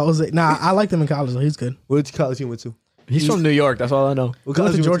 I liked him in college, though. He's good. What college you went to? He's from New York. That's all I know. What He went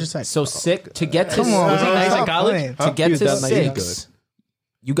college to you Georgia Tech. So sick to get to Come on, Was he bro. nice in Stop college? playing. to get He was to that nice. He's 6.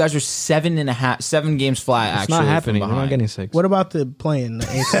 You guys are 7 games flat. It's Actually, not from happening. We're not behind. getting 6. What about the playing? The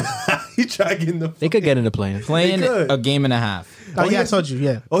AC? He tried getting the. They could get into playing. Playing They could. a game and a half. Oh, he yeah, I has told you.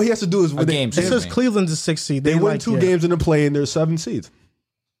 Yeah. All he has to do is A win game. It says Cleveland's a 6th seed. They win like, 2 yeah. games in the play, and they're 7 seeds.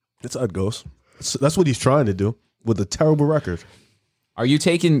 That's how it goes. That's what he's trying to do with a terrible record. Are you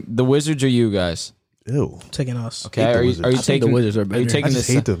taking the Wizards or you guys? Ew. Taking us Okay. Hate the Are you Wizards. I think taking the Wizards are Are you better. taking I just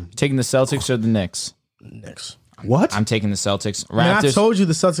hate them. taking the Celtics or the Knicks? Knicks. What? I'm taking the Celtics. I mean, I Raptors. told you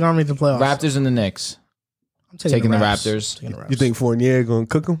the Celtics aren't making the playoffs. Raptors and the Knicks. I'm taking the Raps. Raptors. Taking the Raps. You think Fournier gonna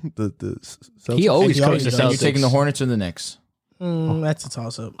cook him? The Celtics? He always He cooks always the does. Celtics. You're taking the Hornets or the Knicks? That's a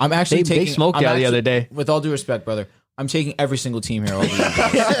toss up. I'm actually They taking. smoked I'm y'all the actually- other day. With all due respect, brother, I'm taking every single team here. Over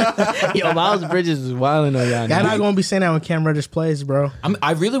the Yo, Miles Bridges is wilding on y'all. Y'all not gonna be saying that when Cam Reddish plays, bro.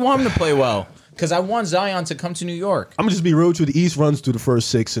 I really want him to play well because I want Zion to come to New York. I'm gonna just be real with you. The East runs through the first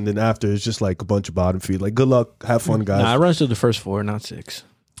 6, and then after it's just like a bunch of bottom feed. Like, good luck, have fun, guys. Nah, it runs through the first 4, not 6.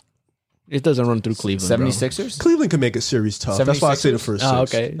 It doesn't run through Cleveland. 76ers. Cleveland can make a series tough. That's why I say the first 6. Oh,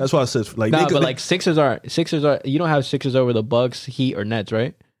 okay. That's why I said like. Nah, they- but like Sixers are. You don't have Sixers over the Bucks, Heat, or Nets,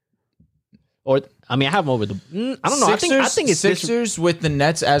 right? Or I mean, I have them over the. I don't know. I think it's Sixers with the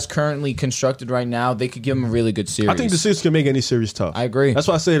Nets as currently constructed right now. They could give them a really good series. I think the Sixers can make any series tough. I agree. That's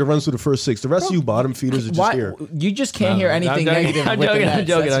why I say it runs through the first 6. The rest of you bottom feeders are just Why here. you just can't hear anything negative? I'm with the joking. Nets. I'm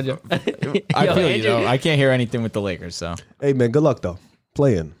joking. That's- I'm joking. I Yo, feel you Andrew- though. I can't hear anything with the Lakers. So Hey man, good luck though.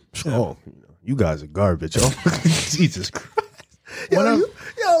 Playing. Oh, you guys are garbage, yo. Jesus Christ. Don't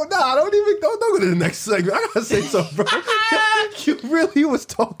go to the next segment. I gotta say something, bro. You really was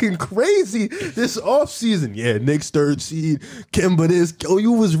talking crazy this offseason. Yeah, Knicks 3rd seed, Kemba this. Yo,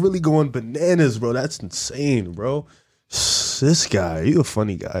 you was really going bananas, bro. That's insane, bro. This guy, you a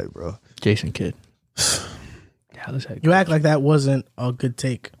funny guy, bro. Jason Kidd. Yeah, let's head. You act like that wasn't a good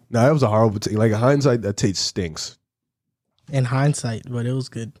take Nah, that was a horrible take. Like in hindsight, that take stinks. in hindsight, but it was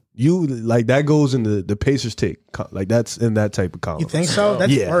good. You like that goes in the Pacers take. Like that's in that type of column. You think so?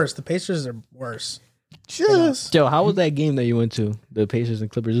 That's Yeah. worse. The Pacers are worse. Just Joe, how was that game that you went to? The Pacers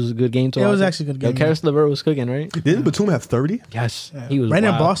and Clippers. It was a good game to It watch. was actually a good Yo, game. Karis LeVert was cooking, right? didn't Batum have 30? Yes, Yeah. he was. Right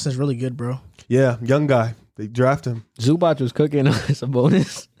now, wild. Boston's really good, bro. Yeah, young guy. They draft him. Zubac was cooking. It's a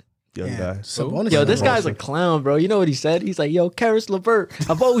bonus. Young Yeah. guy. Sabonis Yo, is this guy's a awesome. clown, bro. You know what he said? He's like, yo, Karis LeVert.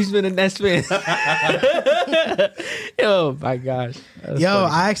 I've always been a Nets fan. Yo, my gosh. That's Yo,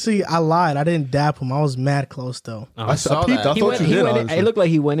 funny. I lied. I didn't dap him. I was mad close though. I saw peeped. that. I He thought went, you he did. went in, honestly. it looked like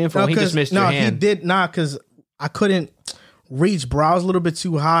he went in for him. He just missed your he hand. did not because I couldn't reach, bro. I was a little bit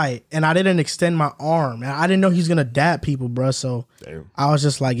too high, and I didn't extend my arm. And I didn't know he was gonna dap people, bro. So Damn. I was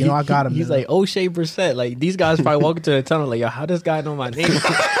just like, I got him. He's man. like O'Shea Brissett. Like these guys probably walk into the tunnel like, yo, how does this guy know my name?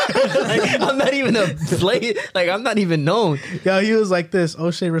 Like, I'm not even a play. Like I'm not even known. yo, he was like this.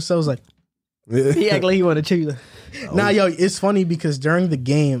 O'Shea Russell was like, He act like he want to chew you. nah, yo, it's funny because during the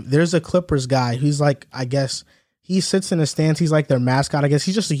game, there's a Clippers guy who's like, I guess he sits in the stands. He's like their mascot. I guess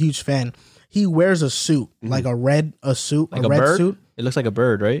he's just a huge fan. He wears a suit, like a red suit, Like a a red bird. suit. It looks like a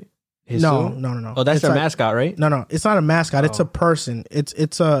bird, right? His No, suit? no. Oh, that's It's their like- mascot, right? No, it's not a mascot. It's a person.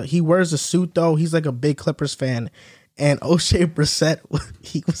 It's a he wears a suit though. He's like a big Clippers fan. And O'Shea Brissett,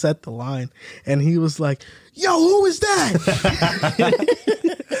 he was at the line, and he was like, "Yo, who is that?"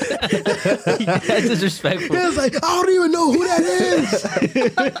 That's disrespectful. He was like, "I don't even know who that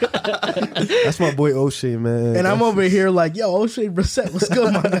is." That's my boy O'Shea, man. And I'm over here like, "Yo, O'Shea Brissett, what's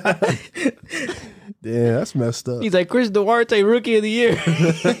good, my guy?" Yeah, that's messed up. He's like Chris Duarte, Rookie of the Year.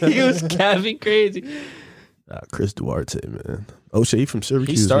 He was capping crazy. Chris Duarte, man. O'Shea he from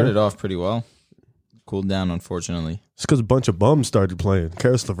Syracuse. he started man. off pretty well. Cooled down, unfortunately. It's because a bunch of bums started playing.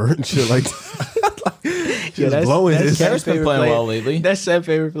 Karis LeVert and shit like that. He was that's- blowing that's his. Karis Karis been favorite playing player. well lately. That's Seb's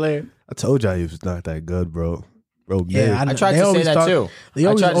favorite player. I told y'all he was not that good, bro. Bro, Yeah, man. I tried They to say always that thought- too. They I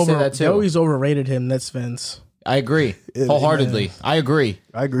always, tried to say that they too. always overrated him. That's Vince. I agree wholeheartedly. I agree.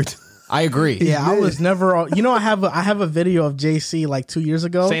 I agree. I agree. Yeah, I was never. I have a video of JC like 2 years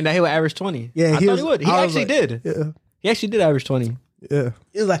ago. Saying that he would average 20. Yeah, I he thought was- he would. He I was actually like- did. Yeah. He actually did average 20. Yeah.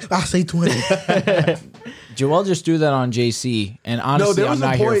 He was like, "I say 20." Joel just threw that on JC, and honestly, there I'm was a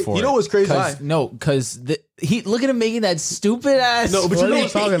not here point- for it. you know what's crazy? Why? Because he look at him making that stupid ass. No, but you know what I'm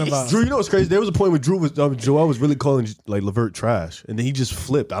talking about. Drew, you know what's crazy? There was a point where Joel was really calling like LeVert trash, and then he just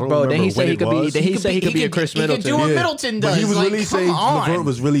flipped. I don't Bro, remember then he said when he it could be. was. Then he said he could be a Chris He Middleton. could do what Yeah. Middleton does. But he was like, really come saying on. LeVert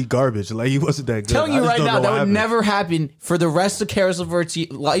was really garbage. Like he wasn't that good. Telling I you just right don't now, know that what would happened. never happen for the rest of Karis LeVert's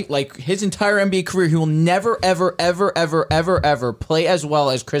like his entire NBA career. He will never, ever, ever, ever, ever, ever play as well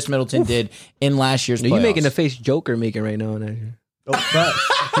as Chris Middleton did in last year's playoffs. You making the face Joker making right now. Oh,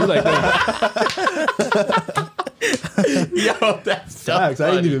 facts. You like that? Yo, that's so Facts.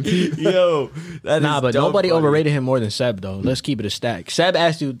 I didn't even peep. Yo, that Nah, is but dumb nobody funny. overrated him more than Seb, though. Let's keep it a stack. Seb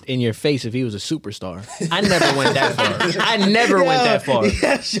asked you in your face if he was a superstar. I never went that far. I never went that far.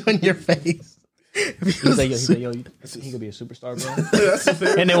 Yeah, showing your face. He was like, yo, he could be a superstar,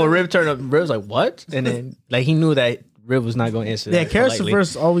 bro. And then when Rib turned up, Rib was like, what? And then like he knew that Rib was not going to answer Yeah, that. Karis politely.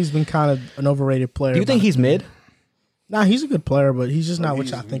 LeVert's always been kind of an overrated player. Do you think he's mid? Nah, he's a good player, but he's just not what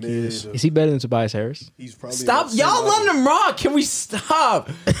y'all think he is. Is he better than Tobias Harris? He's probably Stop, y'all letting him rock. Can we stop,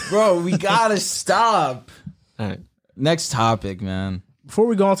 bro? We gotta stop. All right. Next topic, man. Before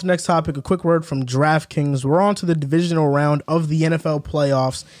we go on to the next topic, a quick word from DraftKings. We're on to the divisional round of the NFL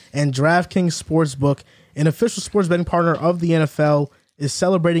playoffs, and DraftKings Sportsbook an official sports betting partner of the NFL, is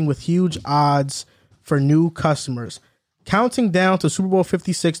celebrating with huge odds for new customers. Counting down to Super Bowl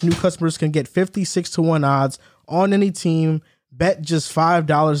 56, new customers can get 56-1 odds on any team. Bet just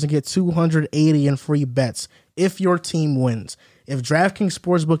 $5 and get $280 in free bets if your team wins. If DraftKings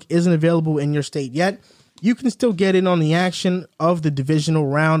Sportsbook isn't available in your state yet, you can still get in on the action of the divisional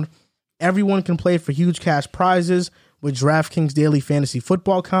round. Everyone can play for huge cash prizes with DraftKings Daily Fantasy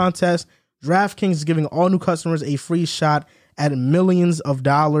Football Contest. DraftKings is giving all new customers a free shot at millions of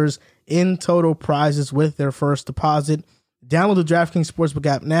dollars in total prizes with their first deposit. Download the DraftKings Sportsbook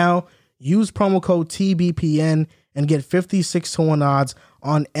app now. Use promo code TBPN and get 56-1 odds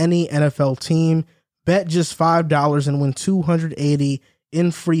on any NFL team. Bet just $5 and win $280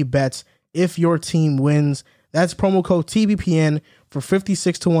 in free bets if your team wins. That's promo code TBPN for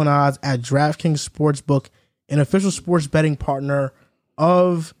 56-1 odds at DraftKings Sportsbook, an official sports betting partner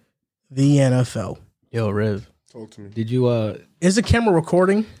of the NFL. Yo, Riv. Talk to me. Did you Is the camera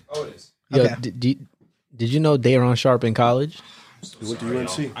recording? Oh, it is. Yo, Okay. did you know Daron Sharp in college? He went to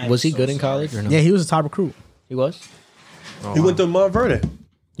UNC. Was he good in college or no? Yeah, he was a top recruit. He was? He went to Montverde.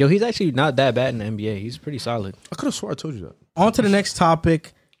 Yo, he's actually not that bad in the NBA. He's pretty solid. I could have swore I told you that. On to the next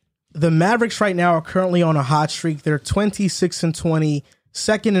topic. The Mavericks right now are currently on a hot streak. They're 26-20,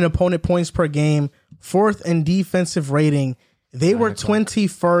 second in opponent points per game, fourth in defensive rating. They were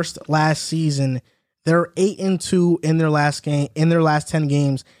 21st last season. They're 8-2 in their last 10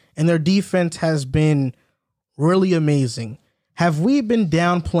 games, and their defense has been really amazing. Have we been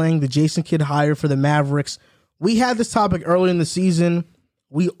downplaying the Jason Kidd hire for the Mavericks? We had this topic early in the season.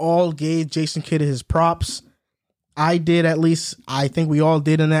 We all gave Jason Kidd his props. I did, at least. I think we all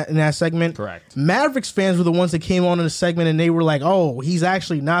did in that segment. Correct. Mavericks fans were the ones that came on in the segment and they were like, "Oh, he's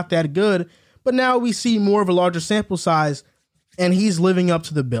actually not that good." But now we see more of a larger sample size, and he's living up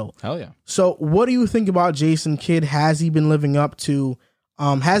to the bill. Hell yeah. So, what do you think about Jason Kidd? Has he been living up to?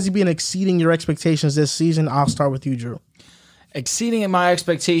 Has he been exceeding your expectations this season? I'll start with you, Drew. Exceeding my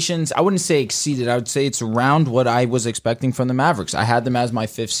expectations. I wouldn't say exceeded. I would say it's around what I was expecting from the Mavericks. I had them as my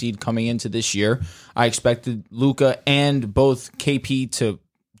 5th seed coming into this year. I expected Luka and both KP to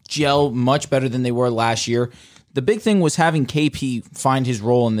gel much better than they were last year. The big thing was having KP find his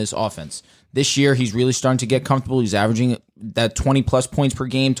role in this offense. This year, he's really starting to get comfortable. He's averaging that 20-plus points per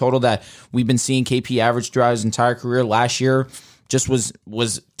game total that we've been seeing KP average throughout his entire career. Last year just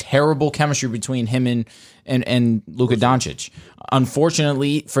was terrible chemistry between him and Luka Doncic.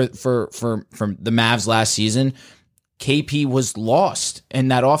 Unfortunately for the Mavs last season, KP was lost in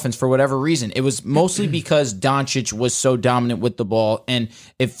that offense for whatever reason. It was mostly because Doncic was so dominant with the ball, and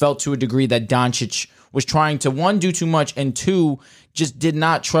it felt to a degree that Doncic was trying to, one, do too much, and two, just did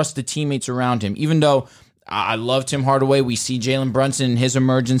not trust the teammates around him. Even though I love Tim Hardaway, we see Jalen Brunson and his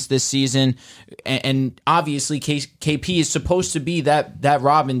emergence this season, and obviously KP is supposed to be that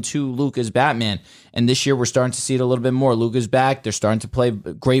Robin to Luka's Batman. And this year we're starting to see it a little bit more. Luka's back. They're starting to play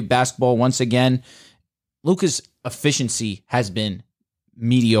great basketball once again. Luka's efficiency has been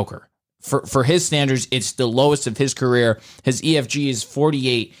mediocre. For his standards, it's the lowest of his career. His EFG is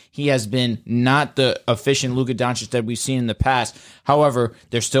 48. He has been not the efficient Luka Doncic that we've seen in the past. However,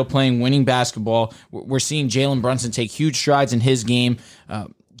 they're still playing winning basketball. We're seeing Jalen Brunson take huge strides in his game.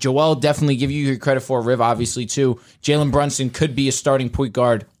 Joel, definitely give you your credit for Riv, obviously, too. Jalen Brunson could be a starting point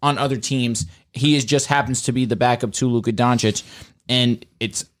guard on other teams. He just happens to be the backup to Luka Doncic, and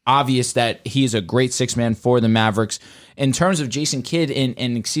it's obvious that he is a great six-man for the Mavericks. In terms of Jason Kidd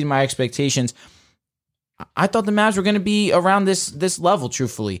and exceeding my expectations, I thought the Mavs were going to be around this level,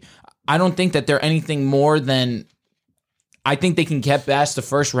 truthfully. I don't think that they're anything more than... I think they can get past the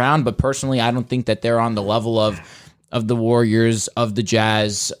first round, but personally, I don't think that they're on the level of the Warriors, of the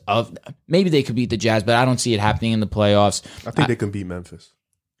Jazz. Maybe they could beat the Jazz, but I don't see it happening in the playoffs. I think they can beat Memphis.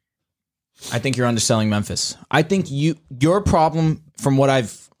 I think you're underselling Memphis. I think your problem, from what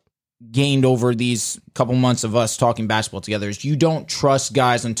I've gained over these couple months of us talking basketball together, is you don't trust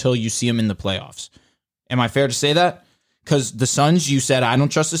guys until you see them in the playoffs. Am I fair to say that? Because the Suns, you said, I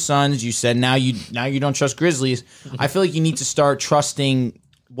don't trust the Suns. You said now you don't trust Grizzlies. I feel like you need to start trusting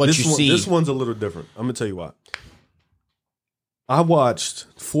what you see. This one's a little different. I'm going to tell you why. I watched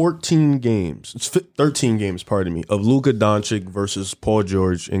 13 games, 13 games, pardon me, of Luka Doncic versus Paul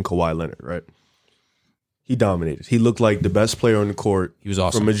George and Kawhi Leonard, right? He dominated. He looked like the best player on the court. He was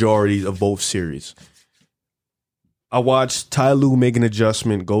awesome for majority of both series. I watched Ty Lue make an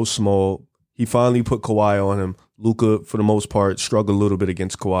adjustment, go small. He finally put Kawhi on him. Luka, for the most part, struggled a little bit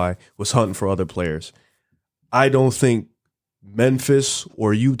against Kawhi, was hunting for other players. I don't think Memphis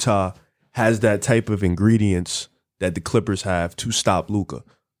or Utah has that type of ingredients that the Clippers have to stop Luka.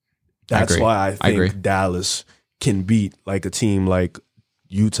 That's agree. why I think agree. Dallas can beat like a team like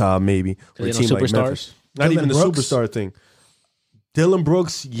Utah, maybe, or a they team no like superstars? Memphis. Not Dylan even the Brooks? superstar thing. Dylan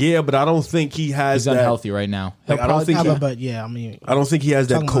Brooks, yeah, but I don't think he has He's that. unhealthy right now. Like, I don't think. But yeah, I mean, I don't think he has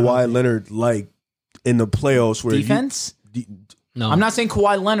that Talking about Kawhi healthy. Leonard like in the playoffs where Defense? No, I'm not saying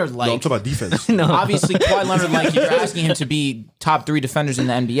Kawhi Leonard like. I'm talking about defense. Obviously, Kawhi Leonard, like you're asking him to be top 3 defenders in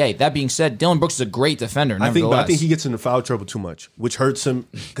the NBA. That being said, Dylan Brooks is a great defender. I think Nevertheless, he gets into foul trouble too much, which hurts him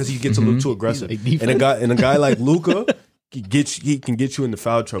because he gets a little too aggressive. Like and a guy like Luka, he can get you into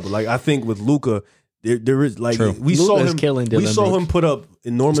foul trouble. Like I think with Luka, there is like True. we saw Luka's him killing we Dylan saw Brooks. him put up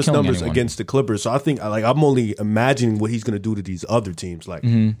enormous killing numbers anyone. against the Clippers. So I think I'm only imagining what he's going to do to these other teams. Like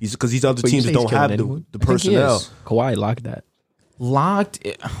because these other Wait, you teams say don't he's killing have anyone? the I think he personnel. is. Kawhi locked that. locked.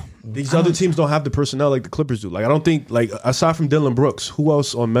 These other teams don't have the personnel like the Clippers do. Like I don't think like aside from Dylan Brooks, who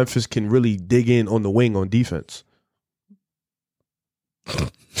else on Memphis can really dig in on the wing on defense?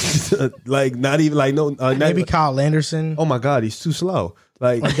 Like not even like no maybe Kyle Anderson oh my god, he's too slow.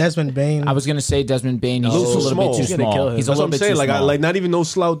 Like or Desmond Bain. I was gonna say Desmond Bain. He's A a little little bit small. too He's gonna kill small. him. He's a that's what little I'm bit saying. too Like small. like not even no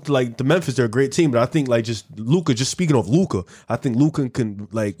slouch. Like the Memphis, they're a great team, but I think like just Luka. Just speaking of Luka, I think Luka can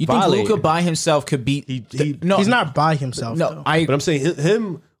like. You think violate. Luka by himself could beat? no, He's not by himself. No, though. I. But I'm saying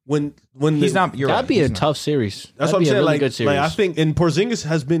him when He's not. You're That'd right. be a He's not. tough series. That's That'd what I'm be a saying. really Like, good series. like I think and Porzingis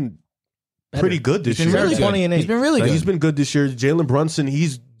has been pretty good this year. He's been really He's 20 good. and 8. He's been really Like, good. he's been good this year. Jalen Brunson,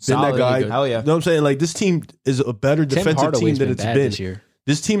 he's been Solidly that guy. good. Hell yeah. You know what I'm saying? Like this team is a better Tim defensive Hardaway's team than been it's bad been this year.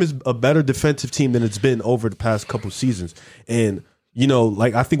 This team is a better defensive team than it's been over the past couple seasons. And you know,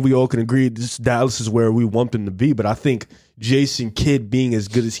 like I think we all can agree this Dallas is where we want them to be. But I think Jason Kidd being as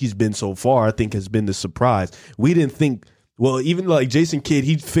good as he's been so far, I think has been the surprise. We didn't think. Well, even like Jason Kidd,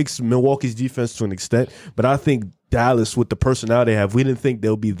 he fixed Milwaukee's defense to an extent, but I think Dallas, with the personnel they have, we didn't think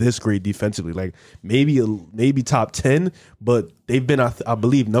they'll be this great defensively. Like maybe top 10, but they've been, I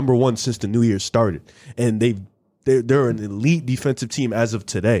believe, number 1 since the new year started, and they're an elite defensive team as of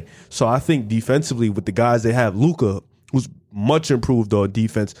today. So I think defensively with the guys they have, Luka, who's much improved on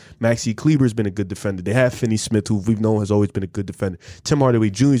defense. Maxi Kleber's been a good defender. They have Finney Smith, who we've known has always been a good defender. Tim Hardaway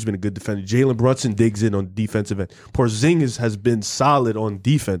Jr. has been a good defender. Jalen Brunson digs in on defensive end. Porzingis has been solid on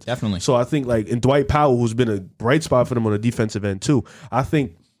defense. Definitely. So I think like, and Dwight Powell, who's been a bright spot for them on the defensive end too. I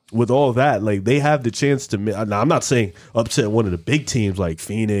think with all that, like they have the chance to. Now I'm not saying upset one of the big teams like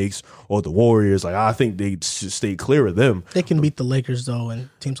Phoenix or the Warriors. Like I think they should stay clear of them. They can beat the Lakers though, and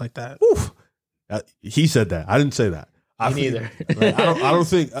teams like that. Oof. He said that. I didn't say that. Me neither. Like, I don't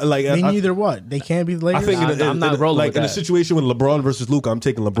think like Me I, neither. What they can't beat the Lakers. I think I'm not rolling like with in a that. situation with LeBron versus Luka, I'm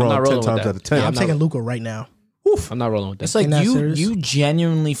taking not LeBron 10 rolling with times that. out of 10. Yeah, I'm I'm not- taking Luka right now. I'm not rolling with that. It's like Ain't that you serious? you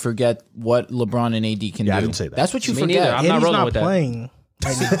genuinely forget what LeBron and AD can do. I didn't say that. That's what you Me forget. neither. I'm And not he's rolling not with that. playing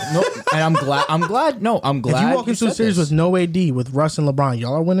right now. No, and I'm glad. No, I'm glad. If you walk into a said series this. with no AD, with Russ and LeBron,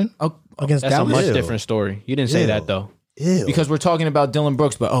 y'all are winning against That's a Dallas. much Ew. different story. You didn't say Ew. that though. Ew. because we're talking about Dylan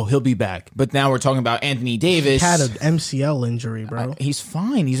Brooks, but he'll be back. But now we're talking about Anthony Davis. Had an MCL injury, bro. He's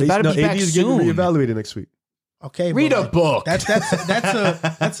fine. He's about to be back AD is getting soon. reevaluated next week. Okay, Read but, a like, book.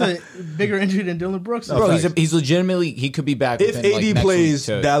 That's a bigger injury than Dylan Brooks. Bro, facts. he's legitimately, he could be back. If within, like, AD next plays,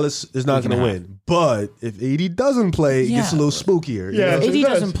 week to Dallas is not week and going to a half. win. But if AD doesn't play, it gets a Yeah. little spookier. Yeah. You know? If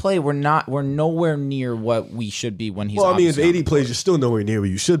AD doesn't play, we're nowhere near what we should be when he's. Well, I mean, if obviously on the AD plays, court. you're still nowhere near where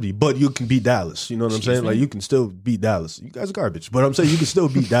you should be, but you can beat Dallas. You know what I'm Excuse saying? me? Like you can still beat Dallas. You guys are garbage, but I'm saying you can still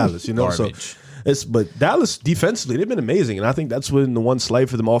beat Dallas. You know, Garbage. so but Dallas defensively they've been amazing, and I think that's when the one slight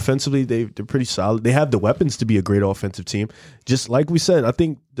for them offensively they're pretty solid. They have the weapons to be a great offensive team. Just like we said, I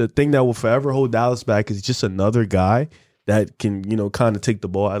think the thing that will forever hold Dallas back is just another guy that can, you know, kind of take the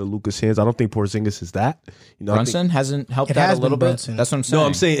ball out of Luka's hands. I don't think Porzingis is that. You know, I think- Brunson hasn't helped It that has a little been bit. Brunson. That's what I'm saying. No,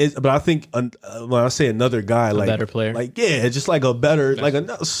 I'm saying, but I think when I say another guy, like better player? like yeah, just like a better, like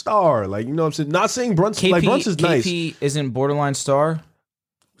a star, like you know what I'm saying. Not saying Brunson, like Brunson's nice. KP isn't borderline star.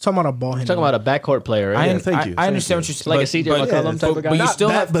 talking about a ball handler. Talking about a backcourt player, right? I thank you. I understand Thank what you're saying. Like a CJ McCollum type of guy? But you Not still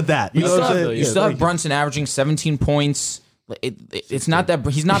that, have, but that. You You know still what I'm have, saying? you Yeah, still have thank you. Brunson averaging 17 points. It's not that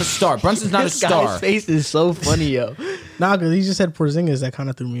he's not a star. Brunson's not a This star. guy's face is so funny, yo. Nah, because he just said Porzingis. That kind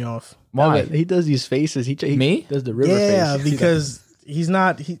of threw me off. Why? He does these faces. He Me? does the river Yeah, face. because he's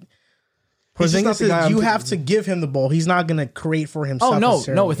not. He's just Porzingis not the guy is. I'm You thinking. have to give him the ball. He's not going to create for himself. Oh no,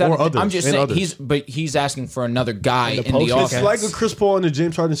 necessarily. with that, Or others, I'm just and saying others. he's asking for another guy in the post, offense. It's like a Chris Paul and a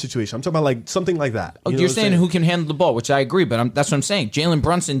James Harden situation. I'm talking about like something like that. Oh, You know you're what I'm saying who can handle the ball, which I agree, but that's what I'm saying. Jalen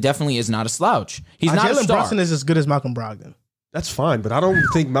Brunson definitely is not a slouch. He's not a Jalen star. Brunson is as good as Malcolm Brogdon. That's fine, but I don't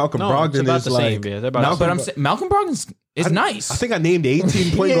think Malcolm No, it's Brogdon about is the like. same, yeah. They're about No, the but same. I'm saying Malcolm Brogdon's is nice. I think I named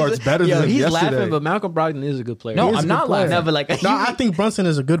 18 point guards better than him he's yesterday. laughing, but Malcolm Brogdon is a good player. No, He is I'm a not good player. laughing. No, but like, No, I think Brunson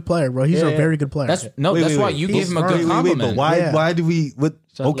is a good player, bro. He's a very good player. That's Wait, why wait. you He's gave him a good wait, compliment. But why? Yeah. Why did we? What?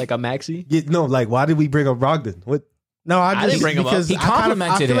 like a maxi. Yeah, no, like why did we bring up Brogdon? What? No, I didn't just bring him up. because He I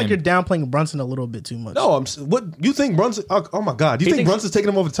complimented feel like him. you're downplaying Brunson a little bit too much. No, what you think Brunson? Oh my God, you think thinks- Brunson's taking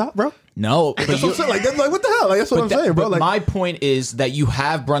him over the top, bro? No, but That's what I'm saying. Like, like what the hell? Like that's what I'm saying, bro. But Like my point is that you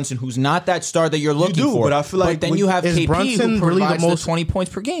have Brunson, who's not that star that you're looking do, for. but I feel like then when- you have Is KP Brunson who really the provides most- 20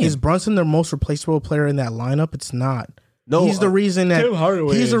 points per game. Is Brunson the most replaceable player in that lineup? It's not. No, he's the reason that Tim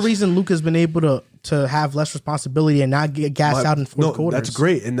Hardaway he's the is. reason Luka's been able to have less responsibility and not get gassed out in fourth quarters. That's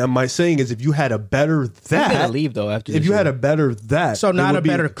great. And my saying is, if you had a better He's gonna that, leave though after. if this you had year. a better that, So it not would a be-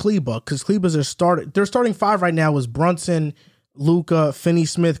 better Kleba, because Kleba's their starting five right now is Brunson, Luka,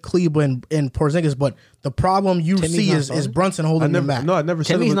 Finney-Smith, Kleba, and Porzingis. But the problem you Timmy's see not is starting? Brunson I holding them never. back. No, I never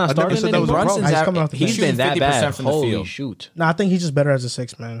said. Timmy's it was, not I never starting said that was a anymore? problem. He's coming off the he's bench. been that 50% bad. from the Holy field. shoot! No, I think he's just better as a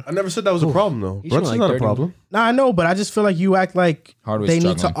six man. I never said that was a problem though. He's Brunson's shooting not like a 30. problem. No, I know, but I just feel like you act like Hardaway's they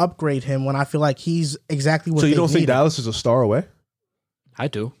need to struggling. upgrade him when I feel like he's exactly what So you they don't think needed. Dallas is a star away? I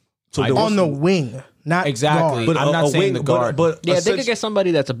do. So then on what's the wing, not Exactly. guard, But I'm not saying the guard. But Yeah, if they could get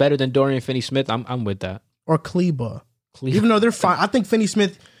somebody that's better than Dorian Finney-Smith, I'm with that. or Kleba. Even though they're fine, I think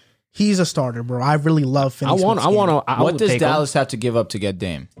Finney-Smith, he's a starter, bro. I really love I Finney-Smith. want to. What does Dallas have to give up to get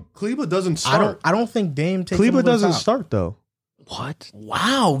Dame? Kleba doesn't start. I don't think Dame takes him over Kleba the doesn't top. start though. What?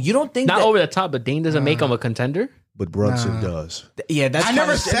 Wow, you don't think Not that? over the top, but Dame doesn't make him a contender. But Brunson does. Yeah, that's I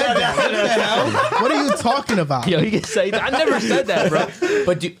never kinda- said that. What the hell? What are you talking about? Yo, he can say that. I never said that, bro.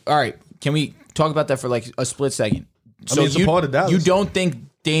 But all right, can we talk about that for like a split second? mean, it's a part of Dallas. You don't think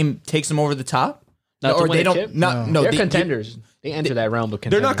Dame takes them over the top? Not to or win they a don't? chip? No, They're they- contenders. They enter that realm of They're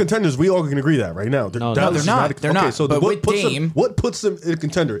contenders. not contenders. We all can agree that right now. No, Dallas they're is not. a- They're okay, not. So But what with puts Dame- them? What puts them in a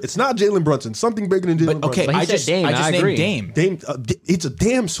contender? It's not Jalen Brunson. Something bigger than Jalen But okay, But he I said just Dame, I I named agree. Dame. Dame, it's a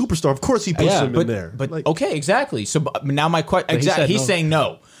damn superstar. Of course, he puts him in there. But Like, okay, exactly. So but now my question, he exactly, said he's no. saying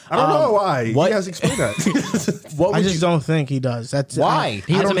no. I don't know why. what- He has explained that. What I would just you? don't think he does. That's Why?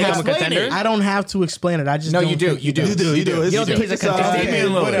 He I doesn't don't make him a have- contender? I don't have to explain it. I just No, don't you do. think he You do. does. You do. You don't think he's a contender? Damian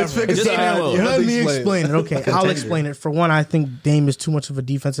Lillard. It's Just fixed Damian aside. Lillard. You have Let to me explain it. Okay, I'll Contender. explain it. For one, I think Dame is too much of a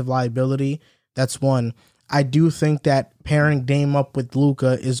defensive liability. That's one. I do think that pairing Dame up with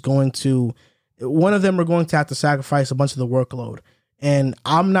Luka is going to, one of them are going to have to sacrifice a bunch of the workload. And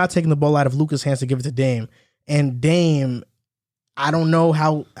I'm not taking the ball out of Luka's hands to give it to Dame. And Dame, I don't know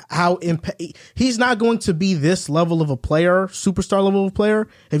how he's not going to be this level of a player, superstar level of player,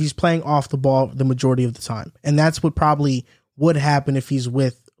 if he's playing off the ball the majority of the time. And that's what probably would happen if he's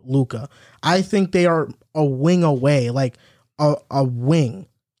with Luka. I think they are a wing away, like a wing.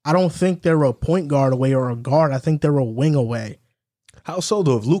 I don't think they're a point guard away or a guard. I think they're a wing away. How so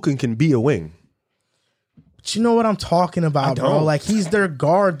though? If Luka can be a wing, But you know what I'm talking about, bro? don't. Like he's their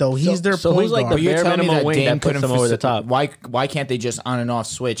guard though. He's their so point who's like guard. the You're bare telling me minimum that wing Dame that puts couldn't them over the top? Why can't they just on and off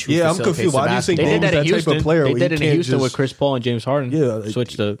switch? Who Yeah, I'm facilitates confused. the Why do you think basketball? They did that Dame's in that type of Houston. player They where did you it in can't Houston with just- Chris Paul and James Harden. Yeah,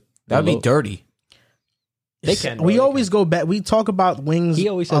 Switch the. That'd be low. dirty. They can. We bro, they always go back. We talk about wings. He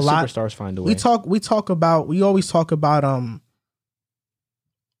always a says lot. superstars find a way. We always talk about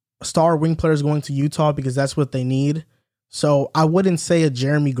star wing players going to Utah because that's what they need. So I wouldn't say a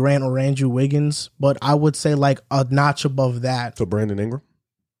Jeremy Grant or Andrew Wiggins, but I would say like a notch above that. So Brandon Ingram.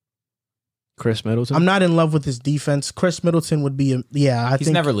 Chris Middleton. I'm not in love with his defense. Chris Middleton would be I He's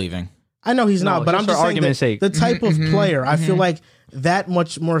think never leaving. I know he's No, not, but just I'm for just saying argument's that sake. the type of player I feel like that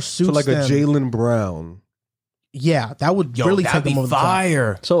much more suits So like a them. Jalen Brown. Yeah, that would really take them over the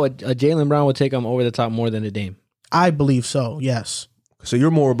top. So a Jalen Brown would take him over the top more than a Dame. I believe so. Yes, So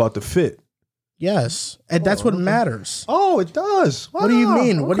you're more about the fit. yes, and that's what matters. Oh, it does. What do you Wow,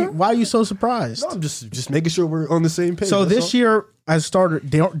 mean? okay. Why are you so surprised? No, I'm just making sure we're on the same page. So that's this all. year, has started.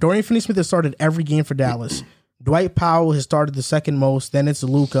 Dorian Finney-Smith has started every game for Dallas. Dwight Powell has started the second most. Then it's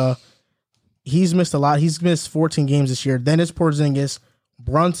Luka. He's missed a lot. He's missed 14 games this year. Then it's Porzingis.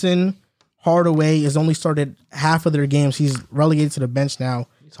 Brunson, Hardaway has only started half of their games. He's relegated to the bench now.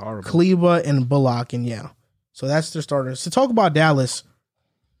 It's horrible. Kleba and Bullock, and yeah. So that's their starters. To talk about Dallas,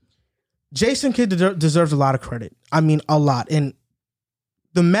 Jason Kidd deserves a lot of credit. I mean, a lot. And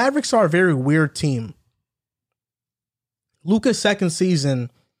the Mavericks are a very weird team. Luka's second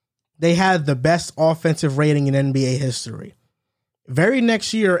season, they had the best offensive rating in NBA history. Very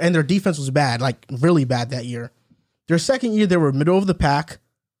next year, and their defense was bad, like really bad that year. Their second year, they were middle of the pack.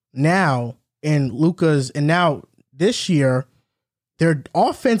 Now, now this year, their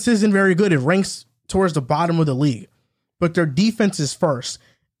offense isn't very good. It ranks towards the bottom of the league, but their defense is first.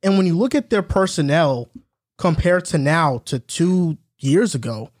 And when you look at their personnel compared to now to 2 years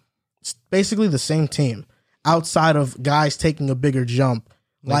ago, it's basically the same team. outside of guys taking a bigger jump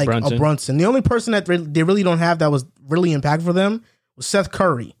like Brunson. a Brunson. The only person that they really don't have that was really impactful for them was Seth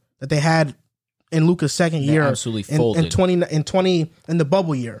Curry that they had in Luka's second year. absolutely in folded. 20 in the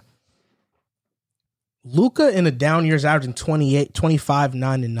bubble year. Luka in the down years averaging 28, 25,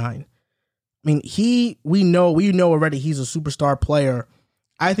 9 and 9. I mean, we know already he's a superstar player.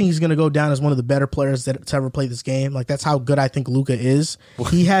 I think he's going to go down as one of the better players to ever play this game. Like, that's how good I think Luka is.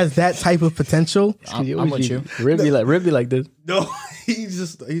 He has that type of potential. I'm with you. Rib be like this. No, he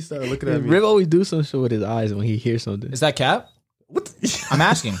started looking at me. Rib always do some shit with his eyes when he hears something. Is that cap? What? I'm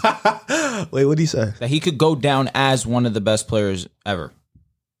asking. Wait, what did he say? That he could go down as one of the best players ever.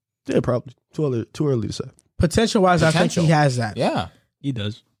 Yeah, probably too early to say. Potential-wise, I think Potential. he has that. Yeah. He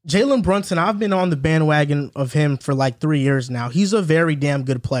does. Jalen Brunson, I've been on the bandwagon of him for like 3 years now. He's a very damn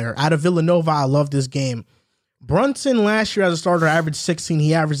good player. Out of Villanova, I love this game. Brunson last year as a starter averaged 16.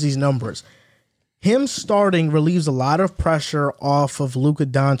 He averaged these numbers. Him starting relieves a lot of pressure off of Luka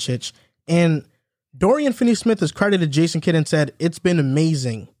Doncic. And Dorian Finney-Smith has credited Jason Kidd and said, it's been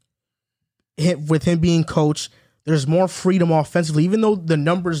amazing with him being coach. There's more freedom offensively, even though the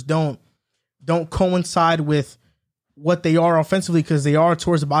numbers don't coincide with what they are offensively because they are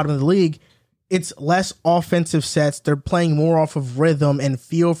towards the bottom of the league. It's less offensive sets. They're playing more off of rhythm and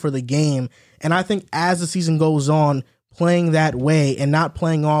feel for the game. And I think as the season goes on, playing that way and not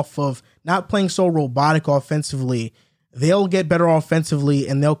playing so robotic offensively, they'll get better offensively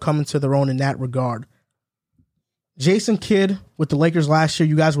and they'll come into their own in that regard. Jason Kidd with the Lakers last year,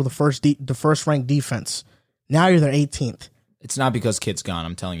 you guys were the first ranked defense. Now you're their 18th. It's not because Kid's gone.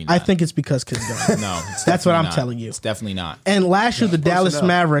 I'm telling you that. I think it's because Kidd's gone. No, it's That's what definitely I'm not. telling you. It's definitely not. And last year, the Dallas personnel.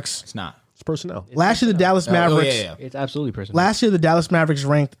 Mavericks. It's not. It's personnel. Last year, the Dallas Mavericks. yeah. It's absolutely personal. Last year, the Dallas Mavericks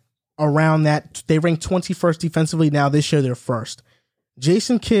ranked around that. They ranked 21st defensively. Now this year, they're first.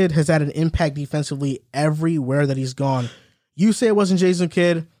 Jason Kidd has had an impact defensively everywhere that he's gone. You say it wasn't Jason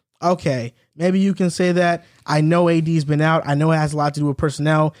Kidd. Okay, maybe you can say that. I know AD's been out. I know it has a lot to do with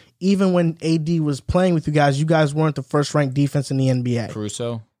personnel. Even when AD was playing with you guys weren't the first ranked defense in the NBA.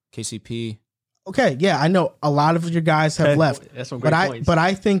 Caruso, KCP. Okay, yeah, I know a lot of your guys have left. That's some great points. But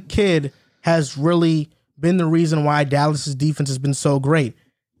I think Kidd has really been the reason why Dallas's defense has been so great.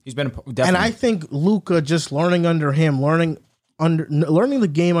 He's been definitely. And I think Luka just learning under him, learning the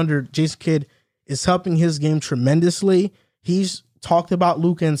game under Jason Kidd is helping his game tremendously. He's talked about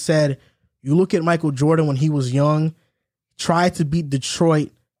Luka and said, you look at Michael Jordan when he was young, tried to beat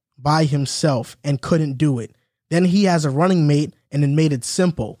Detroit by himself and couldn't do it. Then he has a running mate and it made it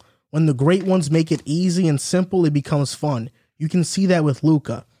simple. When the great ones make it easy and simple, it becomes fun. You can see that with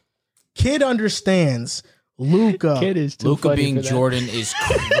Luka. Kidd understands Luka. Kid is too Luka funny being for that. Jordan is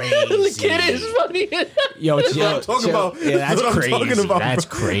crazy. Kid is funny. Yo, That's what I'm talking about. Yeah, that's what I'm crazy. talking about, That's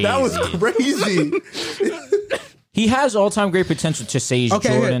bro. crazy. That was crazy. He has all-time great potential to say he's Okay,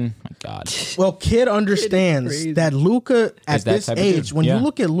 Jordan. My God. Well, Kidd understands crazy. that Luka at Is that this type of age, dude. when Yeah. you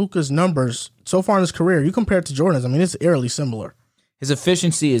look at Luka's numbers so far in his career, you compare it to Jordan's. I mean, it's eerily similar. His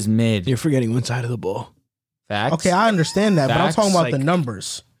efficiency is mid. You're forgetting one side of the ball. Facts. Okay, I understand that, but I'm Facts, talking about like- the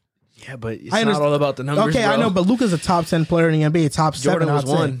numbers. Yeah, but it's I not understand- all about the numbers. Okay, I bro. know, but Luka's a top 10 player in the NBA, top 7. Jordan was I'd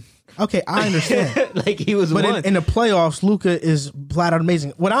say. one. Okay, I understand. Like he was But one. in the playoffs, Luka is flat out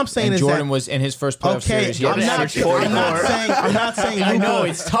amazing. What I'm saying And is Jordan that was in his first playoff okay, series. He had I'm an not, average I'm not saying I Luka know,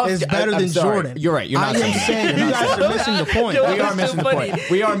 it's tough. is better I'm than sorry. Jordan. You're right. You're not I am saying that. saying You're you not guys saying are missing the point. We are missing the point.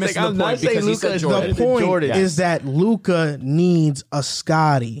 We are missing the I'm not point saying because he Luka said is Jordan. The point Jordan. is that Luka needs a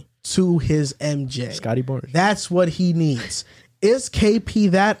Scotty to his MJ. Scotty Barnes. That's what he needs. Is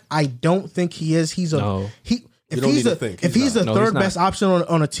KP that? I don't think he is. He's a No. If don't he's need to a think. if He's he's the not. No, he's third not. best option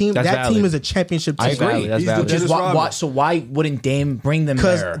on a team, That's that team valid. is a championship team. I agree. That's He's the valid. Dennis Just Rodman. so why wouldn't Dame bring them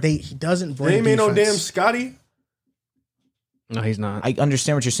Because there? he doesn't bring Dame ain't no damn defense. Scotty. No, he's not. I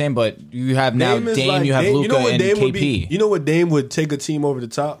understand what you're saying, but you have now Dame is Dame, like- you have Dame- Luka what and Dame would KP. be? You know what Dame would take a team over the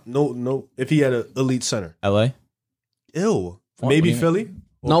top? No, if he had an elite center. LA. Ew. What Maybe do you Philly.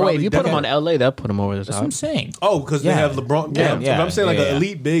 Or no, wait. probably If you put him Denver. on LA, that put him over the That's what top. I'm saying. Oh, because Yeah. they have LeBron. Yeah, Yeah, yeah, I'm saying like yeah, an yeah.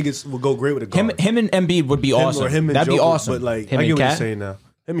 elite big would go great with a guard. Him and Embiid would be awesome. Or him and That'd be Joker, awesome. But like, Him I and get what you're Cat? saying now.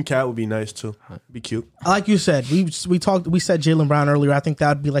 Him and Cat would be nice too. Be cute. Like you said, we said Jaylen Brown earlier. I think that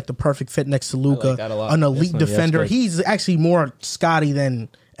would be like the perfect fit next to Luka, that a lot. an elite That's defender. great. He's actually more Scotty than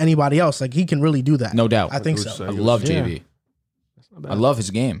anybody else. Like he can really do that. No doubt. I think That's so. what I you're love Yeah. JB. I love his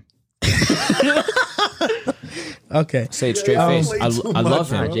game. Okay. Say it straight face. play I too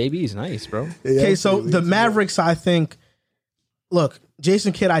love Nah, him. JB's nice, bro. Okay, so the Mavericks, I think. Look,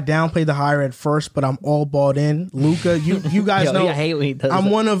 Jason Kidd, I downplayed the hire at first, but I'm all bought in. Luka, you guys Yo, know I hate when he does I'm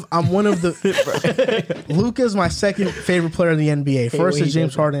that. one of the Luka's my second favorite player in the NBA. First when is he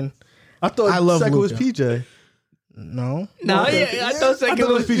James does that. Harden. I thought I love second was Luka. PJ. No. No, I thought second it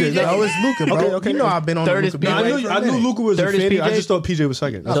was PJ. No, it's Luka, bro. Okay. You know I've been on Third the is Luka. PJ. I knew Luka was Third a is fan. I PJ? just thought PJ was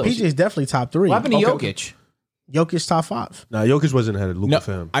second. PJ is definitely top 3. What happened to Okay. Jokic? Jokic top 5. Nah, Jokic wasn't ahead of Luka No,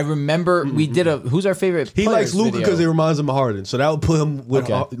 for him. I remember we did a. Who's our favorite? He likes players Luka video? because it reminds him of Harden, so that would put him with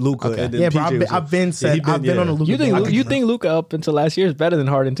Okay. Luka. Okay. And then Yeah, bro. PJ was I've been on a Luka. You think Luka up until last year is better than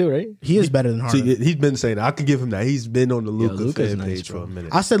Harden too, right? he is better than Harden? See, he's been saying that. I can give him that. He's been on the Luka Luka's fan nice, page bro. for a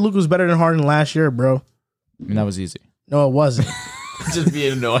minute. I said Luka was better than Harden last year, bro. I mean, that was easy. No, it wasn't. Just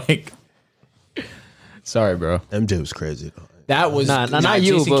being annoying. Sorry, bro. MJ was crazy though. That was Not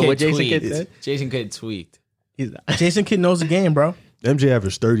you, Jason but Kidd what Jason tweaked. Kidd said? Jason Kidd tweaked. Jason Kidd knows the game, bro. MJ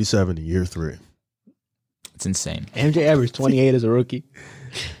averaged 37 in year 3. It's insane. MJ averaged 28 as a rookie.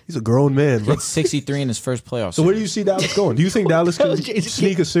 He's a grown man, He bro. had 63 in his first playoffs. So where do you see Dallas going? Do you think Dallas That can was Jason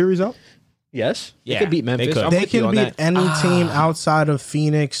sneak a series out? Yes, Yeah, they could beat they Memphis. could. I'm They with you can on beat that. any team outside of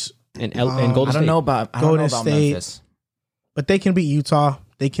Phoenix, And I Golden don't State. know about Golden State. Memphis. but they can beat Utah.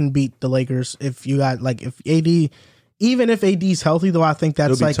 They can beat the Lakers if you got if AD. Even if AD's healthy, though, I think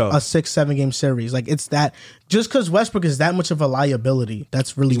that's It'll be like tough. a 6-7 game series. Like it's that just because Westbrook is that much of a liability.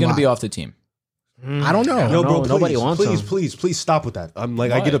 That's really He's going why. to be off the team. I don't know. No, bro, No, nobody wants him. please stop with that. I'm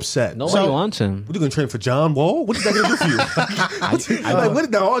like, I get upset. Nobody So- wants him. What are you gonna train for John Wall? What is that gonna do for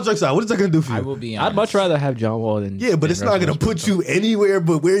you? All jokes out. What is that gonna do for you? I will be honest. I'd much rather have John Wall than Yeah, but than it's not gonna Russell put you anywhere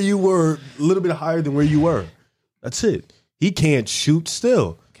but where you were, a little bit higher than where you were. That's it. He can't shoot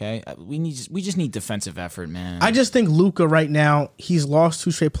still. Okay, we just need defensive effort, man. I just think Luka right now, he's lost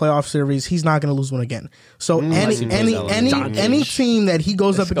 2 straight playoff series. He's not going to lose one again. So Unless he plays any team that he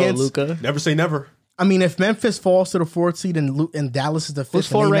goes up against, Luka. Never say never. I mean, if Memphis falls to the 4th seed and Dallas is the 5th, Who's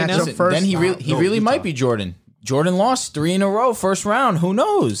four and they right match now? up Listen, first, then he really Utah. might be Jordan. Jordan lost 3 in a row, first round. Who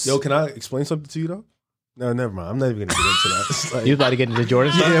knows? Yo, can I explain something to you though? No, never mind. I'm not even gonna get into that. It's like- You about to get into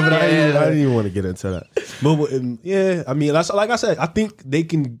Jordan stuff? yeah, but I didn't even want to get into that. But yeah, I mean, that's like I said. I think they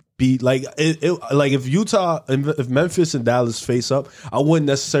can beat like like if Utah, if Memphis and Dallas face up, I wouldn't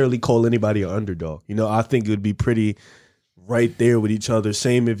necessarily call anybody an underdog. You know, I think it would be pretty right there with each other.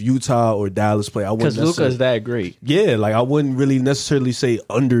 Same if Utah or Dallas play. I wouldn't Because Luka necessarily- is that great. Yeah, like I wouldn't really necessarily say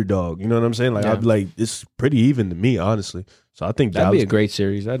underdog. You know what I'm saying? Like Yeah. I'd be like, it's pretty even to me, honestly. So I think That'd Dallas. be a great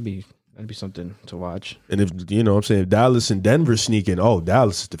series. That'd be something to watch. And if you know what I'm saying, if Dallas and Denver sneak in,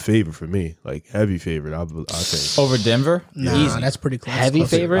 Dallas is the favorite for me. Like heavy favorite, I think. Over Denver? nah, Easy. that's pretty close. Heavy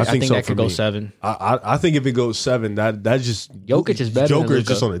Close. favorite? I I think think so that for could go me. 7. I think if it goes 7, that just Jokic is better than Joker is Luka.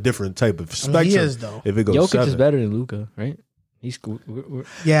 just on a different type of I spectrum. mean, he is, though. If it goes Jokic 7, is better than Luka, right? We're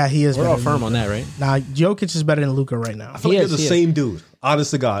Yeah, he is. all better than firm Luka. on that, right? Nah, Jokic is better than Luka right now. I feel like He is, they're the he is. same dude.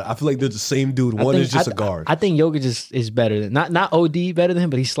 Honest to God, I feel like they're the same dude. One is just a guard. I think Jokic is better than not OD better than him,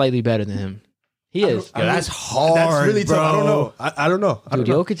 but he's slightly better than him. He is. Yo, that's hard. That's really tough. I don't bro. know. I don't know. I Dude,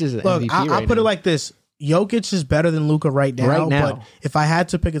 don't know. Jokic is an Look, MVP I'll right put now. it like this. Jokic is better than Luka right now. Right now. But if I had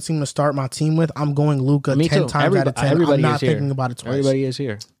to pick a team to start my team with, I'm going Luka Me 10 too. times out of 10. Everybody I'm not is here. thinking about it twice. Everybody is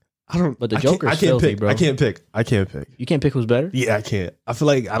here. I don't. But the I can't- Joker's I can't filthy, pick. bro. I can't pick. You can't pick who's better. Yeah, I can't. I feel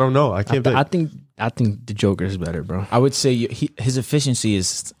like I don't know. I can't pick. I think the Joker is better, bro. I would say his efficiency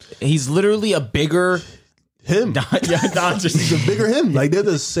is he's literally a bigger him. He's a bigger him. Like they're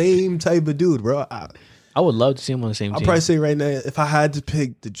the same type of dude, bro. I would love to see him on the same I'll team. probably say right now, if I had to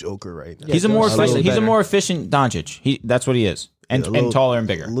pick the Joker right now, He's a more Joker's slightly efficient. He's a better. more efficient Doncic. That's what he is, and Yeah, a little- and taller and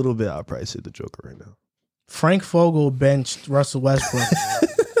bigger. a little bit, I'll probably say the Joker right now. Frank Vogel benched Russell Westbrook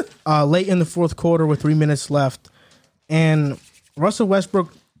late in the 4th quarter with 3 minutes left. And Russell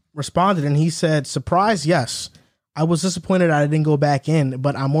Westbrook responded and he said, surprise, yes. I was disappointed I didn't go back in,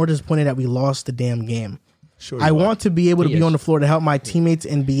 but I'm more disappointed that we lost the damn game. Sure, I want to be able to He be is. on the floor to help my teammates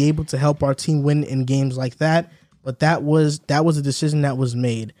and be able to help our team win in games like that. But that was a decision that was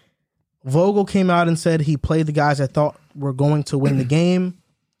made. Vogel came out and said he played the guys I thought were going to win the game.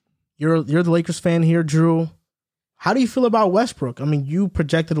 You're the Lakers fan here, Drew. How do you feel about Westbrook? I mean, you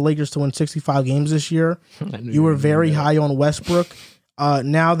projected the Lakers to win 65 games this year. You were very high on Westbrook.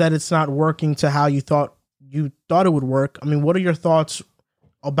 Now that it's not working to how you thought it would work, I mean, what are your thoughts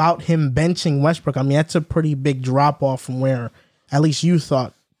about him benching Westbrook? I mean, that's a pretty big drop off from where at least you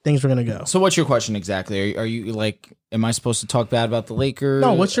thought things were going to go. So, what's your question exactly? Are you like, am I supposed to talk bad about the Lakers?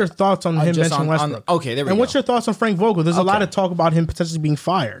 No, what's your thoughts on him just benching on- Westbrook? okay, there we and go. what's your thoughts on Frank Vogel? There's a lot Okay. of talk about him potentially being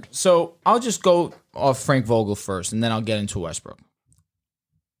fired. So I'll just go off Frank Vogel first, and then I'll get into Westbrook.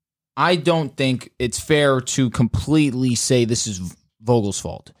 I don't think it's fair to completely say this is Vogel's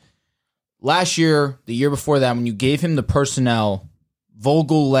fault. Last year, the year before that, when you gave him the personnel,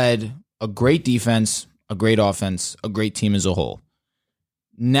 Vogel led a great defense, a great offense, a great team as a whole.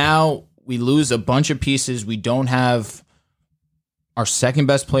 Now we lose a bunch of pieces. We don't have our second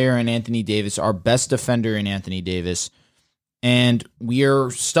best player in Anthony Davis, our best defender in Anthony Davis, and we are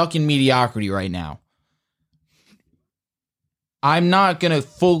stuck in mediocrity right now. I'm not going to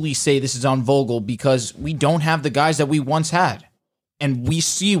fully say this is on Vogel because we don't have the guys that we once had. And we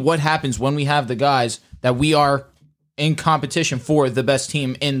see what happens when we have the guys that we are in competition for the best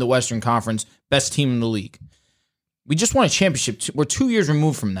team in the Western Conference, best team in the league. We just won a championship. We're 2 years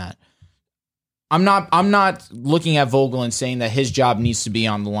removed from that. I'm not looking at Vogel and saying that his job needs to be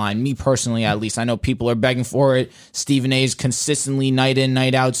on the line. Me personally, at least. I know people are begging for it. Stephen A is consistently night in,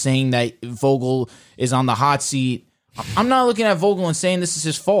 night out saying that Vogel is on the hot seat. I'm not looking at Vogel and saying this is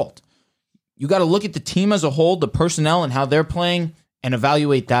his fault. You got to look at the team as a whole, the personnel and how they're playing, and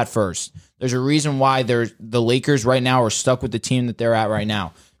evaluate that first. There's a reason why the Lakers right now are stuck with the team that they're at right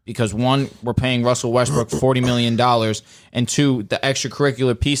now. Because one, we're paying Russell Westbrook $40 million, and two, the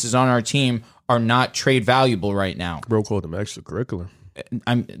extracurricular pieces on our team are not trade valuable right now. Bro called them extracurricular.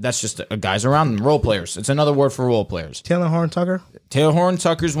 That's just guys around them, role players. It's another word for role players. Taylor Horn Tucker? Taylor Horn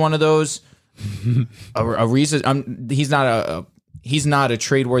Tucker's one of those. A reason he's not a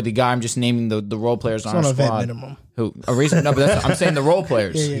trade worthy guy. I'm just naming the role players on our on a vet squad. minimum. Who a reason? No, but I'm saying the role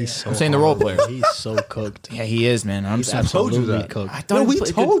players. I'm saying the role players. He's so cooked. Yeah, he is, man. I told you that. Cooked. I thought No, he we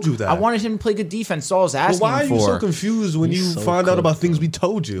played told good. you that. I wanted him to play good defense. So I was asking Why are him you for. so confused when you so find out cooked, about things we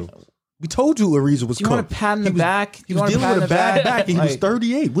told you? We told you Ariza was Do you want cooked. a pat in the back? He was dealing with a bad back. He was Like,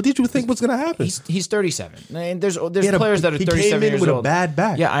 38. What did you think was going to happen? He's 37. I mean, there's had a- players that are he 37 came in years with a old. bad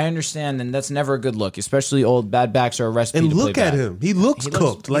back. Yeah, I understand, and that's never a good look. Especially old bad backs are a recipe And to look play at bad. him. He looks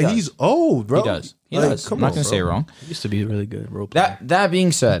cooked. he Like does. he's old, bro. He does. He Like, does. come I'm not on, going to say bro. wrong. He used to be a really good role player That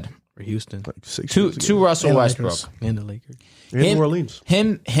being said, for Houston Like 6 to years ago. Russell And Westbrook, Lakers. and the Lakers. In New Orleans.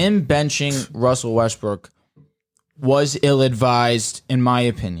 him benching Russell Westbrook was ill-advised, in my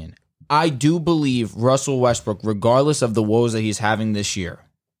opinion. I do believe Russell Westbrook, regardless of the woes that he's having this year,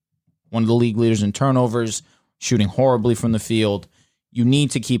 one of the league leaders in turnovers, shooting horribly from the field, you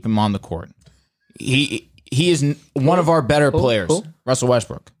need to keep him on the court. He is one of our better players, who? Russell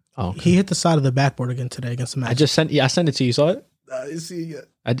Westbrook. Oh, okay. He hit the side of the backboard again today against the Magic. I sent it to you. You saw it? I see it.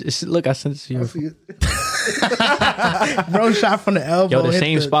 I sent it to you. I see it. Bro shot from the elbow. Yo, the hit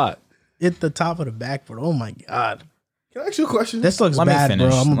same spot. Hit the top of the backboard. Oh my God. Can I ask you a question? This looks Let me bad, finish.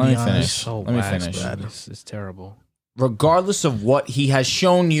 bro. I'm Let gonna me be finish. honest. So Let me waxed, finish. bro. It's terrible. Regardless of what he has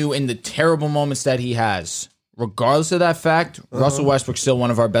shown you in the terrible moments that he has, regardless of that fact, Russell Westbrook's still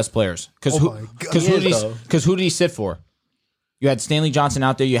one of our best players. Because my God. who did he sit for? You had Stanley Johnson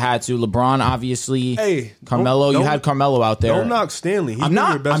out there. You had to LeBron, obviously. Hey, Carmelo. don't- You had Carmelo out there. Don't knock Stanley. He's I'm your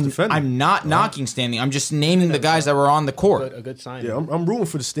not. best defender. I'm not knocking Stanley. I'm just naming the guys that were on the court. A good sign. Yeah, I'm rooting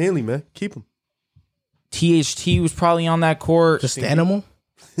for the Stanley, man. Keep him. THT was probably on that court. Just the animal.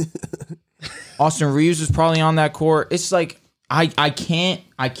 Austin Reeves was probably on that court. It's like I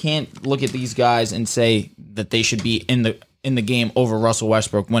can't look at these guys and say that they should be in the game over Russell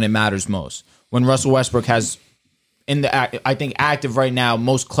Westbrook when it matters most. When Russell Westbrook has I think active right now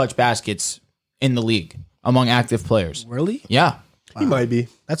most clutch baskets in the league among active players. Really? Yeah, He might be.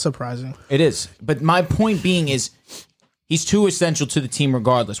 That's surprising. it is. But my point being is he's too essential to the team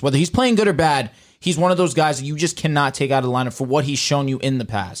regardless. Whether he's playing good or bad, he's one of those guys that you just cannot take out of the lineup for what he's shown you in the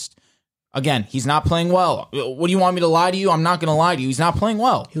past. Again, he's not playing well. What do you want me to lie to you? I'm not going to lie to you. He's not playing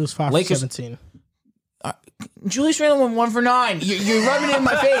well. He was 5 Lakers- for 17. Julius Randle went 1 for 9. You're rubbing it in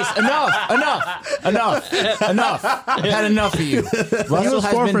my face. Enough. I've had enough of you. Russell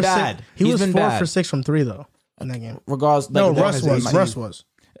has been bad. He He's was been 4 bad. for 6 from 3 though in that game. Regardless, No, like, Russ was. Russ was.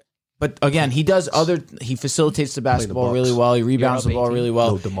 But again, he facilitates the basketball Bucks. really well. He rebounds the You're up ball 18. really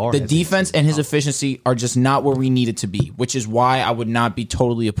well. No, DeMar The has defense and his efficiency are just not where we need it to be, which is why I would not be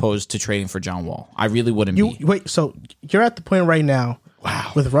totally opposed to trading for John Wall. I really wouldn't be. Wait, so you're at the point right now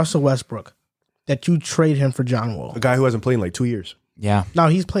with Russell Westbrook that you trade him for John Wall. A guy who hasn't played in like 2 years. Yeah, No,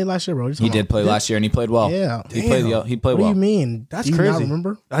 he's played last year, bro. he did play last year, and he played well. Yeah. He played well. What do you mean? That's do you crazy. Not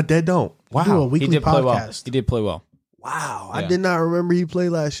remember? I dead don't. Do a Wow. He weekly did play well. podcast. He did play well. Wow. Yeah. I did not remember he played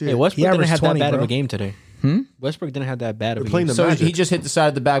last year. Yeah, Westbrook He didn't averaged have 20, that bad of bro. a game today. Westbrook didn't have that bad of a playing game. the So Magic. he just hit the side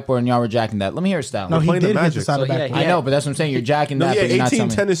of the backboard, and y'all were jacking that. Let me hear it, Stalin. No, he playing the did hit the Magic. side of the So, yeah, backboard. I know, but that's what I'm saying. You're jacking No, that, yeah, but you're not 18, telling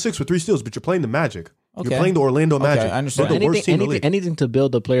me. 10, and 6 with 3 steals, but you're playing the Magic. Okay. You're playing the Orlando Magic. I understand. They're the worst team in the league. Anything to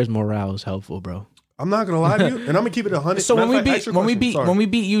build the players' morale is helpful, bro. I'm not gonna lie to you, and I'm gonna keep it 100. So when we Sorry.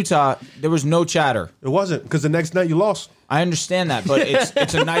 beat Utah, there was no chatter. It wasn't because the next night you lost. I understand that, but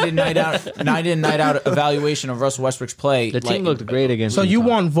it's a night in night out evaluation of Russell Westbrook's play. The team looked great against. So you Utah.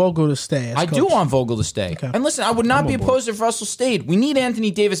 want Vogel to stay? as I do coach. want Vogel to stay. Okay. And listen, I would not be opposed if Russell stayed. We need Anthony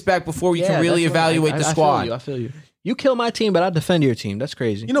Davis back before we can really that's what- evaluate the squad. I feel you. You kill my team, but I defend your team. That's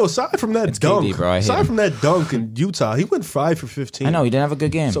crazy. You know, aside from that It's dunk, KD, bro. I hate him. from that dunk in Utah, he went 5 for 15. I know he didn't have a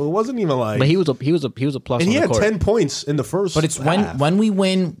good game. So it wasn't even like. But he was a plus. and he on the had court. 10 points in the first. But it's half. when we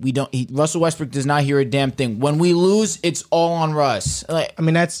win, we don't. Russell Westbrook does not hear a damn thing. When we lose, it's all on Russ. Like I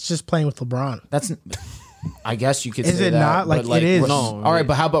mean, that's just playing with LeBron. that's. I guess you could Is say it that, not? but Like, it is. No, all right,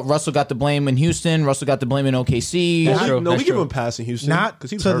 but how about Russell got the blame in Houston? Russell got the blame in OKC. That's true. No, we That's give true. him a pass in Houston. Not 'cause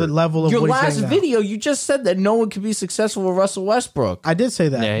to he was the hurt. level of Your what he's last saying now. video, you just said that no one could be successful with Russell Westbrook. I did say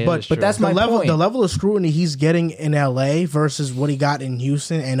that, Yeah, but true. that's the my level point. the level of scrutiny he's getting in LA versus what he got in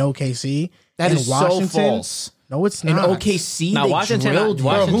Houston and OKC That and is Washington. so false. No, it's In not. OKC, Now, they Washington- drilled Bro,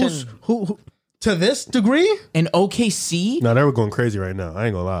 Washington- who to this degree? in OKC. No, they were going crazy right now. I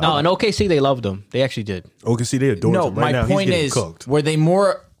ain't gonna lie. No, in OKC they loved him. They actually did. OKC, they adore No, him. Right now, my point he's getting is, cooked. were they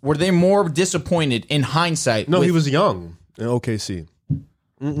more disappointed in hindsight? No, with- he was young in OKC.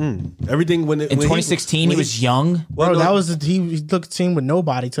 Everything when in 2016. He was young. Bro, that was he took a team with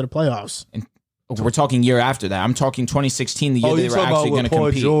nobody to the playoffs. We're talking year after that. I'm talking 2016, the year Oh, they you were talking about actually going with to Paul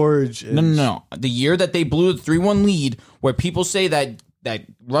compete. George? No. The year that they blew the 3-1 lead, where people say that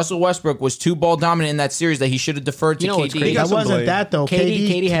Russell Westbrook was too ball dominant in that series that he should have deferred to You know what's KD. crazy? got That some wasn't blame. that though.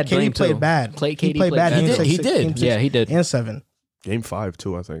 KD had blame, played too. bad. KD He played played bad. bad. Game He six, did. game six, Yeah, he did. And 7. Game 5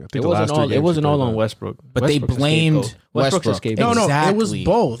 too. I think. It the last wasn't three all. games It wasn't he all played on bad. Westbrook. But they Westbrook's a blamed scapegoat. Westbrook's a Westbrook. scapegoat. No, it Exactly. was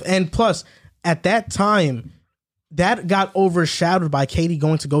both. And plus, at that time, that got overshadowed by Katie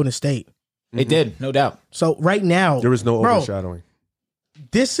going to Golden State. It did, no doubt. So right now, There was no bro, overshadowing.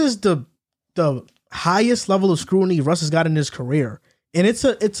 this is the highest level of scrutiny Russ has got in his career, and it's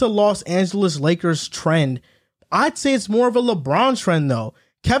a Los Angeles Lakers trend. I'd say it's more of a LeBron trend though.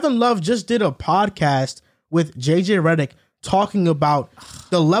 Kevin Love just did a podcast with JJ Redick talking about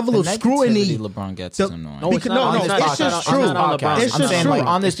the level of scrutiny. LeBron gets The- is annoying. No, it's Because- not. no, It's it's not. just It's true. not on LeBron. It's I'm just saying, true. like,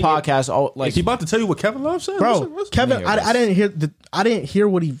 on this podcast, like Is he about to tell you what Kevin Love said? Bro, Listen. Kevin, Let me hear I this. I didn't hear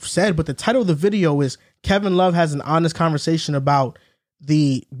what he said, but the title of the video is Kevin Love has an honest conversation about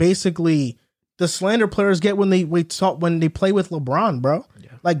basically the slander players get when they play with LeBron, bro.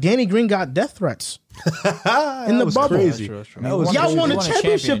 Like Danny Green got death threats. in the bubble. Crazy. That's true. That was Y'all crazy. won a won a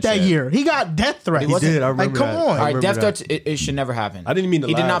championship that championship. year. He got death threats. He did. I remember Like, come that. on. all right, remember death that. threats. It should never happen. I didn't mean to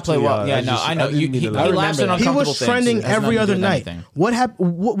He did laugh not play too, well. yeah. Yeah, no, I know. I didn't mean He to laugh. laughs at I remember that. He uncomfortable was things. trending It has every nothing to other do with night. anything. What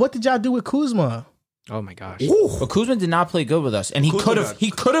happened? What did y'all do with Kuzma? Oh my gosh. But Kuzma did not play good with us, and he Kuzma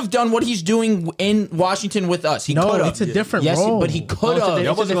could have done what he's doing in Washington with us. He No, could have. it's a different yes, role. but he could No, have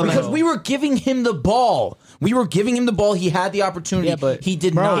it's a different because role. we were giving him the ball. We were giving him the ball. He had the opportunity. Yeah, but- he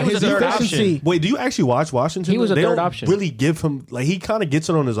did Bro, not. he was his a third efficiency. Wait, do you actually watch Washington? He was a They third don't option. Really give him like he kind of gets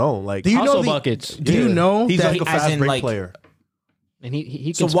it on his own. Like Do you Also know the buckets. Do you know he's that like a as fast in, break like- player. And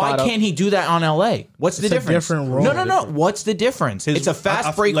he So can why spot up. can't he do that on LA? What's the It's a difference? different role. No. What's the difference? It's a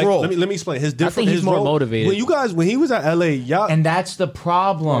fast break like, role, Let me explain. His different. think he's his more role- motivated. When he was at LA, y'all. and that's the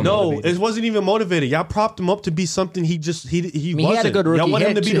problem. no, it wasn't even motivated. Y'all propped him up to be something he mean, he wasn't. had a good rookie. Y'all want He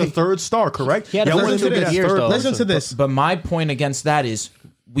him to had be the two- third star, correct? He had a Y'all good want him to two be good that years, third though. Listen person. to this. But my point against that is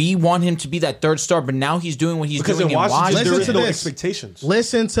we want him to be that third star, but now he's doing what he's Because doing in Washington, Listen there to is no this. expectations.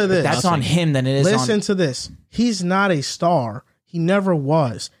 Listen to this. That's on him than it is Listen on. to this. He's not a star. He never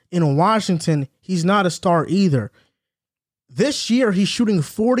was. In Washington, he's not a star either. This year, he's shooting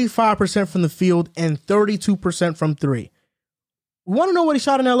 45% from the field and 32% from three. Want to know what he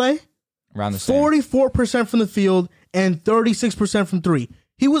shot in LA? Around the same. 44% from the field and 36% from three.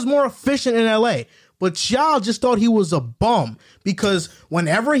 He was more efficient in LA. But y'all just thought he was a bum because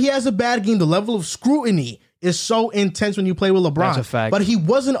whenever he has a bad game, the level of scrutiny is so intense when you play with LeBron. That's a fact. But he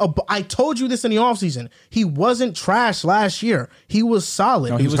wasn't I told you this in the offseason. He wasn't trash last year. He was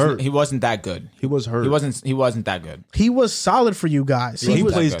solid. No, he, he wasn't that good. He was hurt. He wasn't that good. was solid for you guys. He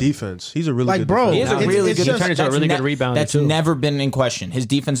was, plays good. defense. He's a really Like, good bro, defender. He is a It's- really it's good. just- Turned into a really good rebounder, That's too. never been in question. His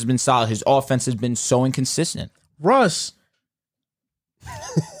defense has been solid. His offense has been so inconsistent. Russ,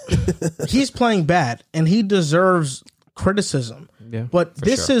 he's playing bad and he deserves criticism. Yeah, but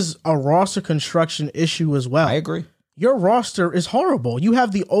this sure. is a roster construction issue as well. I agree. Your roster is horrible. You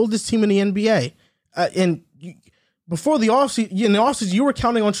have the oldest team in the NBA. Before the offseason, you were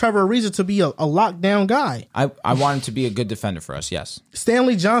counting on Trevor Ariza to be a lockdown guy. I want him to be a good defender for us. Yes,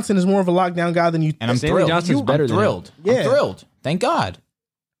 Stanley Johnson is more of a lockdown guy than you. and I'm Stanley thrilled. Johnson's better I'm than him. thrilled. Yeah. I'm thrilled. Thank God.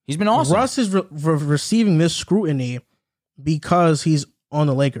 He's been awesome. Russ is receiving this scrutiny because he's on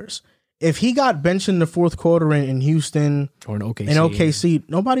the Lakers. If he got benched in the fourth quarter in Houston or an OKC. and OKC,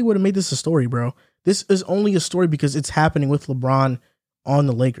 nobody would have made this a story, bro. This is only a story because it's happening with LeBron on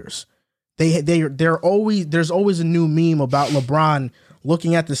the Lakers. There's always a new meme about LeBron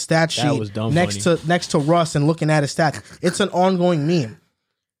looking at the stat That sheet was dumb next to Russ and looking at his stats. It's an ongoing meme.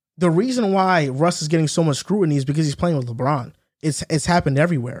 the reason why Russ is getting so much scrutiny is because he's playing with LeBron. It's happened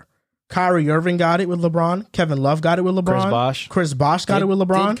everywhere. Kyrie Irving got it with LeBron. Kevin Love got it with LeBron. Chris Bosh got it with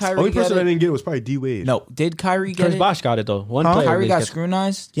LeBron. Only person I didn't get was probably D Wade. No, did Kyrie get Chris it? Bosh got it though. One player Kyrie got gets-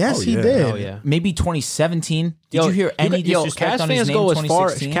 scrutinized? Yes, he yeah. did. Oh yeah. Maybe 2017. Did you hear any disrespect Cavs on his fans name go as far.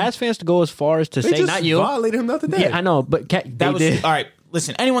 2016? Cavs fans go as far as to They say just not you. violated him the other day. Yeah, I know, but That they was did. all right.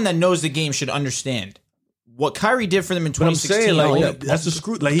 Listen, anyone that knows the game should understand what Kyrie did for them in But I'm 2016. saying, that's a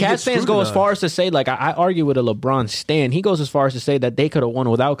screw. Like, he Cavs gets fans go as scrutinized. far as to say, like, I argue with a LeBron stan. He goes as far as to say that they could have won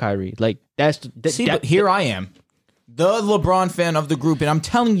without Kyrie. Like, that's See, but here I am, the LeBron fan of the group, and I'm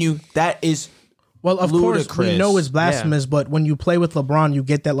telling you that is Well, of course, ludicrous. we know it's blasphemous, but when you play with LeBron, you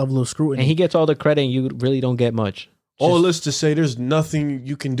get that level of scrutiny. and he gets all the credit, and you really don't get much. All this to say, there's nothing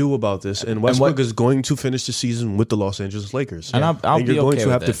you can do about this, and Westbrook is going to finish the season with the Los Angeles Lakers, And I'll and you're be going okay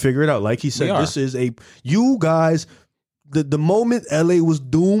to have with to it. figure it out. Like he We said, are. this is you guys. The moment LA was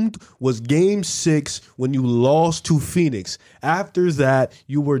doomed was Game 6 when you lost to Phoenix. After that,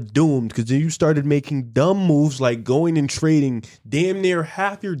 you were doomed because then you started making dumb moves like going and trading damn near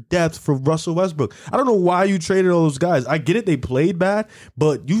half your depth for Russell Westbrook. I don't know why you traded all those guys. I get it, they played bad,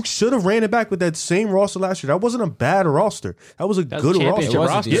 but you should have ran it back with that same roster last year. That wasn't a bad roster. That was a That's good championship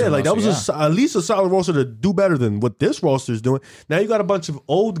roster. roster. Yeah, like that was roster, at least a solid roster to do better than what this roster is doing. Now you got a bunch of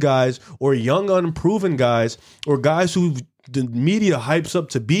old guys or young unproven guys or guys who the media hypes up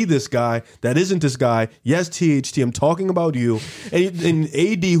to be this guy that isn't this guy. Yes, THT, I'm talking about you. And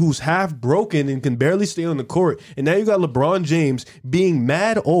AD, who's half broken and can barely stay on the court. And now you got LeBron James being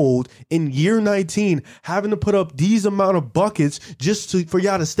mad old in year 19, having to put up these amount of buckets for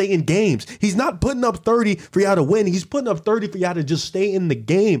y'all to stay in games. He's not putting up 30 for y'all to win. He's putting up 30 for y'all to just stay in the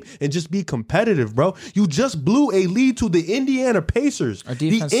game and just be competitive, bro. You just blew a lead to the Indiana Pacers. Our The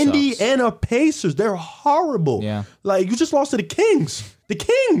defense sucks. Indiana Pacers, they're horrible. Yeah. Like, you just lost to the Kings. The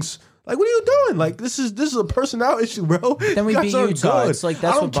Kings. Like, what are you doing? Like, this is a personnel issue, bro. Then we You beat guys aren't Utah. good. It's like,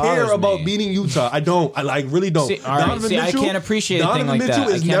 that's I don't what care bothers about me. beating Utah. I don't. I like really don't. See, all right, I can't appreciate a thing like that. Donovan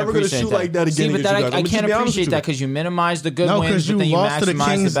Mitchell is I can't never going to appreciate shoot that. like that again See, but against that you guys. I I'm just can't be honest appreciate with that you. because you minimize the good No, wins, 'cause but you then you lost to the maximize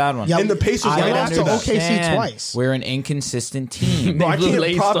Kings. the bad ones. Yeah, And the Pacers I right lost after to that. OKC Understand. twice. We're an inconsistent team. Bro, I Blue can't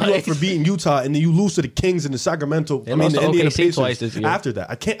Lace prop you up twice. for beating Utah and then you lose to the Kings and the Sacramento. I mean, lost the to Indiana OKC Pacers twice this year. after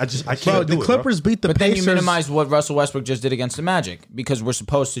that. I can't Bro, do the it, Clippers beat the But then Pacers. you minimize what Russell Westbrook just did against the Magic because we're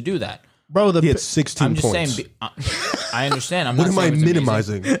supposed to do that. Bro, He had 16 I'm just points. saying. I understand. I'm What not am I saying it was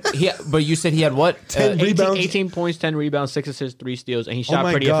amazing. minimizing? But you said he had what? 10 rebounds. 18 points, 10 rebounds, 6 assists, 3 steals, and he Oh shot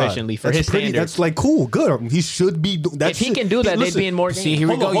my pretty God. efficiently for That's his pretty, standards. That's like cool, good. He should be. That's If he can do that, they'd be in more See, games. here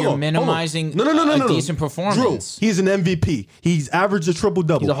we Hold go. on, hold You're on, minimizing hold on. No, a decent performance. Drew, he's an MVP. He's averaged a triple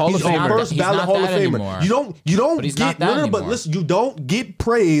double. He's a Hall of Famer. First He's ballot not Hall of that Famer. anymore. You don't But he's get not that but anymore. listen, you don't get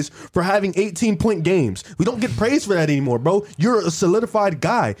praise for having 18-point games. We don't get praise for that anymore, bro. You're a solidified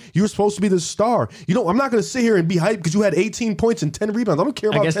guy. You're supposed to be the star. I'm not gonna sit here and be hyped because you had 18 points and 10 rebounds. I don't care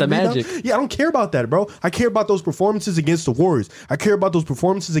about Against 10 the rebounds. Magic. Yeah, I don't care about that, bro. I care about those performances against the Warriors. I care about those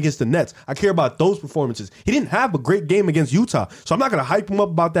performances against the Nets. I care about those performances. He didn't have a great game against Utah, so I'm not gonna hype him up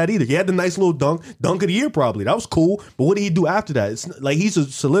about that either. He had the nice little dunk of the year probably. That was cool, but what did he do after that? It's like he's a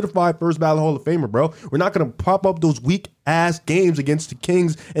solidified first ballot Hall of Famer, bro. We're not gonna pop up those weak ass games against the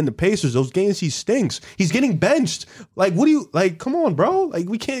Kings and the Pacers. Those games he stinks. He's getting benched. Like, what do you like? Come on, bro. Like,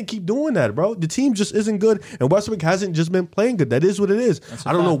 we can't keep doing that, bro. The team just isn't good, and Westbrook hasn't just been playing good. That is what it is.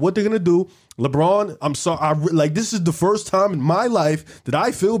 I don't know what they're gonna do. LeBron, I'm sorry. Like, this is the first time in my life that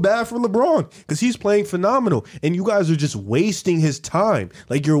I feel bad for LeBron because he's playing phenomenal, and you guys are just wasting his time.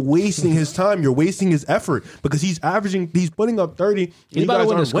 Like, you're wasting his time. You're wasting his effort because he's putting up 30. And He's you about to guys win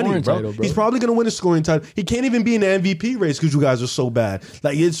the aren't scoring winning, title, bro. He's probably gonna win a scoring title. He can't even be in the MVP race because you guys are so bad.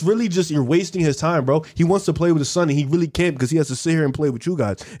 Like, it's really just you're wasting his time, bro. He wants to play with his son, and he really can't because he has to sit here and play with you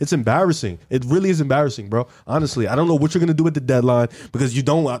guys. It's embarrassing. It really is embarrassing, bro. Honestly, I don't know what you're gonna do at the deadline because you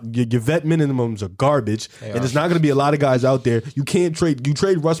don't. Your vet minimums are garbage, and there's not gonna be a lot of guys out there. You can't trade. You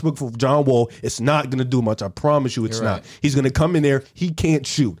trade Westbrook for John Wall. It's not gonna do much. I promise you, it's You're not. right. He's gonna come in there. He can't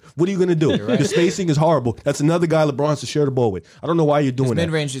shoot. What are you gonna do? Your spacing is horrible. That's another guy LeBron has to share the ball with. I don't know why you're doing His that.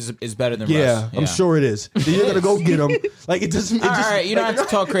 mid range is better than Yeah, Russ. I'm sure it is. Then you're gonna go get him. Like, it doesn't. It All just, right, you don't like, have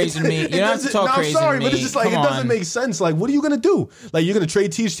to talk crazy to me. You it don't have to doesn't- talk no, crazy I'm sorry, to but me. it's just like Come it doesn't on. make sense. Like, what are you gonna do? Like, you're gonna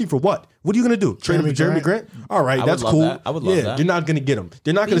trade THT for what? What are you gonna do? Trade him for Jeremy Grant? All right, I would that's love cool. that. I would love yeah, that. you're not gonna get him.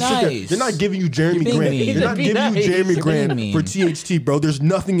 They're not gonna sit there. nice. They're not giving you Jeremy You're being Grant. mean. They're not Be giving you nice. Jeremy You're Grant being for mean. THT, bro. There's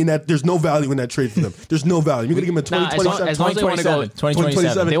nothing in that. There's no value in that trade for them. There's no value. You're gonna give him a Nah, as long- 2027. as long as they wanna go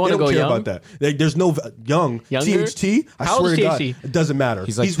 2027. They wanna don't go care young? about that. Like, there's no young Younger? THT. I How old swear is to God, THT? it doesn't matter.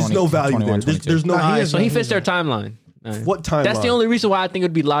 He's like There's no 20, value there. 21, There's no. Nah, So he fits their timeline. What timeline? That's the only reason why I think it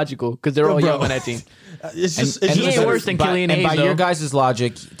would be logical because they're all bro. young on that team. It's just. And he ain't listen, worse than by- Killian And Hayes, by though. your guys'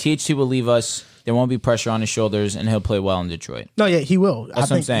 logic, THT will leave us. There won't be pressure on his shoulders, and he'll play well in Detroit. No, yeah, he will.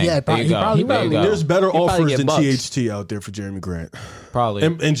 That's what I'm saying. Yeah, There you he go. probably There you will. go. There's better He'll probably offers get than bucks. THT out there for Jeremy Grant. Probably.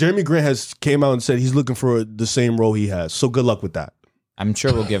 And Jeremy Grant has came out and said he's looking for the same role he has. So good luck with that. I'm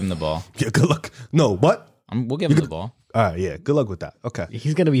sure we'll give him the ball. Yeah, good luck. No, what? We'll give him the ball. All right, yeah, good luck with that. Okay.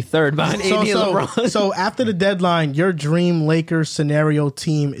 He's gonna be third behind AD and LeBron. So after the deadline, your dream Lakers scenario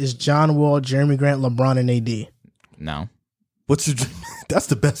team is John Wall, Jeremy Grant, LeBron, and AD. No. What's your? That's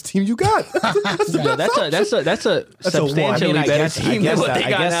the best team you got. That's the Yeah, best. that's a substantially better team than what they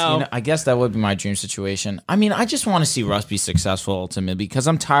got now. I guess that would be my dream situation. I mean, I just want to see Russ be successful ultimately because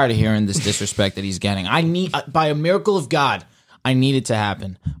I'm tired of hearing this disrespect that he's getting. I need, by a miracle of God, I need it to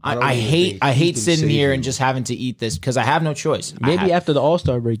happen. I hate can sitting save here you. and just having to eat this because I have no choice. Maybe after the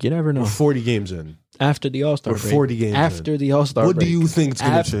All-Star break, you never know. 40 games in. After the All-Star We're break, 40 games after in. the All-Star What break, do you think is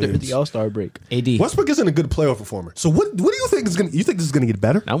gonna after change? the All-Star break? AD. Westbrook isn't a good playoff performer. So what do you think is gonna? You think this is gonna get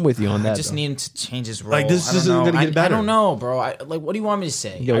better? I'm with you on that. I just though. need him to change his role. Like, this I don't isn't know. gonna get I better. don't know, bro. Like, what do you want me to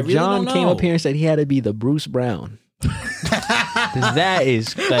say? Yo, I really John don't came know. up here and said he had to be the Bruce Brown. That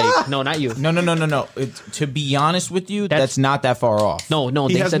is like no, not you. No. To be honest with you, that's not that far off. No,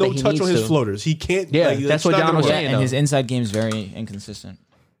 He they has said no that he touch needs on his to. floaters. He can't. Yeah, like, that's what not John gonna was work. saying. and his inside game is very inconsistent.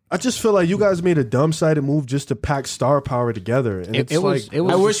 I just feel like you guys made a dumb-sided move just to pack star power together, and It it's was- like it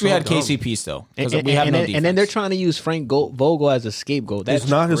was I wish we so had dumb. KCP still because And, we have and no then, defense. and then they're trying to use Frank Vogel as a scapegoat. That's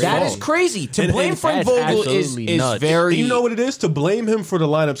It's not his That fault. is crazy. To And- blame and Frank that's Vogel absolutely is nuts. very. You know what it is to blame him for the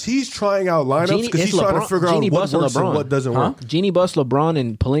lineups. He's trying out lineups Genie- because it's he's trying to LeBron- figure out Genie what Bus and works and LeBron. what doesn't work. Jeannie Buss, LeBron,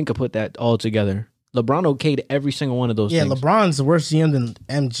 and Pelinka put that all together. LeBron okayed every single one of those Yeah, things. LeBron's the worst GM than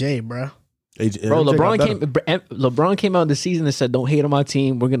MJ, bro. Bro, LeBron came out in the season and said, "Don't hate on my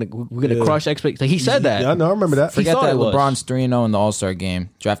team. We're gonna Yeah. crush expectations." He said that. Yeah, I know. I remember that. Forget thought that it was. LeBron's 3-0 in the All Star game.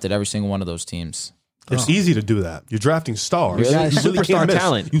 Drafted every single one of those teams. It's easy to do that. You're drafting stars. Really? Yeah, You really superstar can't miss.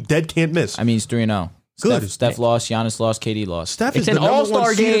 talent. You dead can't miss. I mean, he's 3-0. Good. Steph lost, Giannis lost, KD lost. Steph It's is an the number all-star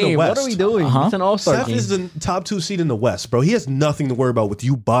one seed in the game. West. What are we doing? It's an all-star Steph game. is the top 2 seed in the West, bro. He has nothing to worry about with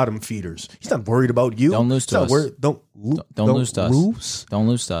you bottom feeders. He's not worried about you. Don't lose to He's not us. worried- Don't lose to us. lose. Don't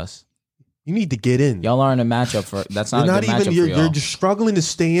lose to us. You need to get in. Y'all are in a matchup for. That's not You're a not good matchup even. for You're y'all. just struggling to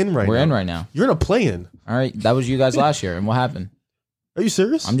stay in right now. We're in right now. You're in a play-in. All right, that was you guys last year, and what happened? Are you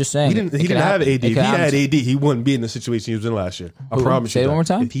serious? I'm just saying, He didn't. it He could didn't have happen. AD. It If could he had happen. AD, he wouldn't be in the situation he was in last year. I Who? promise Say you. it that. one more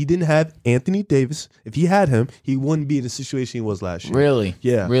time? If he didn't have Anthony Davis, if he had him, he wouldn't be in the situation he was last year. Really?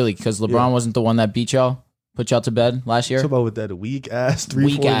 Yeah. Really? Because LeBron wasn't the one that beat y'all, put y'all to bed last year. Talk about with that weak ass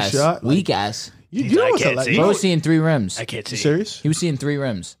Weak 3-40 ass. shot. Weak ass. You know what's can't like? see. You Bro know, was seeing 3 rims. can't you serious? He was seeing 3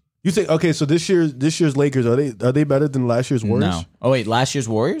 rims. You think okay? So this year's Lakers are they better than last year's Warriors? No. Oh wait, last year's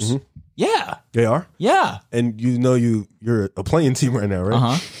Warriors? Yeah. They are. Yeah. And you know you're a playing team right now, right? Uh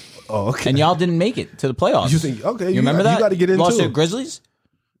huh. Oh, okay. And y'all didn't make it to the playoffs. You think okay? You remember that? You got to get into Lost to the it. Grizzlies.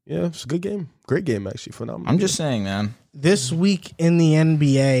 Yeah, it's a good game. Great game, actually. Phenomenal. I'm just saying, man. This week in the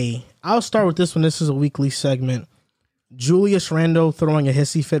NBA, I'll start with this one. This is a weekly segment. Julius Randle throwing a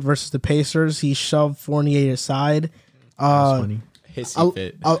hissy fit versus the Pacers. He shoved Fournier aside.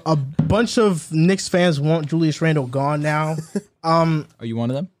 Hissy A bunch of Knicks fans want Julius Randle gone now. Are you one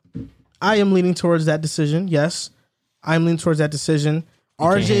of them? I am leaning towards that decision. Yes, I'm leaning towards that decision.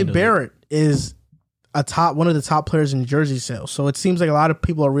 RJ handle Barrett is one of the top players in jersey sales. So it seems like a lot of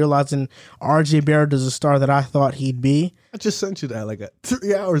people are realizing RJ Barrett is a star that I thought he'd be. I just sent you that like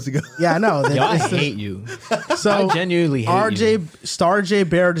 3 hours ago. Yeah, I know. Yo, I It's the- hate you. So I genuinely hate you. Star J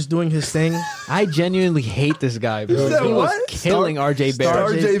Barrett is doing his thing. I genuinely hate this guy, bro. said He was what? killing RJ Star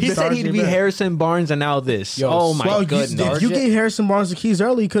Barrett. J- He Star said he'd J be Barrett. Harrison Barnes, and now this. Yo, Oh my Well, goodness. if you gave Harrison Barnes the keys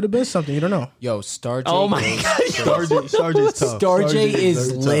early, it could have been something. You don't know. Yo, Star J. Oh my god. Starj's tough. Star J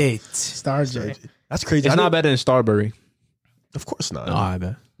is very tough. lit. Star J. That's crazy. It's I not didn't- better than Starbury. Of course not. Oh, I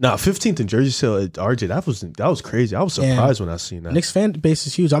bet. Nah, 15th in jersey sale at RJ. That was crazy. I was surprised when I seen that. Knicks fan base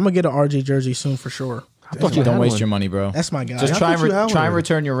is huge. I'm gonna get an RJ jersey soon for sure. I thought you Don't had waste one. your money, bro. That's my guy. Just I try thought you had and one.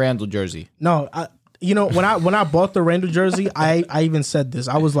 return your Randall jersey. No, when I bought the Randall jersey, I even said this.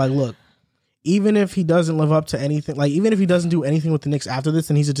 I was like, look, even if he doesn't live up to anything, like even if he doesn't do anything with the Knicks after this,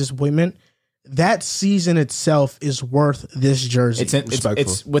 and he's a disappointment, that season itself is worth this jersey.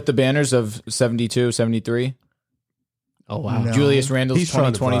 It's with the banners of 72, 73. Oh wow. No. Julius Randle's He's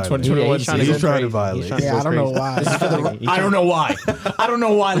trying to 2020, violate. 2021 he's trying to season. He's trying to He's violate. trying to Yeah, go I don't know crazy. why. I don't know why. I don't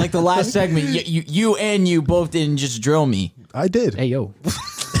know why. Like the last segment, you and you both didn't just drill me. I did. Hey yo.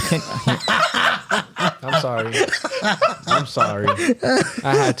 I'm sorry. I'm sorry.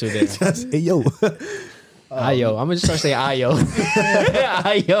 I had to there. Hey yo. Ayo. I'm gonna just start saying Ayo.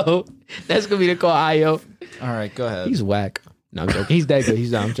 Ayo. That's gonna be the call. Ayo. All right, go ahead. He's whack. No, I'm joking. He's that good.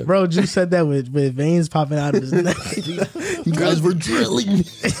 He's not. I'm joking. Bro, Juice said that with veins popping out of his neck. You guys were drilling me.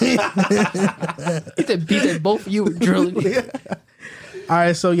 He said both of you were drilling me. All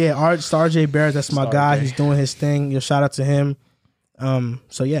right, so yeah, Star J Barrett, that's my guy. He's doing his thing. Shout out to him.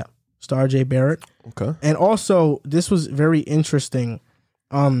 So yeah, Star J Barrett. Okay. And also, this was very interesting.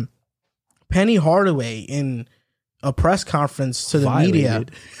 Penny Hardaway in a press conference to the media.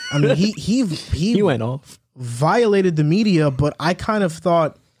 I mean, he went off. Violated the media, but I kind of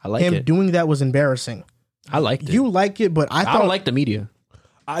thought him doing that was embarrassing. I liked it. You like it, but I don't like the media.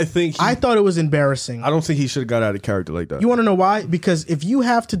 I thought it was embarrassing. I don't think he should have got out of character like that. You want to know why? Because if you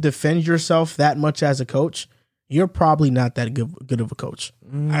have to defend yourself that much as a coach, you're probably not that good of a coach.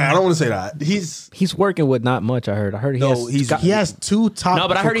 I don't want to say that. He's working with not much. I heard he has two top. No,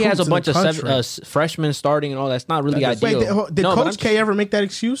 but I heard he has a bunch of freshmen starting and all. That's not really ideal. Wait, did Coach K ever make that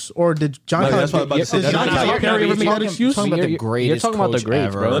excuse, or did John? That's what I'm about to say. Did John Calipari ever make that excuse? You're talking about the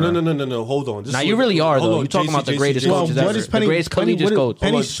greats, bro. No. Hold on. Now you really are though. You're talking about the greatest coaches ever. The greatest collegiate coach.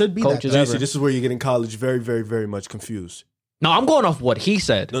 Penny should be that. JC, this is where you're getting college very, very, very much confused. No, I'm going off what he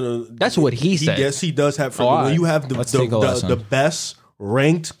said. No. That's what he said. Yes, he does have. When you have the best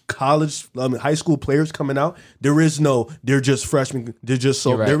ranked high school players coming out, they're just freshmen. They're just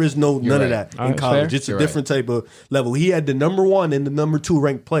so. Right. There is none of that in college. Fair. It's a different type of level. He had the number 1 and the number 2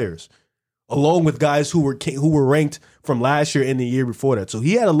 ranked players, along with guys who were ranked from last year and the year before that. So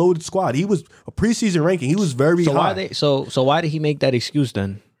he had a loaded squad. He was a preseason ranking. He was very high. So why did he make that excuse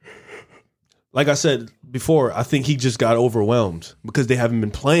then? Like I said before, I think he just got overwhelmed because they haven't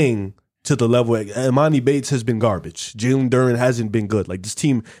been playing to the level. Emoni Bates has been garbage. Jalen Duren hasn't been good. Like, this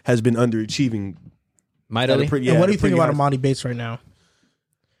team has been underachieving. Mightily. And what do you think about Emoni Bates right now?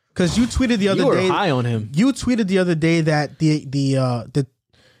 Because you tweeted the other day. You were high on him. You tweeted the other day that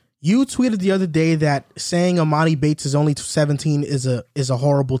You tweeted the other day that saying Emoni Bates is only 17 is a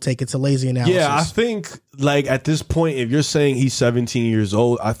horrible take. It's a lazy analysis. Yeah, I think like at this point, if you're saying he's 17 years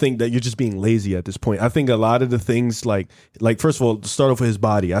old, I think that you're just being lazy at this point. I think a lot of the things like first of all, to start off with his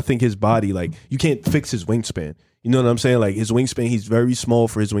body. I think his body, like, you can't fix his wingspan. You know what I'm saying? Like, his wingspan, he's very small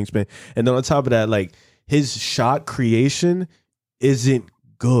for his wingspan. And then on top of that, like, his shot creation isn't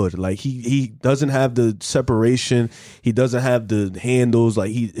good. Like, he doesn't have the separation. He doesn't have the handles.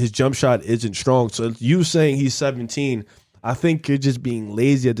 Like, his jump shot isn't strong. So you saying he's 17, I think you're just being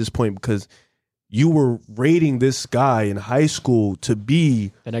lazy at this point because you were rating this guy in high school to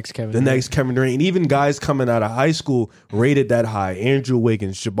be the next Kevin Durant. And even guys coming out of high school rated that high. Andrew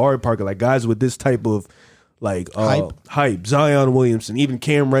Wiggins, Jabari Parker, like guys with this type of hype. Zion Williamson, even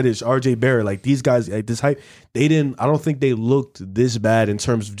Cam Reddish, RJ Barrett, like these guys, like this hype, I don't think they looked this bad in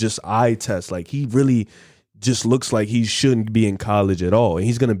terms of just eye test. Like, he really just looks like he shouldn't be in college at all. And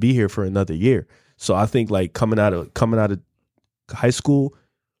he's going to be here for another year. So I think like coming out of high school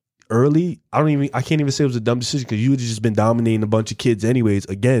early, I can't even say it was a dumb decision because you would have just been dominating a bunch of kids anyways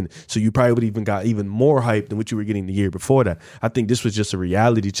again. So you probably would have even got even more hype than what you were getting the year before that. I think this was just a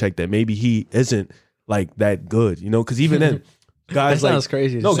reality check that maybe he isn't like that good, you know, because even then, guys that sounds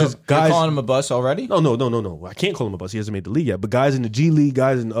crazy. No, because guys, you're calling him a bust already? No. I can't call him a bust. He hasn't made the league yet. But guys in the G League,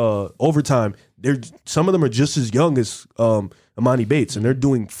 guys in overtime, some of them are just as young as Emoni Bates, and they're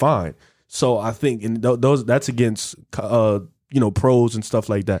doing fine. So I think that's against pros and stuff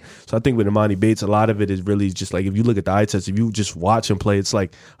like that. So I think with Emoni Bates, a lot of it is really just like, if you look at the eye test, if you just watch him play, it's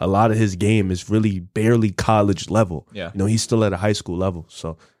like a lot of his game is really barely college level. Yeah, he's still at a high school level.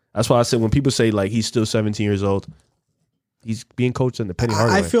 So that's why I said when people say like he's still 17 years old, he's being coached in the Penny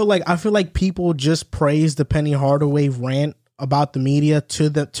Hardaway. I feel like people just praise the Penny Hardaway rant about the media to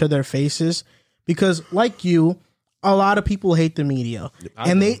their faces because, like you, a lot of people hate the media,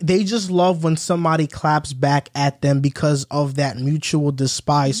 and they just love when somebody claps back at them because of that mutual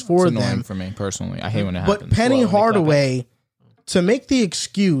despise for it's them. Annoying for me personally, I hate when it happens. But Penny Hardaway, to make the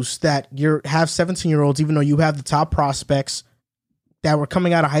excuse that you have 17-year-olds, even though you have the top prospects that were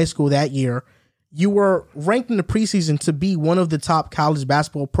coming out of high school that year, you were ranked in the preseason to be one of the top college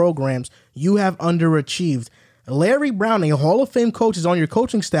basketball programs. You have underachieved. Larry Brown, a Hall of Fame coach, is on your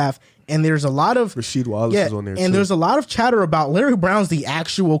coaching staff, and there's a lot of Rasheed Wallace is on there and too. There's a lot of chatter about Larry Brown's the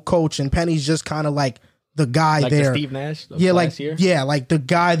actual coach, and Penny's just kind of like the guy like there. The Steve Nash, like the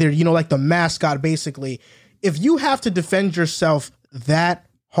guy there, like the mascot basically. If you have to defend yourself that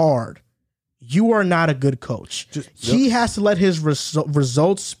hard, you are not a good coach. He has to let his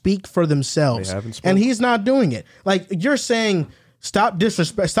results speak for themselves, and he's not doing it. Like, you're saying, stop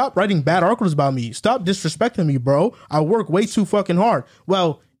writing bad articles about me. Stop disrespecting me, bro. I work way too fucking hard.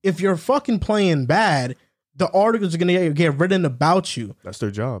 Well, if you're fucking playing bad, the articles are going to get written about you. That's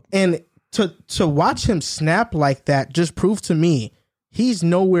their job. And to watch him snap like that just proved to me he's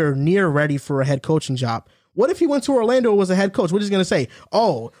nowhere near ready for a head coaching job. What if he went to Orlando and was a head coach? What is he going to say?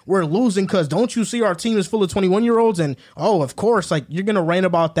 Oh, we're losing because don't you see our team is full of 21-year-olds? And, oh, of course, like, you're going to rant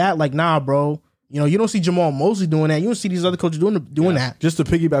about that? Like, nah, bro. You know, you don't see Jamal Mosley doing that. You don't see these other coaches doing that. Just to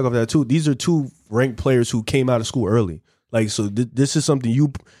piggyback off that, too, these are two ranked players who came out of school early. Like, so this is something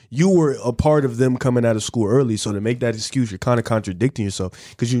you were a part of them coming out of school early. So to make that excuse, you're kind of contradicting yourself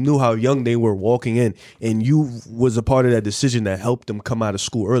because you knew how young they were walking in, and you was a part of that decision that helped them come out of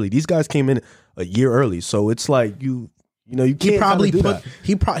school early. These guys came in a year early, so it's like you can't. He probably do put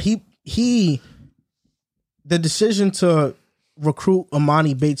that. The decision to recruit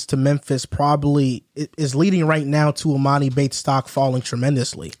Amani Bates to Memphis probably is leading right now to Amani Bates stock falling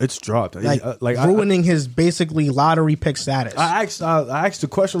tremendously. It's dropped, ruining his basically lottery pick status. I asked a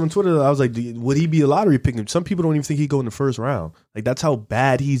question on Twitter. I was like, would he be a lottery pick? Some people don't even think he'd go in the first round. Like, that's how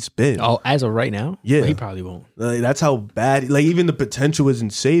bad he's been. Oh, as of right now? Yeah. He probably won't. Like, that's how bad. Like, even the potential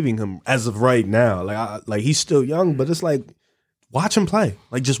isn't saving him as of right now. Like he's still young, but it's like, watch him play.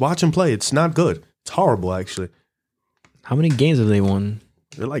 Like, just watch him play. It's not good. It's horrible, actually. How many games have they won?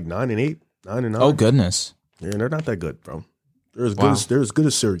 They're like 9-8, 9-9. Oh, goodness. Yeah, they're not that good, bro. They're as good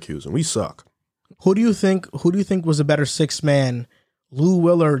as Syracuse, and we suck. Who do you think was a better sixth man, Lou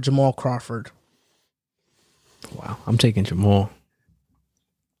Will or Jamal Crawford? Wow, I'm taking Jamal.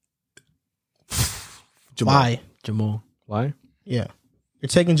 Why? Jamal. Why? Yeah. You're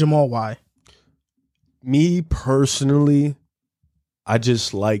taking Jamal. Why? Me personally, I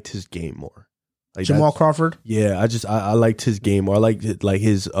just liked his game more. Like Jamal Crawford? Yeah, I liked his game more. I liked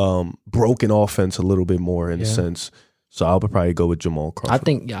his broken offense a little bit more in a sense. So I would probably go with Jamal Crawford. I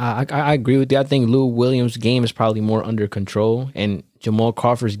think I agree with you. I think Lou Williams' game is probably more under control, and Jamal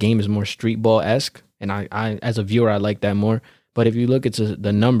Crawford's game is more street ball-esque. And I as a viewer, I like that more. But if you look at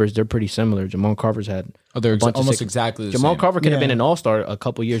the numbers, they're pretty similar. Jamal Crawford's had they're almost exactly the Jamal same. Crawford could have been an all-star a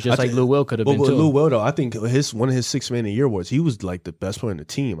couple years, just like Lou Will could have been too. Lou Will, though, I think one of his 6 man a year awards, he was like the best player in the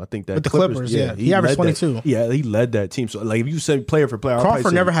team. I think that with the Clippers, he averaged 22. He led that team. So like if you say player for player,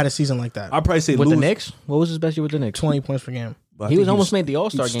 Crawford never had a season like that. I'd probably say with the Knicks. What was his best year with the Knicks? 20 points per game. He was almost made the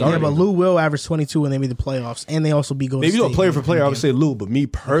All-Star game. Yeah, but Lou Will averaged 22 when they made the playoffs, and they also beat Golden State. Maybe you player for player, I would say Lou, but me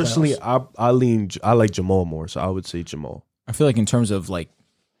personally, I like Jamal more, so I would say Jamal. I feel like in terms of like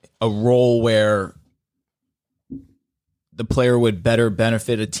a role where the player would better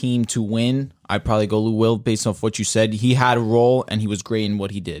benefit a team to win, I'd probably go Lou Will based off what you said. He had a role and he was great in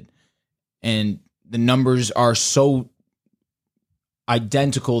what he did. And the numbers are so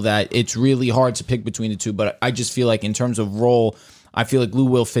identical that it's really hard to pick between the two. But I just feel like in terms of role, I feel like Lou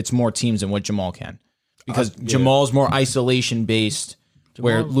Will fits more teams than what Jamal can. Because Jamal's more isolation based,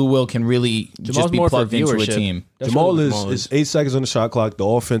 where Lou Will can really just be plugged into a team. Jamal is 8 seconds on the shot clock. The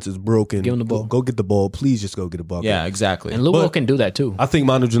offense is broken. Give him the ball. Go get the ball. Please just go get the ball. Yeah, exactly. And Lou Will can do that too. I think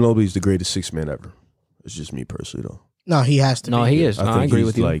Manu Ginobili is the greatest 6 man ever. It's just me personally, though. No, he has to. No, he is. I agree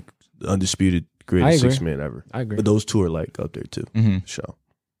with you. Like the undisputed greatest 6 man ever. I agree. But those two are like up there too. Sure.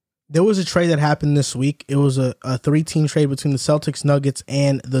 There was a trade that happened this week. It was a 3-team trade between the Celtics, Nuggets,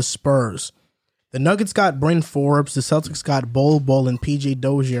 and the Spurs. The Nuggets got Bryn Forbes, the Celtics got Bol Bol and PJ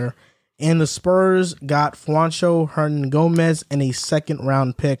Dozier, and the Spurs got Juancho Hernangomez and a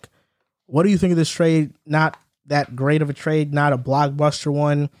 2nd-round pick. What do you think of this trade? Not that great of a trade, not a blockbuster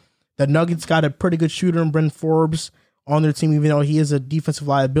one. The Nuggets got a pretty good shooter in Bryn Forbes on their team, even though he is a defensive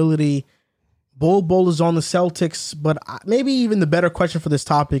liability. Bol Bol is on the Celtics, but maybe even the better question for this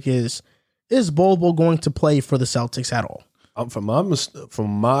topic is Bol Bol going to play for the Celtics at all? From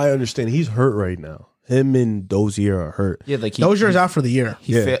my understanding, he's hurt right now. Him and Dozier are hurt. Yeah, like Dozier is out for the year.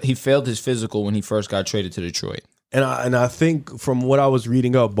 He failed his physical when he first got traded to Detroit. And I think from what I was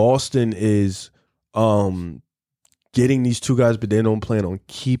reading up, Boston is getting these 2 guys, but they don't plan on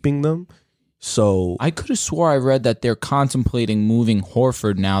keeping them. So I could have swore I read that they're contemplating moving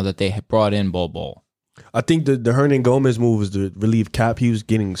Horford now that they had brought in Bol Bol. I think the Hernangomez move was to relieve Cap. He was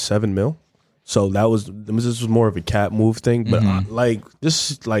getting $7 million. So this was more of a Cap move thing. But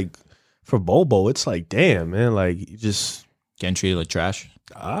for Bol Bol, it's like, damn, man, like you just getting treated like trash.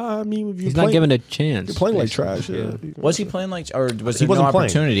 I mean, if he's not given a chance. You're playing like trash. Yeah. Was he playing like, or was there no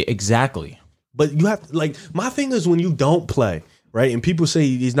opportunity? Playing. Exactly. But you have to, my thing is when you don't play, right? And people say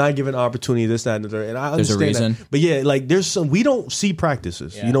he's not given opportunity, this, that, and the third. And I understand there's a reason. That. But yeah, we don't see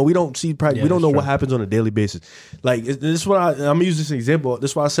practices. Yeah. We don't see practice. Yeah, we don't know what happens on a daily basis. Like this is what I'm gonna use this example.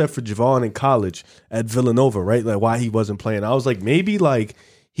 This is what I said for Javon in college at Villanova, right? Like why he wasn't playing. I was like, maybe like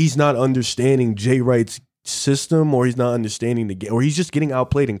he's not understanding Jay Wright's system, or he's not understanding the game, or he's just getting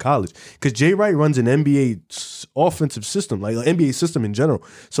outplayed in college. Because Jay Wright runs an NBA offensive system, like an NBA system in general.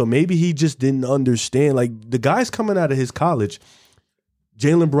 So maybe he just didn't understand. Like the guys coming out of his college,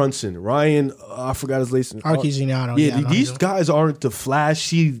 Jalen Brunson, Ryan, I forgot his last name. Archizignano. Yeah, these guys aren't the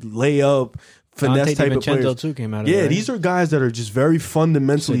flashy layup finesse type of players. Too came out of Yeah, there. these are guys that are just very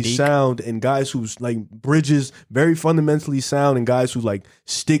fundamentally Sadiq. sound, and guys who's like Bridges, very fundamentally sound, and guys who like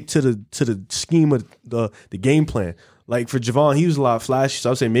stick to the scheme of the game plan. Like for Javon, he was a lot flashy. So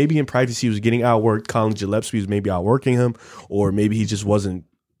I would say maybe in practice he was getting outworked. Colin Gillespie was maybe outworking him, or maybe he just wasn't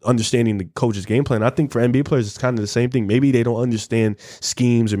understanding the coach's game plan. I think for NBA players, it's kind of the same thing. Maybe they don't understand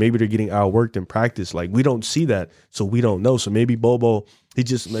schemes, or maybe they're getting outworked in practice. Like we don't see that, so we don't know. So maybe Bobo,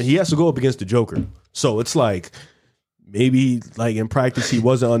 he has to go up against the Joker. So it's like maybe like in practice he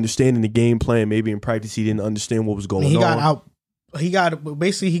wasn't understanding the game plan. Maybe in practice he didn't understand what was going on. He got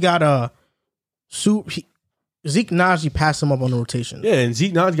Zeke Naji passed him up on the rotation. Yeah, and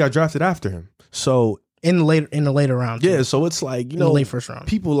Zeke Naji got drafted after him. So in the later round. Yeah, so it's like, in the late first round.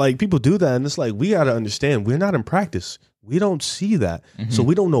 People do that, and it's like we got to understand we're not in practice. We don't see that, so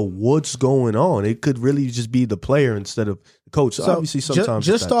we don't know what's going on. It could really just be the player instead of the coach. So obviously, sometimes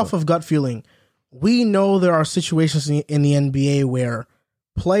just off of gut feeling, we know there are situations in the NBA where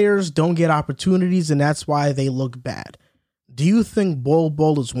players don't get opportunities, and that's why they look bad. Do you think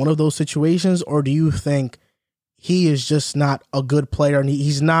Bol is one of those situations, or do you think he is just not a good player and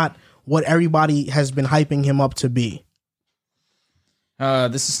he's not what everybody has been hyping him up to be?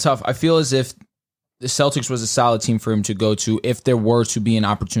 This is tough. I feel as if the Celtics was a solid team for him to go to if there were to be an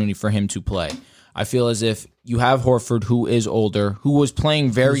opportunity for him to play. I feel as if you have Horford, who is older, who was playing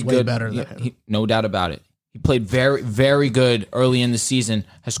very good. Way better than him. No doubt about it. He played very, very good early in the season,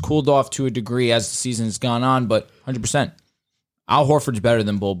 has cooled off to a degree as the season has gone on, but 100%. Al Horford's better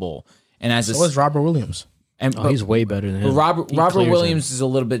than Bol. And so is Robert Williams. He's way better than him. Robert Williams is a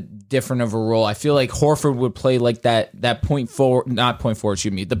little bit different of a role. I feel like Horford would play like that point forward, not point forward,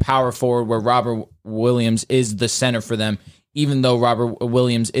 the power forward, where Robert Williams is the center for them, even though Robert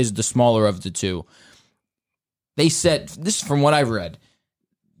Williams is the smaller of the two. They said, this is from what I've read,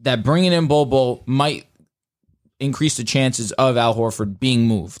 that bringing in Bol might increase the chances of Al Horford being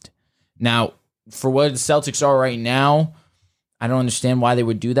moved. Now, for what the Celtics are right now, I don't understand why they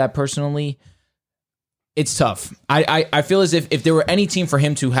would do that personally. It's tough. I feel as if there were any team for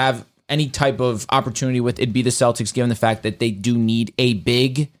him to have any type of opportunity with, it'd be the Celtics, given the fact that they do need a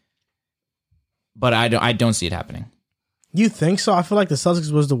big. But I don't see it happening. You think so? I feel like the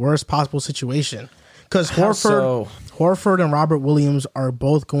Celtics was the worst possible situation because Horford and Robert Williams are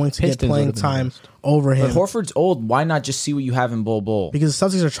both going to get playing time over him. But Horford's old. Why not just see what you have in Bol? Because the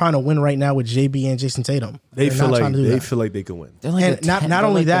Celtics are trying to win right now with JB and Jason Tatum. They feel like they can win. They're like and not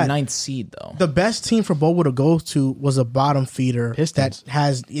only that, the 9th seed though. The best team for Bol to go to was a bottom feeder that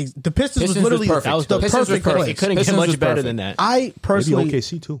has the Pistons was literally perfect. That was the perfect place. It couldn't get much better than that. I personally maybe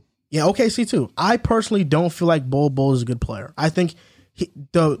OKC too. Yeah, OKC too. I personally don't feel like Bol is a good player. I think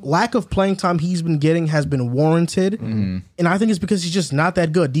the lack of playing time he's been getting has been warranted, and I think it's because he's just not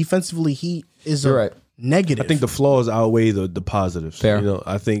that good defensively. He is negative. I think the flaws outweigh the positives. Fair.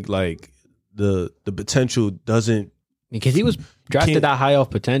 I think like the potential doesn't, because he was drafted that high off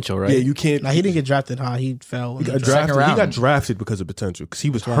potential, right? Yeah, you can't. Now, he didn't get drafted high. He fell. He got drafted because of potential, because he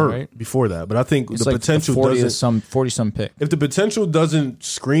was hurt before that. But I think it's the like potential doesn't 40-some pick. If the potential doesn't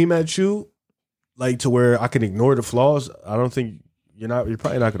scream at you, like to where I can ignore the flaws, I don't think you're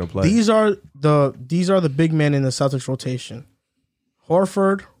probably not going to play. These are the big men in the Celtics rotation: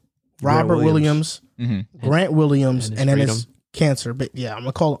 Horford, Robert Williams, Grant Williams, and then it's Cancer. But yeah, I'm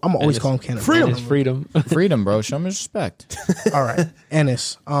always call him Cancer. Freedom, bro. Show him respect. All right,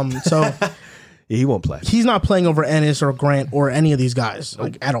 Ennis. So yeah, he won't play. He's not playing over Ennis or Grant or any of these guys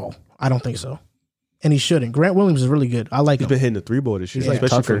at all. I don't think so, and he shouldn't. Grant Williams is really good. I like him. He's been hitting the 3-ball this year,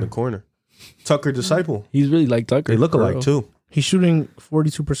 especially from the corner. Tucker disciple. He's really like Tucker. They look alike too. He's shooting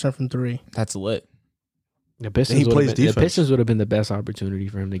 42% from 3. That's lit. The Pistons would have been the best opportunity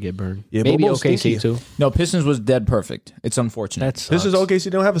for him to get burned. Yeah, maybe OKC too. No, Pistons was dead perfect. It's unfortunate. Pistons OKC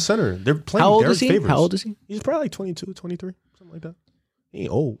don't have a center. They're playing. How old is he? How old is he? He's probably like 22, 23, something like that. He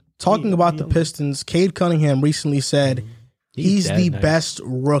ain't old. Talking about the Pistons, Cade Cunningham recently said he's the best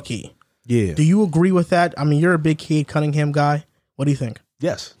rookie. Yeah. Do you agree with that? I mean, you're a big Cade Cunningham guy. What do you think?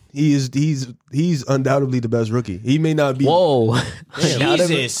 Yes. He's undoubtedly the best rookie. He may not be. Whoa,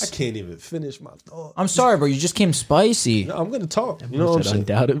 Jesus! I can't even finish my thought. I'm sorry, bro. You just came spicy. No, I'm gonna talk. You know what I'm saying?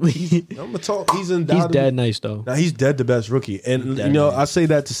 Undoubtedly, I'm gonna talk. He's undoubtedly. He's dead nice though. Now he's dead the best rookie, and I say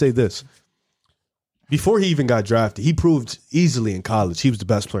that to say this: before he even got drafted, he proved easily in college he was the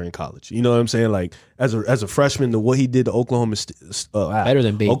best player in college. You know what I'm saying? Like as a freshman, what he did to Oklahoma better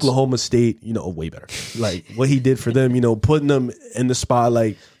than Bates. Oklahoma State, way better. Like what he did for them, putting them in the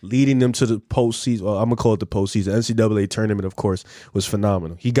spotlight, leading them to the postseason. Well, I'm gonna call it the postseason. NCAA tournament, of course, was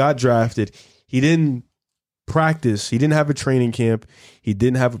phenomenal. He got drafted. He didn't practice. He didn't have a training camp. He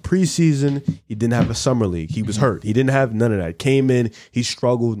didn't have a preseason. He didn't have a summer league. He was hurt. He didn't have none of that. Came in. He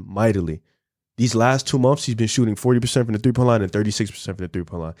struggled mightily. These last 2 months, he's been shooting 40% from the three-point line and 36% from the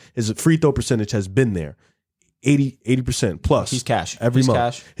three-point line. His free throw percentage has been there, 80% plus. He's cash every month.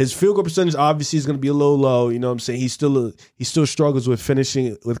 Cash. His field goal percentage obviously is going to be a little low. You know what I'm saying? He still struggles with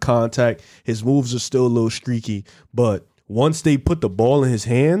finishing with contact. His moves are still a little streaky. But once they put the ball in his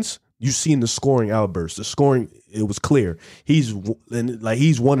hands, you've seen the scoring outburst. The scoring, it was clear. He's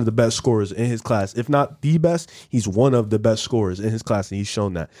one of the best scorers in his class. If not the best, he's one of the best scorers in his class, and he's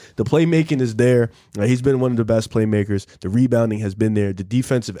shown that. The playmaking is there. He's been one of the best playmakers. The rebounding has been there. The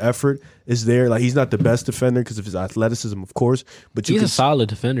defensive effort is there. Like, he's not the best defender because of his athleticism, of course. But he's a solid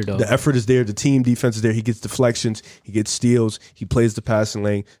defender, though. The effort is there. The team defense is there. He gets deflections. He gets steals. He plays the passing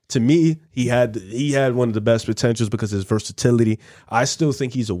lane. To me, he had one of the best potentials because of his versatility. I still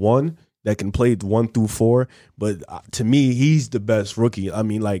think he's a 1 that can play 1 through 4, but to me, he's the best rookie. I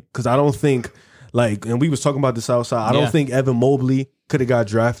mean, because I don't think, and we was talking about this outside, I don't think Evan Mobley could have got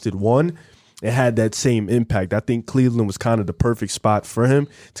drafted 1 and had that same impact. I think Cleveland was kind of the perfect spot for him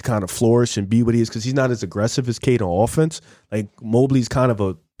to kind of flourish and be what he is, because he's not as aggressive as Cade on offense. Like, Mobley's kind of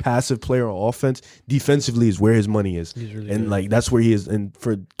a passive player on offense. Defensively is where his money is. Really and good. That's where he is. And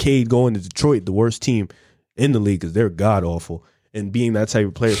for Cade going to Detroit, the worst team in the league, because they're god-awful. And being that type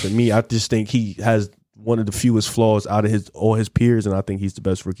of player, for me, I just think he has one of the fewest flaws out of all his peers, and I think he's the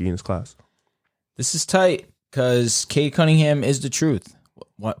best rookie in his class. This is tight because Cade Cunningham is the truth.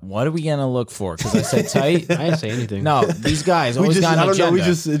 What are we gonna look for? Because I said tight. I didn't say anything. No, these guys always got an agenda.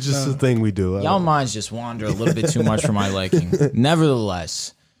 It's just a thing we do. Y'all minds just wander a little bit too much for my liking.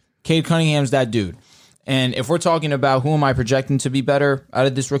 Nevertheless, Cade Cunningham's that dude. And if we're talking about who am I projecting to be better out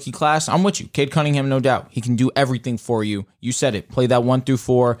of this rookie class, I'm with you. Cade Cunningham, no doubt. He can do everything for you. You said it. Play that 1 through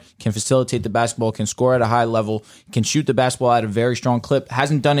 4, can facilitate the basketball, can score at a high level, can shoot the basketball at a very strong clip.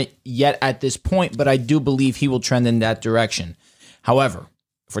 Hasn't done it yet at this point, but I do believe he will trend in that direction. However,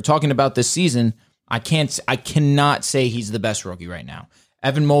 if we're talking about this season, I cannot say he's the best rookie right now.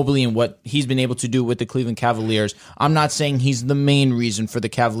 Evan Mobley and what he's been able to do with the Cleveland Cavaliers, I'm not saying he's the main reason for the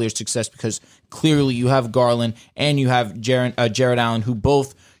Cavaliers' success, because clearly you have Garland and you have Jared Allen, who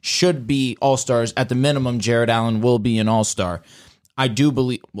both should be all-stars. At the minimum, Jared Allen will be an all-star. I do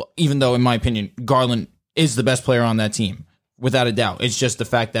believe, even though in my opinion, Garland is the best player on that team, without a doubt. It's just the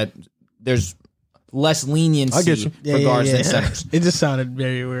fact that there's less leniency for guards than centers. It just sounded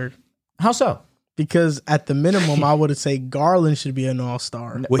very weird. How so? Because at the minimum, I would say Garland should be an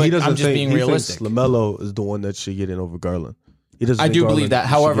all-star. Well, I'm just being realistic. LaMelo is the one that should get in over Garland. I do believe that.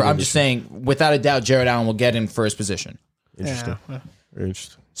 However, I'm just saying, without a doubt, Jared Allen will get in for his position. Interesting. Yeah. Very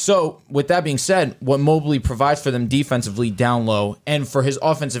interesting. So, with that being said, what Mobley provides for them defensively down low, and for his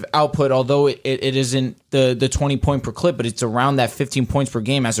offensive output, although it isn't the 20-point per clip, but it's around that 15 points per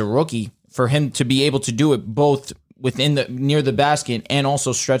game as a rookie, for him to be able to do it both near the basket and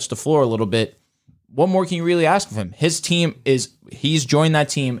also stretch the floor a little bit, what more can you really ask of him? His team he's joined that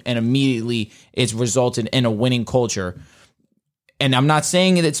team, and immediately it's resulted in a winning culture. And I'm not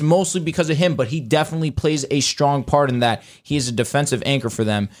saying it's mostly because of him, but he definitely plays a strong part in that. He is a defensive anchor for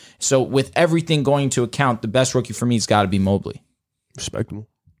them. So with everything going into account, the best rookie for me has got to be Mobley. Respectable.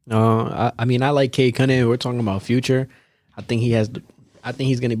 I mean, I like Cade Cunningham. We're talking about future. I think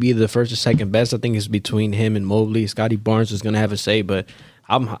he's going to be the first or second best. I think it's between him and Mobley. Scotty Barnes is going to have a say, but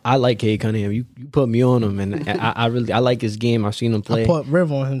I like Cade Cunningham. You put me on him, and I like his game. I've seen him play. I put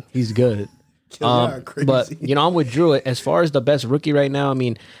Riv on him. He's good. But I'm with Drew. As far as the best rookie right now, I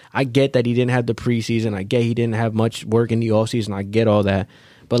mean, I get that he didn't have the preseason. I get he didn't have much work in the offseason. I get all that.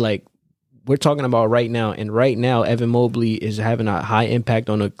 But we're talking about right now, and right now Evan Mobley is having a high impact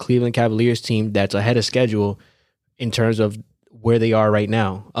on a Cleveland Cavaliers team that's ahead of schedule in terms of where they are right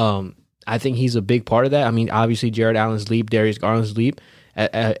now. I think he's a big part of that. I mean, obviously Jared Allen's leap, Darius Garland's leap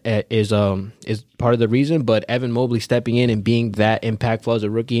is part of the reason, but Evan Mobley stepping in and being that impactful as a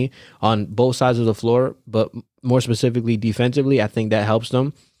rookie on both sides of the floor, but more specifically defensively, I think that helps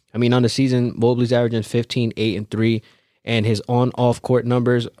them. I mean, on the season, Mobley's averaging 15, 8, and 3, and his on-off court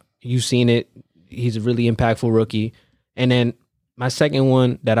numbers, you've seen it. He's a really impactful rookie. And then my second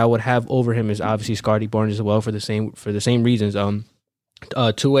one that I would have over him is obviously Scotty Barnes as well for the same reasons.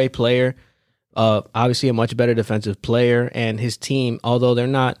 Two-way player. Obviously a much better defensive player, and his team, although they're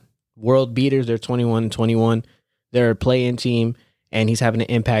not world beaters. They're 21-21. They're a play-in team, and he's having an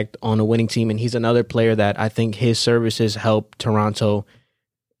impact on a winning team. And he's another player that I think his services help Toronto,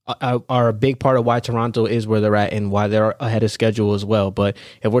 are a big part of why Toronto is where they're at and why they're ahead of schedule as well. But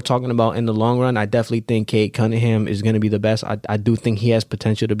if we're talking about in the long run, I definitely think Cade Cunningham is going to be the best. I do think he has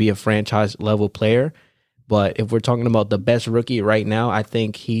potential to be a franchise-level player. But if we're talking about the best rookie right now, I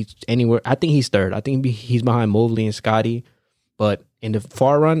think he's anywhere. I think he's third. I think he's behind Mobley and Scotty. But in the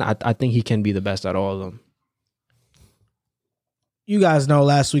far run, I think he can be the best out of all of them. You guys know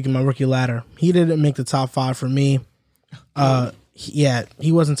last week in my rookie ladder, he didn't make the top 5 for me.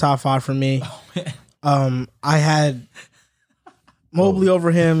 He wasn't top 5 for me. I had Mobley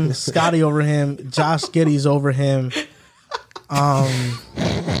over him, Scotty over him, Josh Giddey's over him.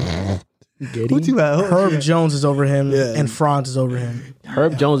 What you at? Herb Jones is over him, and Franz is over him.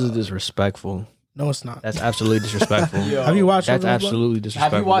 Herb Jones is disrespectful. No, it's not. That's absolutely disrespectful. Have you watched? That's Herb absolutely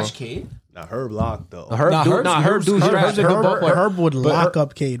disrespectful. Have you watched Cade? Nah, Herb locked though. Herb's a good ball player. Herb would lock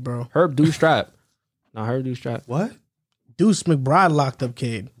up Cade, bro. Herb do strap. Herb do strap. What? Deuce McBride locked up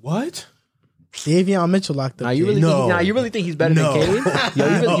Cade. What? Davion Mitchell locked up Cade. You really think he's better than Cade?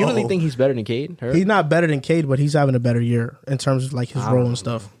 You really think he's better than Cade? Herb? He's not better than Cade, but he's having a better year in terms of like his role and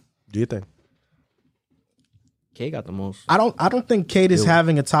stuff. Do you think? Cade got the most. I don't think Cade is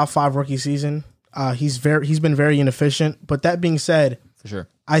having a top 5 rookie season. He's been very inefficient. But that being said, For sure.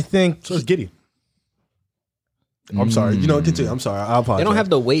 I think So is Giddey. I'm sorry. You know, continue. I'm sorry. I apologize. They don't have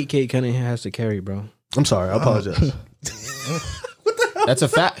the weight Cade Cunningham has to carry, bro. I'm sorry. I apologize. That's a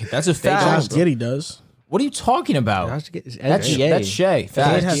fact. That's a fact. Josh Giddey does. What are you talking about? That's SGA. That's Shea. Cade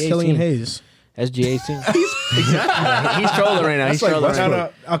Fact. has SGA Killian team. Hayes. SGA team. He's trolling right now. He's trolling right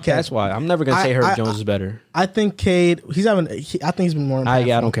now. Okay, That's why I'm never gonna say Herb I- Jones is better. I think Cade. I think he's been more. I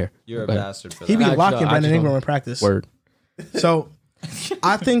impactful. don't care. You're a But- bastard for He be that. locking I Brandon just Ingram don't- in practice. Word. So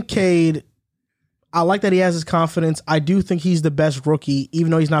I think Cade, I like that he has his confidence. I do think he's the best rookie,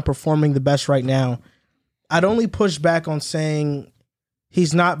 even though he's not performing the best right now. I'd only push back on saying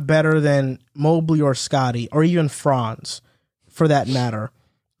he's not better than Mobley or Scotty or even Franz, for that matter.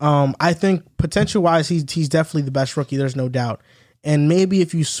 I think potential-wise, he's definitely the best rookie. There's no doubt. And maybe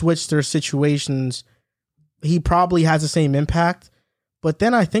if you switch their situations, he probably has the same impact. But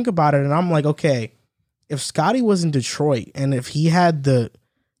then I think about it, and I'm like, okay, if Scotty was in Detroit and if he had the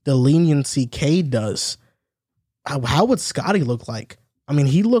leniency Cade does, how would Scotty look like? I mean,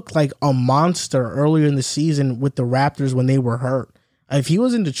 he looked like a monster earlier in the season with the Raptors when they were hurt. If he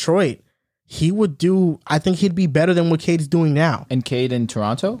was in Detroit, he would do, I think he'd be better than what Cade's doing now. And Cade in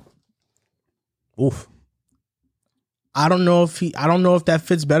Toronto? Oof. I don't know if that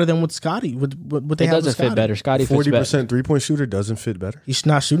fits better than what Scotty, what they It have with doesn't fit Scotty. better. Scotty fits better. 40% 3-point shooter doesn't fit better. He's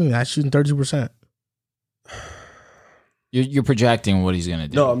not shooting that. He's shooting 32%. You're projecting what he's going to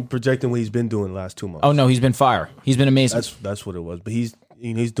do. No, I'm projecting what he's been doing the last 2 months. Oh, no, he's been fire. He's been amazing. That's what it was. But he's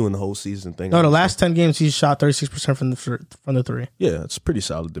doing the whole season thing. No, the last 10 games he's shot 36% from the three. Yeah, it's pretty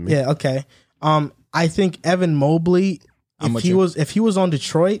solid to me. Yeah, okay. I think Evan Mobley, if he was on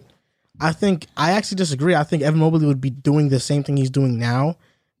Detroit, I actually disagree. I think Evan Mobley would be doing the same thing he's doing now.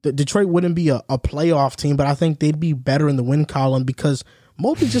 Detroit wouldn't be a playoff team, but I think they'd be better in the win column because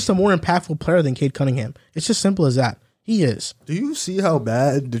Mobley's just a more impactful player than Cade Cunningham. It's just simple as that. He is. Do you see how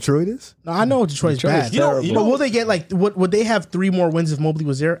bad Detroit is? No, I know Detroit's bad. You know, but will they get would they have 3 more wins if Mobley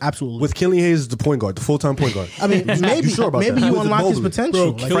was there? Absolutely. With Killian Hayes as the point guard, the full-time point guard. I mean, maybe You sure about that? you With unlock his Mobley.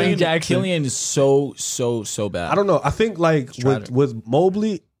 potential. Bro, Like, Killian is so bad. I don't know. I think with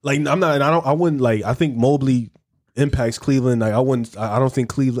Mobley, I think Mobley impacts Cleveland. I don't think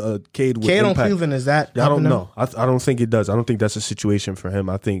Cleveland Cade would Cade on impact. Cleveland, is that? I don't helping them? know. I don't think it does. I don't think that's a situation for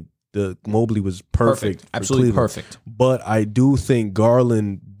him. I think the Mobley was perfect. Absolutely for Cleveland. perfect. But I do think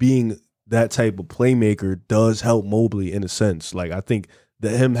Garland being that type of playmaker does help Mobley in a sense. Like I think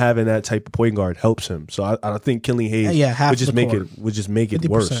that him having that type of point guard helps him. So I think Killian Hayes half would just the make court. it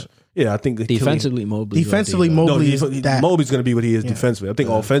worse. 50%. Yeah, I think that Defensively, Mobley. Mobley's going to be what he is defensively. I think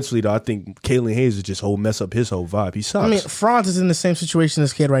offensively, though, I think Killian Hayes is just mess up his whole vibe. He sucks. I mean, Franz is in the same situation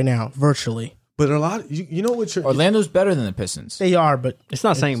as Cade right now, virtually. but a lot, you know what? Orlando's better than the Pistons. They are, but It's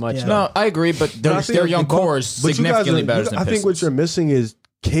not saying much. yeah. though. No, I agree, but their young core is But you guys significantly are- better you- than I the think what Pistons. you're missing is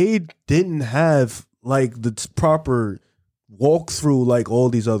Cade didn't have like the proper walkthrough like all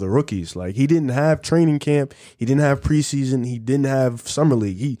these other rookies. Like he didn't have training camp, he didn't have preseason, he didn't have summer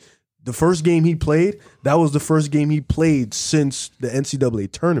league. The first game he played, that was the first game he played since the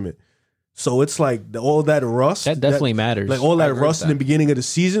NCAA tournament. So it's like all that rust. That definitely matters. Like all that agree rust with in the beginning of the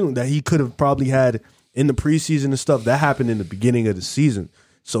season that he could have probably had in the preseason and stuff, that happened in the beginning of the season.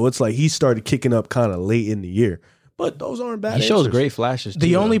 So it's like he started kicking up kind of late in the year. But those aren't bad. He shows answers. great flashes. The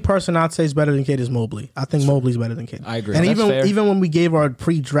too, only though. person I'd say is better than Cade is Mobley. I think Mobley's better than Cade. I agree. And That's fair. even when we gave our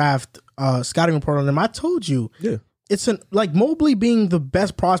pre-draft scouting report on him, I told you, Yeah. it's like Mobley being the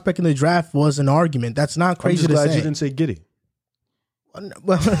best prospect in the draft was an argument. That's not I'm crazy just to glad say. you didn't say Giddy.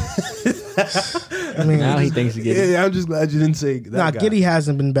 Well, I mean, Now he thinks he gets. Yeah, I'm just glad you didn't say that. nah, guy. Giddy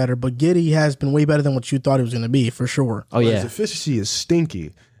hasn't been better, but Giddy has been way better than what you thought he was going to be, for sure. Oh His yeah, efficiency is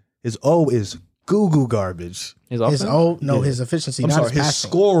stinky. His O is goo garbage. his His offense? his efficiency, I'm not sorry, his his passing.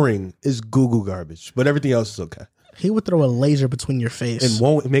 scoring is goo garbage, but everything else is okay. He would throw a laser between your face. And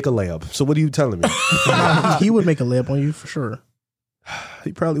won't make a layup. So what are you telling me? He would make a layup on you for sure.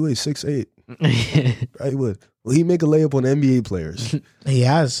 He probably weighs 6'8". Probably would. Will he make a layup on NBA players? He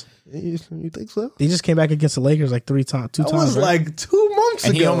has. You think so? He just came back against the Lakers like two That times. was right? like 2 months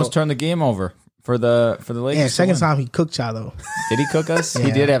And ago. he almost turned the game over for the Lakers. Yeah, to second win. time he cooked y'all though. Did he cook us? He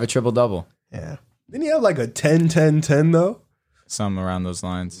Yeah. did have a triple double, Yeah. Didn't he have like a 10-10-10 though? some around those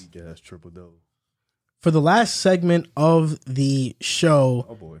lines. Yeah, that's triple double. For the last segment of the show,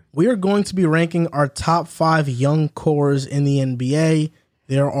 Oh boy. we are going to be ranking our top 5 young cores in the NBA.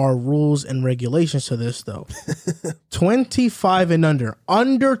 There are rules and regulations to this, though. 25 and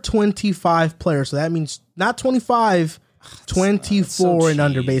under 25 players. So that means not 25, 24 and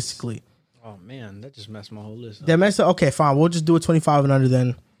under, cheap. basically. Oh man, that just messed my whole list up. That makes it okay. Fine, we'll just do it 25 and under.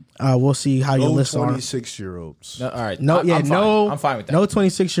 Then we'll see how your No lists are. 26-year-olds. No, all right. No, I'm yeah, fine. no. I'm fine with that. No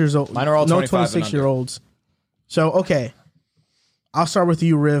 26 years old. Mine are all no 25 and 26 year olds. So okay, I'll start with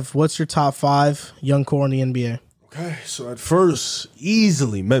you, Riv. What's your top 5 young core in the NBA? Okay, so at first,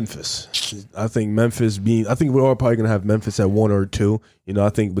 easily Memphis. I think we're all probably going to have Memphis at 1 or 2. You know, I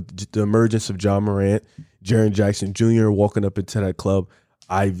think with the emergence of John Morant, Jaren Jackson Jr. walking up into that club,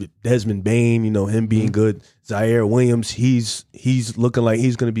 Desmond Bane, you know, him being good, Zaire Williams, he's looking like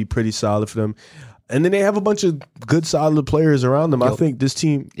he's going to be pretty solid for them. And then they have a bunch of good, solid players around them. I think this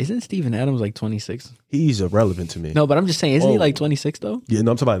team, Isn't Steven Adams like 26? he's irrelevant to me. No, but I'm just saying, isn't he Oh. like 26 though? Yeah,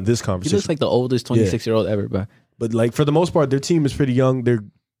 no, I'm talking about in this He conversation. looks like the oldest 26-year-old ever, but But like for the most part, their team is pretty young. Their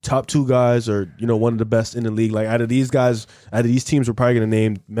top 2 guys are, you know, one of the best in the league. Like out of these teams, we're probably going to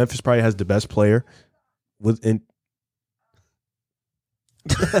name Memphis. Probably has the best player. Where's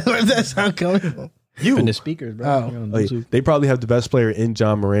that sound coming from? you? in the speakers, bro. Oh. You're on Oh, yeah. YouTube. They probably have the best player in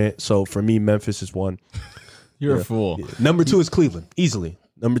John Morant. So for me, Memphis is 1. You're a fool. Number 2 is Cleveland, easily.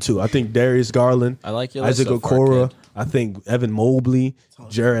 Number 2, I think Darius Garland, I like your list Isaac so far, Okoro. kid. I think Evan Mobley,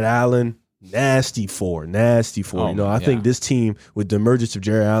 Jared Allen. Nasty four. Oh, You know, I think this team with the emergence of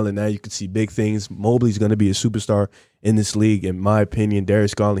Jared Allen, now you can see big things. Mobley's going to be a superstar in this league, in my opinion.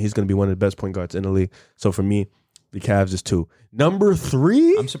 Darius Garland, he's going to be one of the best point guards in the league. So for me, the Cavs is 2. Number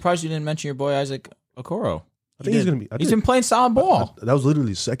 3, I'm surprised you didn't mention your boy Isaac Okoro. I think he's going to be. He's been playing solid ball. That was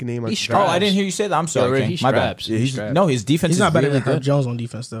literally the second name. He's Oh, I didn't hear you say that. I'm sorry. Rick, King. he My bad. straps. Yeah, He he's- straps. No, his defense He's is not better really than Herb good. Jones on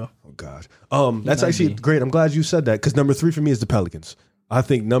defense, though. Oh God. That's might actually be. great. I'm glad you said that because number 3 for me is the Pelicans. I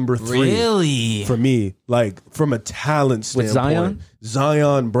think number 3 Really? for me, like from a talent With standpoint,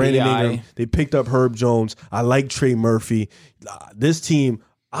 Zion, Brandon B.I. Ingram, they picked up Herb Jones. I like Trey Murphy. This team,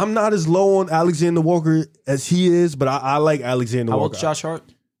 I'm not as low on Alexander Walker as he is, but I like Alexander How Walker. old's Josh Hart?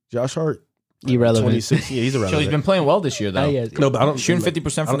 Josh Hart, Irrelevant. 26. Yeah, he's So irrelevant. he's been playing well this year, though. Yeah, no, but I don't Shooting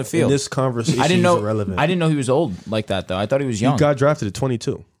 50% from the In field. this conversation, I didn't know. he's irrelevant. I didn't know he was old like that, though. I thought he was He young. got drafted at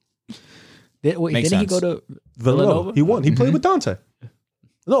 22. Makes Didn't he go sense. to Villanova. Villanova? He won. He played with Dante.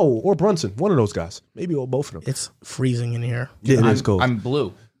 No, or Brunson. One of those guys. Maybe both of them. It's freezing in here. Yeah, it is cold. I'm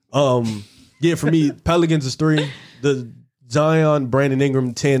blue. Yeah, for me, Pelicans is 3. The Zion, Brandon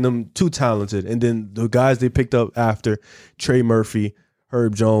Ingram tandem, too talented. And then the guys they picked up after, Trey Murphy,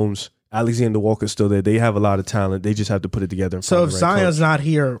 Herb Jones, Alexander Walker's still there. They have a lot of talent. They just have to put it together. And So find if the right Zion's coach. not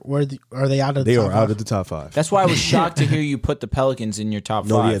here, are they out of the They top are out 5? of the top 5. That's why I was shocked to hear you put the Pelicans in your top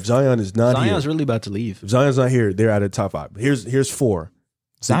No, 5. yeah, if Zion is not Zion's here. really about to leave. If Zion's not here, they're out of the top 5. Here's 4.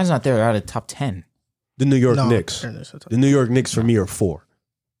 Zion's not there. They're out of top 10. The New York No, Knicks. they're in the top The New York Knicks for me are 4.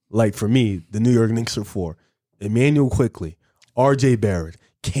 Like for me, the New York Knicks are 4. Emmanuel Quickly, RJ Barrett,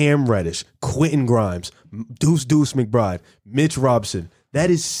 Cam Reddish, Quentin Grimes, Deuce McBride, Mitch Robson. That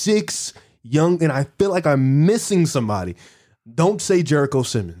is 6 young, and I feel like I'm missing somebody. Don't say Jericho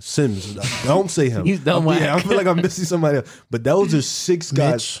Sims. Don't say him. He's done Yeah, I whack. feel like I'm missing somebody else. But those are 6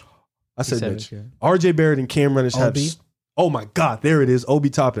 guys. Mitch. I said said Mitch. Mitch, RJ Barrett and Cam Reddish have. Obi? Oh my God, there it is. Obi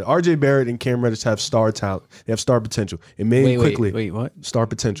Toppin. RJ Barrett and Cam Reddish have star talent. They have star potential. And maybe quickly, Wait, what? star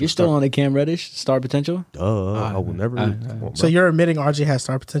potential. You're still on the Cam Reddish star potential? I will never. Come on, So bro. you're admitting RJ has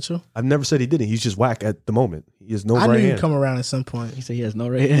star potential? I've never said he didn't. He's just whack at the moment. He has no I right knew he'd hand. come around at some point. He said he has no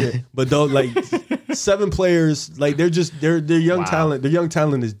right. But though, like 7 players, like they're young talent. Their young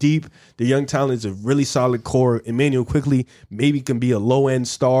talent is deep. Their young talent is a really solid core. Emmanuel Quickly maybe can be a low end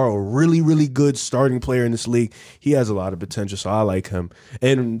star or really, really good starting player in this league. He has a lot of potential, so I like him.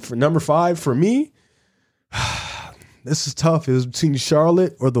 And for number 5, for me, this is tough. It was between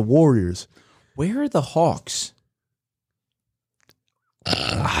Charlotte or the Warriors. Where are the Hawks?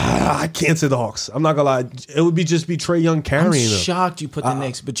 I can't say the Hawks. I'm not gonna lie. It would be Trae Young I'm carrying them. shocked you put the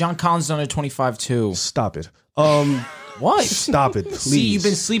Knicks, but John Collins is under 25 too. Stop it. What? Stop it, please. See, you've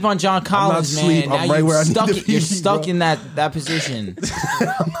been sleep on John Collins, not man. sleep. I'm Now right you're where I need stuck. to be, You're stuck bro. in that position.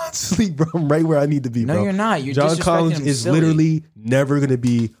 I'm not asleep, bro. I'm right where I need to be, No, bro. you're not. You're John disrespecting Collins him is silly. literally never going to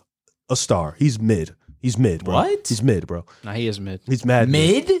be a star. He's mid. He's mid, bro. What? He's mid, bro. Nah, he is mid. He's mad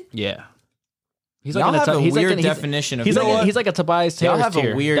Mid? Yeah. He's Y'all have a he's weird he's- definition of he's mid. like he's like a Tobias Y'all Harris have a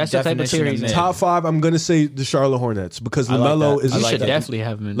tier. weird That's the type of definition tier of he's in. mid. Top 5, I'm going to say the Charlotte Hornets because I like LaMelo that. is I You like should that. definitely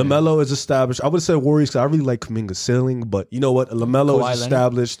have him in there. LaMelo is established. I would say Warriors because I really like Kuminga's ceiling, but you know what? LaMelo Kawhi is Leonard.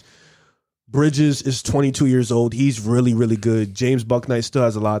 established. Bridges is 22 years old. He's really, really good. James Bucknight still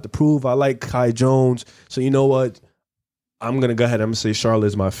has a lot to prove. I like Kai Jones. So you know what? I'm going to go ahead. I'm going to say Charlotte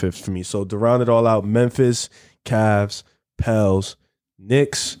is my 5th for me. So to round it all out, Memphis, Cavs, Pels,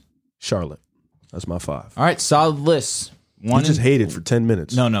 Knicks, Charlotte. That's my 5. All right, solid list. You just hated for 10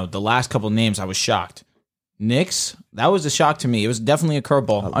 minutes. No. The last couple names, I was shocked. Knicks, that was a shock to me. It was definitely a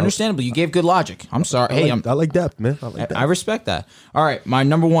curveball. Understandable. You gave good logic. I'm sorry. I like depth, man. I like depth. I respect that. All right, my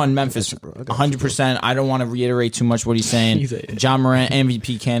number 1, Memphis, 100%. I don't want to reiterate too much what he's saying. John Morant,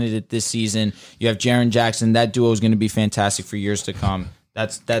 MVP candidate this season. You have Jaren Jackson. That duo is going to be fantastic for years to come.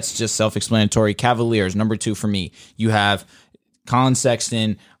 That's just self-explanatory. Cavaliers, number 2 for me. You have Colin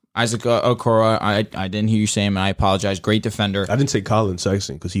Sexton, Isaac Okoro. I didn't hear you say him, and I apologize. Great defender. I didn't say Colin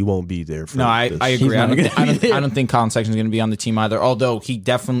Sexton because he won't be there. For No, I this. agree. I not I don't think Colin Sexton's going to be on the team either. Although he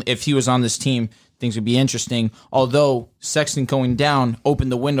definitely, if he was on this team, things would be interesting. Although Sexton going down opened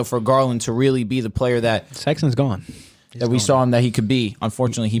the window for Garland to really be the player that Sexton's gone. we saw him that he could be.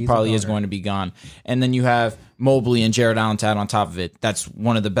 Unfortunately, he probably is going to be gone. And then you have Mobley and Jared Allen to add on top of it. That's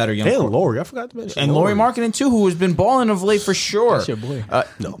one of the better young. And Laurie. I forgot to mention. And Lauri Markkanen too, who has been balling of late for sure. That's your boy.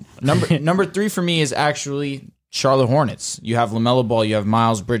 No. Number 3 for me is actually Charlotte Hornets. You have LaMelo Ball, you have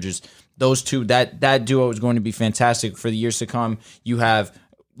Miles Bridges. Those two, that duo is going to be fantastic for the years to come. You have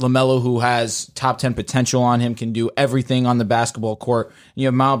LaMelo, who has top 10 potential on him, can do everything on the basketball court. You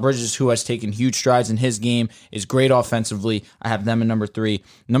have Miles Bridges, who has taken huge strides in his game, is great offensively. I have them in number 3.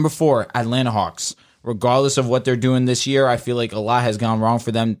 Number 4, Atlanta Hawks. Regardless of what they're doing this year, I feel like a lot has gone wrong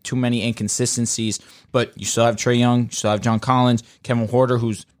for them. Too many inconsistencies. But you still have Trae Young, you still have John Collins, Kevin Huerter,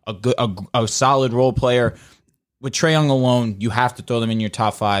 who's a solid role player. With Trae Young alone, you have to throw them in your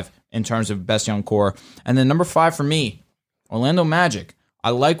top 5 in terms of best young core. And then number 5 for me, Orlando Magic. I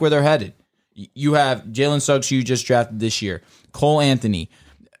like where they're headed. You have Jalen Suggs, who you just drafted this year, Cole Anthony,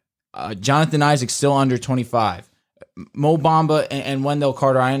 Jonathan Isaac still under 25. Mo Bamba and Wendell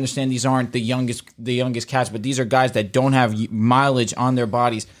Carter, I understand these aren't the youngest cats, but these are guys that don't have mileage on their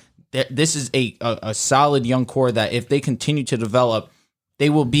bodies. This is a solid young core that if they continue to develop, they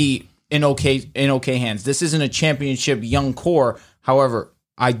will be in okay hands. This isn't a championship young core. However,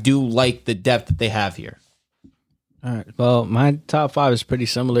 I do like the depth that they have here. All right. Well, my top 5 is pretty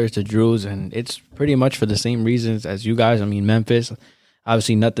similar to Drew's, and it's pretty much for the same reasons as you guys. I mean, Memphis,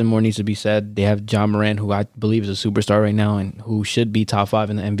 obviously nothing more needs to be said. They have John Morant, who I believe is a superstar right now and who should be top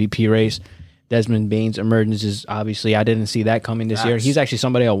 5 in the MVP race. Desmond Bane's emergence is obviously, I didn't see that coming this year. He's actually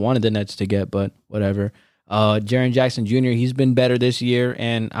somebody I wanted the Nets to get, but whatever. Jaren Jackson Jr., he's been better this year,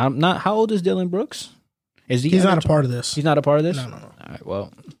 and I'm not. How old is Dylan Brooks? He's not a part of this. He's not a part of this? No. All right,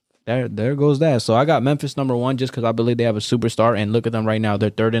 well, there goes that. So I got Memphis number 1 just because I believe they have a superstar, and look at them right now. They're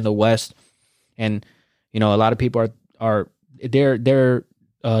 3rd in the West, and you know a lot of people are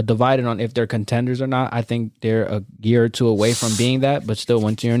divided on if they're contenders or not. I think they're a year or two away from being that, but still,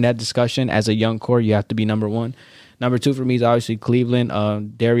 once you're in that discussion as a young core, you have to be number 1. Number 2 for me is obviously Cleveland.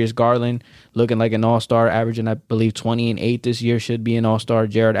 Darius Garland looking like an all-star, averaging I believe 20 and 8 this year, should be an all-star.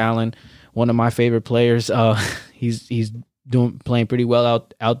 Jared Allen, one of my favorite players. He's playing pretty well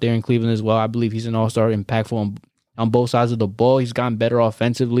out there in Cleveland as well. I believe he's an all-star, impactful on both sides of the ball. He's gotten better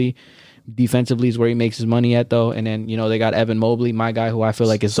offensively. Defensively is where he makes his money at, though. And then, they got Evan Mobley, my guy, who I feel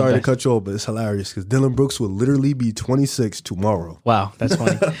like is Sorry the to best. cut you off, but it's hilarious because Dylan Brooks will literally be 26 tomorrow. Wow, that's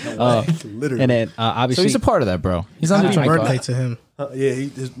funny. Literally. And then, obviously... So he's a part of that, bro. He's under Happy 25. birthday to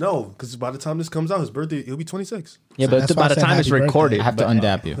him. No, because by the time this comes out, his birthday, he'll be 26. yeah, but That's why by I the said time it's happy birthday. recorded... I have to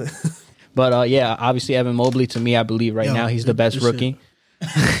undap you. But, yeah, obviously Evan Mobley, to me, I believe right now, he's the best this rookie.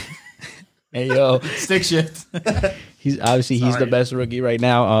 Hey yo, Stick shift. he's the best rookie right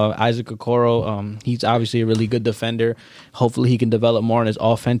now. Isaac Okoro, he's obviously a really good defender. Hopefully he can develop more in his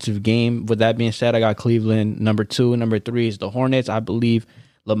offensive game. With that being said, I got Cleveland number 2. Number 3 is the Hornets. I believe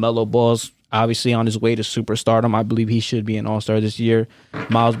LaMelo Ball's obviously on his way to superstardom. I believe he should be an all-star this year.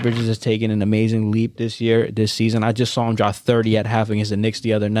 Miles Bridges has taken an amazing leap this season. I just saw him drop 30 at half against the Knicks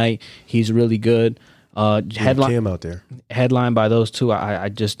the other night. He's really good. Cam out there. Headline by those two. I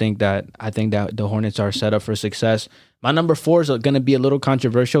just think that the Hornets are set up for success. My number 4 is going to be a little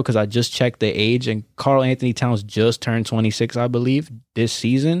controversial because I just checked the age, and Karl Anthony Towns just turned 26, I believe, this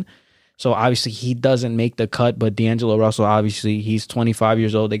season. So obviously he doesn't make the cut, but D'Angelo Russell, obviously he's 25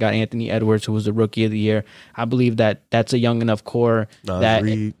 years old. They got Anthony Edwards, who was the rookie of the year. I believe that that's a young enough core. Nas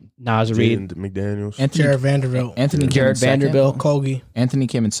Reed, McDaniels, Jared Vanderbilt, Jared Vanderbilt, Kogi. Anthony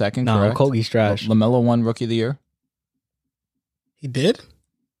came in second. No, correct? Kogi's trash. LaMelo won Rookie of the Year. He did.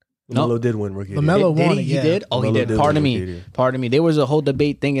 LaMelo did win rookie. LaMelo won. He did. Oh, he LaMelo did. did Pardon win me. Rookie of the Year. Pardon me. There was a whole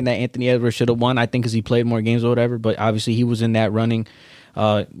debate thinking that Anthony Edwards should have won. I think because he played more games or whatever. But obviously he was in that running.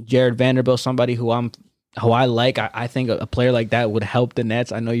 Jared Vanderbilt, somebody who I like. I think a player like that would help the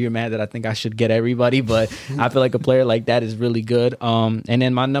Nets. I know you're mad that I think I should get everybody, but I feel like a player like that is really good. And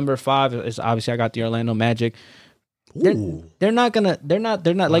then my number 5 is obviously I got the Orlando Magic. They're not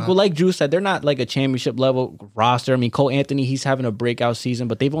like Drew said, they're not like a championship level roster. I mean, Cole Anthony, he's having a breakout season,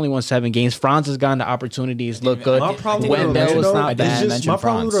 but they've only won 7 games. Franz has gotten the opportunities, look good. Wendell is not bad. My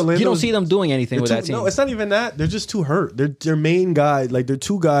problem with Orlando, You don't see them doing anything with that team. No, it's not even that. They're just too hurt. Their main guy, like they're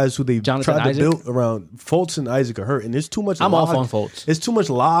 2 guys who they Jonathan tried to Isaac? build around. Fultz and Isaac are hurt, and there's too much. I'm off on Fultz. It's too much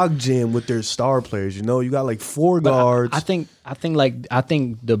log jam with their star players. You know, you got like 4 guards. I think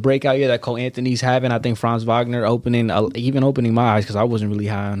the breakout year that Cole Anthony's having, I think Franz Wagner opening my eyes because I wasn't really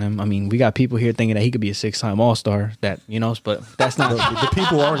high on him. I mean, we got people here thinking that he could be a 6-time All-Star. That but that's not the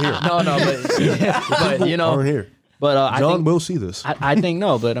people aren't here. No, but Aren't here. But John will see this. I think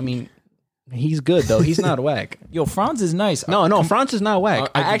no, but I mean, he's good though. He's not whack. Yo, Franz is nice. No, Franz is not whack.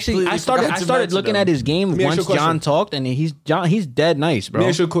 I started looking at his game me ask you once a John question. talked, and he's dead nice, bro. Let me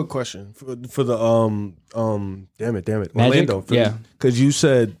ask you a quick question for the damn it, Magic? Orlando. Yeah. Because you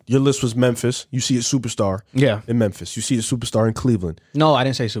said your list was Memphis. You see a superstar. Yeah. In Memphis, you see a superstar in Cleveland. No, I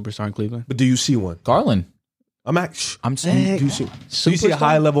didn't say superstar in Cleveland. But do you see one? Garland. I'm saying. Do you see a Superstar?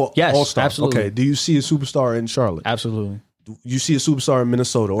 high level Yes, all-star? absolutely. Okay. Do you see a superstar in Charlotte? Absolutely. You see a superstar in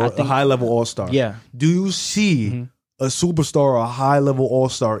Minnesota or a high level all-star? Yeah. Do you see a superstar or a high level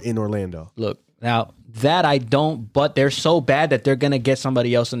all-star in Orlando? Look, now that I don't, but they're so bad that they're gonna get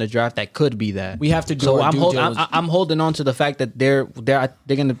somebody else in the draft that could be that. We have to do So our I'm due diligence. I'm holding on to the fact that they're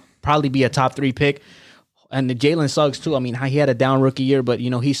gonna probably be a top 3 pick. And the Jalen Suggs too. I mean, he had a down rookie year, but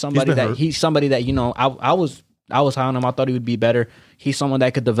he's somebody that I was high on him. I thought he would be better. He's someone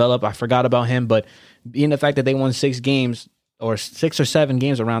that could develop. I forgot about him, but being the fact that they won 6 games or 6 or 7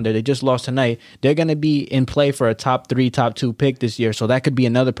 games around there, they just lost tonight. They're going to be in play for a top 3, top 2 pick this year. So that could be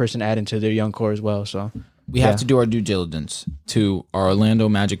another person adding to their young core as well. So We have to do our due diligence to our Orlando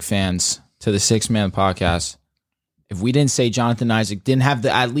Magic fans, to the 6-Man podcast. If we didn't say Jonathan Isaac didn't have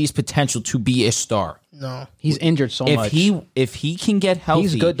the at least potential to be a star. No, he's injured so much. If he can get healthy,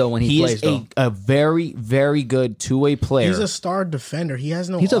 he's good though when he plays. He is a very, very good 2-way player. he's a star defender. He has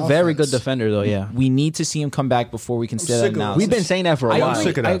no. He's a very good offense. defender though. Yeah, We need to see him come back before we can say that sick of now. him. we've been saying that for a while. I'm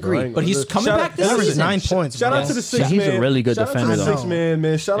sick of that, I agree, bro. but he's coming Shout back out- this That was season. 9 points. Shout out bro. to the 6-man. He's a really good Shout out defender, to the though. 6-man,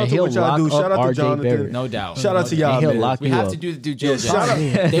 man. Shout out And to he'll what y'all do. lock Shout up out to RJ Jonathan. Barrett. No doubt. Shout out to y'all, He'll man. lock We you have up. to do the due diligence. shout out-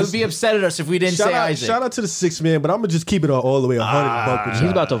 They would be upset at us if we didn't say Isaac. Shout out to the 6-man, but I'm gonna just keep it all the way 100 buck with He's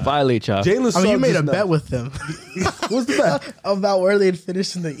y'all. about to violate y'all. Jalen I mean, you Suggs made is a not- bet with them What's the bet? about where they'd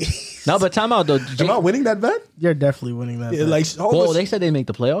finish in the East. No, but time out though. Am I winning that bet? You're definitely winning that. Yeah, bet. like, Whoa, they said they make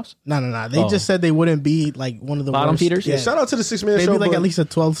the playoffs. No. They just said they wouldn't be like one of the Bottom worst. feeders? Yeah. shout out to the 6-man They'd show. be like but at least a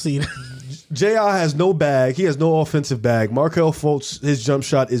 12th seed. JR has no bag. He has no offensive bag. Markelle Fultz, his jump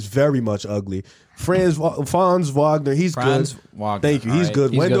shot is very much ugly. Franz Wagner, he's Franz good. Wagner, Thank you. He's all right.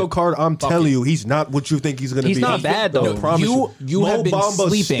 good. He's Wendell good. Carter, I'm telling you, he's not what you think he's going to be. He's not bad, though. I promise You have Mo been Bamba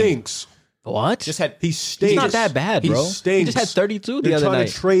sleeping. stinks. What? Just had He stinks. He's not that bad, bro. He stinks. He just had 32 the They're other trying night.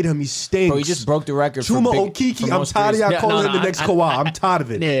 to trade him. He stinks. Bro, he just broke the record for Chuma big- Okeke, for I'm most tired of y'all threes. calling no, him the I- next I- Kawhi. I'm tired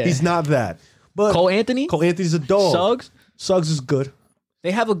of it. Yeah. He's not that. But Cole Anthony? Cole Anthony's a dog. Suggs? Suggs is good.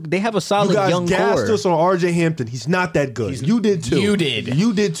 They have a You solid guys young gassed core. us on RJ Hampton. He's not that good. You did too. You did.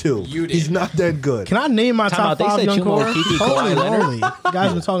 You did too. You did. He's not that good. Can I name my Time top out, they 5 said young Chuma core? Okeke, Holy Kawhi Leonard. moly. You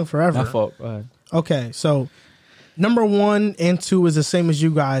guys been talking forever. My fault. Go ahead. Okay, so number 1 and 2 is the same as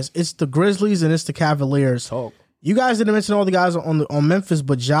you guys. It's the Grizzlies and it's the Cavaliers. Talk. You guys didn't mention all the guys on Memphis,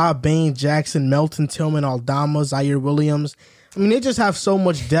 but Ja, Bane, Jackson, Melton, Tillman, Aldama, Zaire Williams, I mean, they just have so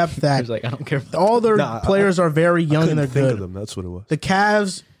much depth that He's like, I don't care. all their players are very young and Couldn't they're think good. of them. That's what it was. The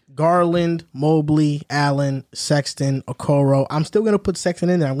Cavs, Garland, Mobley, Allen, Sexton, Okoro. I'm still going to put Sexton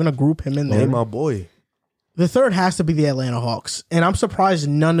in there. I'm going to group him in there. Hey, my boy. The third has to be the Atlanta Hawks. And I'm surprised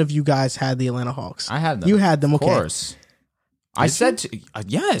none of you guys had the Atlanta Hawks. I had them. You had them, okay. Of course. I said to,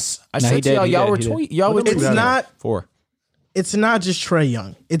 yes. I No, he said to did, y'all, he y'all did, were he did. tweet. Y'all were It's tweeting. not 4. It's not just Trae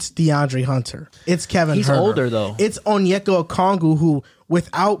Young. It's DeAndre Hunter. It's Kevin He's Huerter. older, though. It's Onyeka Okongwu, who,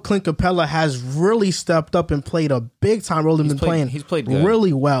 without Clint Capella, has really stepped up and played a big-time role. He's played good.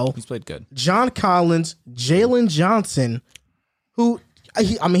 really well. He's played good. John Collins, Jalen Johnson, who,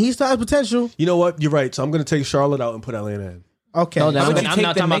 he still has potential. You know what? You're right. So I'm going to take Charlotte out and put Atlanta in. Okay. No, then Would I'm you not take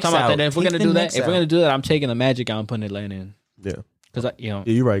talking the Knicks about out? that. Then if we're Take gonna the do that, Knicks if we're out. gonna do that, I'm taking the Magic out and putting Atlanta in Yeah. because Yeah,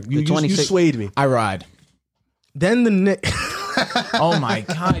 you're right. You 26 swayed me. I ride. Then the Knicks. Oh my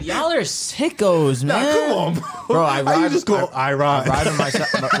god, y'all are sickos, man. Come on, Bro, I How you ride. just go, I ride. I ride on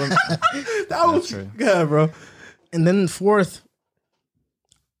myself. That was good, bro. And then fourth,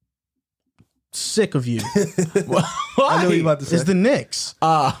 sick of you, I know what you about to say. is the Knicks.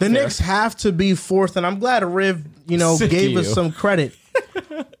 The Knicks have to be fourth, and I'm glad Riv, Sick gave of us you. some credit.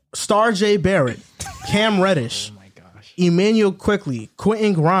 Star J. Barrett, Cam Reddish, Emmanuel Quickly,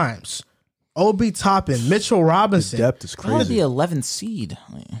 Quentin Grimes, Obi Toppin, Mitchell Robinson. Depth is Probably the crazy. 11th seed.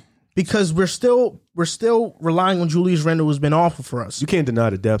 Because we're still relying on Julius Randle, who's been awful for us. You can't deny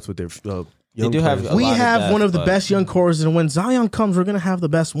the depth with their young do have players. a We lot of have depth, one of the but- best young cores, and when Zion comes, we're gonna have the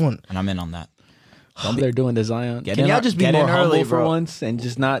best one. And I'm in on that. they're doing the Zion. Get Can in y'all ear- just be get in more humble early, for bro. once and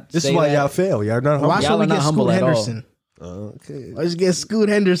just not? This say is why that? y'all fail. Y'all not Why humble. should we are get not humble Scoot at all. Henderson? Okay. Let's get Scoot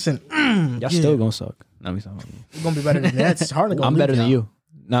Henderson. Y'all still gonna suck. No, me sorry. We're gonna be better than that. It's Harden gonna I'm leave better than y'all. you.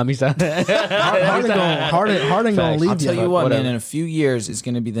 No, me sorry. Harden gonna Facts. leave I'll tell you what, Whatever. man. In a few years, it's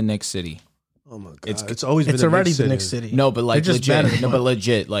going to be the Knicks city. Oh my god. It's always been It's a already Knicks the city. Knicks city. No, but like They're just legit. better. No, but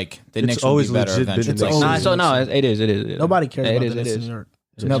legit. Like the It's Knicks will always be better legit been eventually. the Knicks. Nah, so no, it is. Nobody cares Yeah, about it the Knicks is. in New York.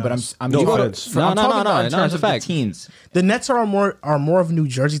 No, but I'm No you go to- offense. I'm No, talking about in no, terms it's a of the fact. teens. The Nets are more of a New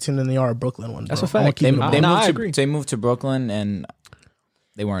Jersey team than they are a Brooklyn one. That's bro. a fact. I'm gonna keep it They- a they- buck. no, I moved agree. They moved to Brooklyn and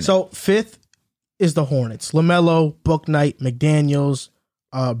they weren't. So fifth is the Hornets. LaMelo, Bouknight, McDaniels,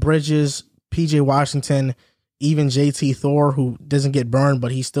 Bridges, PJ Washington, even JT Thor, who doesn't get burned,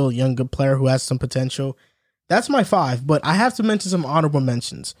 but he's still a young, good player who has some potential. That's my 5, but I have to mention some honorable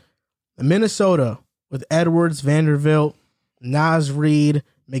mentions. Minnesota with Edwards, Vanderbilt, Naz Reid,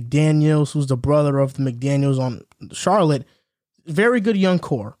 McDaniels, who's the brother of the McDaniels on Charlotte. Very good young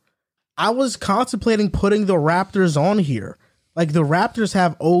core. I was contemplating putting the Raptors on here. Like, the Raptors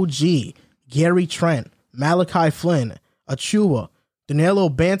have OG, Gary Trent, Malachi Flynn, Achua, Danilo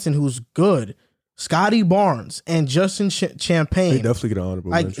Banton, who's good, Scotty Barnes, and Justin Champagne. They definitely get an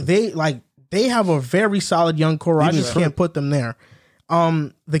honorable mention. They have a very solid young core. I Even just Trent. can't put them there.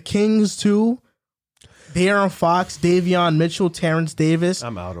 The Kings too. De'Aaron Fox, Davion Mitchell, Terrence Davis,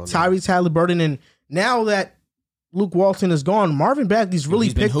 I'm out on that. Tyrese Halliburton, and now that Luke Walton is gone, Marvin Bagley's really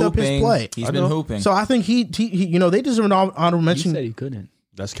He's been picked up his hooping. play. He's I been know. hooping. So I think he they deserve an honorable You mention. said he couldn't.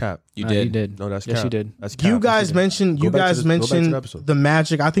 That's cap. you Nah, did. you did. No, that's yes, cap. you did. That's cap. You guys mentioned Go back to the episode. the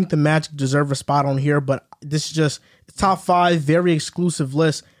Magic. I think the Magic deserve a spot on here, but this is just top 5, very exclusive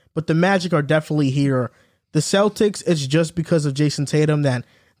list. But the Magic are definitely here. The Celtics, it's just because of Jason Tatum that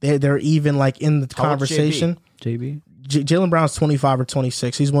they're even like in the How old's conversation. JB. Jalen Brown's 25 or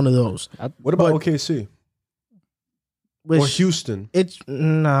 26. He's one of those. What about But- OKC Which or Houston? It's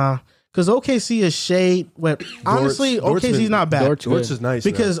because OKC is Shea. Honestly, Dort's OKC's been- not bad Dort's Dort's good. is nice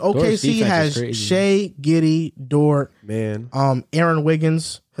because Dort's OKC defense has is crazy. Shea, Giddey, Dort. now. Man. Aaron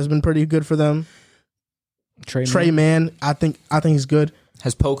Wiggins has been pretty good for them. Trey Mann, I think he's good.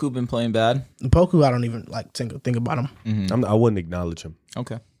 Has Poku been playing bad? Poku, I don't even like think about him. I wouldn't acknowledge him.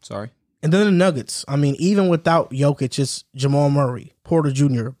 Okay, sorry. And then the Nuggets. I mean, even without Jokic, it's Jamal Murray, Porter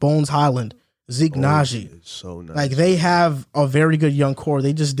Jr., Bones Highland, Zeke Najee. It's so nice. Like, they have a very good young core.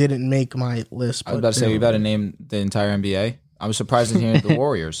 They just didn't make my list. I was but about to say we about to name the entire NBA. I was surprised to hear the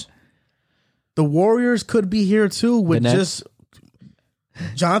Warriors. the Warriors could be here too with Nets. just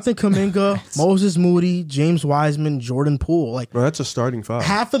Jonathan Kuminga, Moses Moody, James Wiseman, Jordan Poole. Like, Bro, that's a starting 5.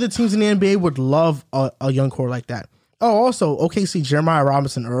 half of the teams in the NBA would love a young core like that. Oh, also, OKC, Jeremiah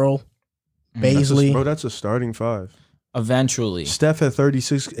Robinson, Earl, Baisley. That's a starting 5. Eventually, Steph at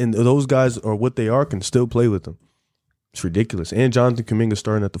 36, and those guys are what they are, can still play with them. It's ridiculous. And Jonathan Kuminga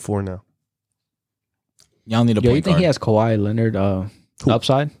starting at the 4 now. y'all need a Yo, you point think guard. he has Kawhi Leonard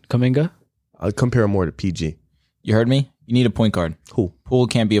upside? Kuminga? I'd compare him more to PG. You heard me? You need a point guard. Who? Poole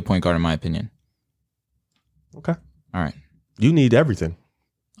can't be a point guard in my opinion. Okay. All right. You need everything.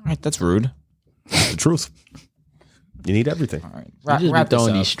 All right, that's rude. The truth. You need everything. All right, He wrap, just be wrap this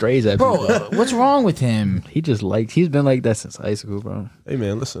throwing up. these strays at people. Bro, what's wrong with him? He just he's been like that since high school, bro. Hey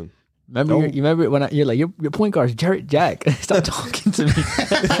man, listen. Remember, you remember when you're like, your point guard's Jarrett Jack. Stop talking to me.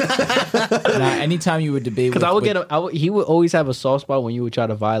 Nah, anytime you would debate, Because I would get him. He would always have a soft spot when you would try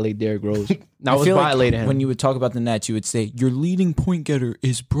to violate Derrick Rose. Now I was feel like violating him. when you would talk about the Nets, you would say your leading point getter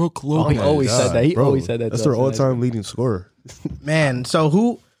is Brooke Oh, Lopez. he always said that. He Bro, always said that. That's to their us. all-time leading scorer. Man,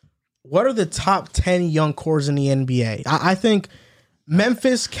 so what are the top 10 young cores in the NBA? I think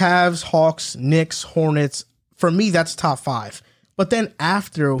Memphis, Cavs, Hawks, Knicks, Hornets. For me, that's top 5. But then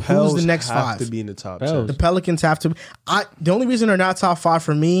after, Pels who's the next have 5? to be in the top Pels. 10. The Pelicans have to. The only reason they're not top 5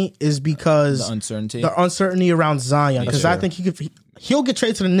 for me is because The uncertainty. the uncertainty around Zion. Because I fair. think he'll get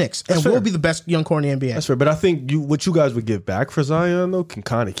traded to the Knicks and will fair. be the best young core in the NBA. That's fair, but I think what you guys would give back for Zion though can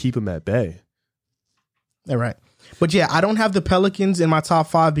kind of keep him at bay. All right. But yeah, I don't have the Pelicans in my top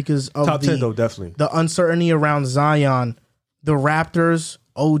 5 because of Top 10 though, definitely. the uncertainty around Zion. The Raptors,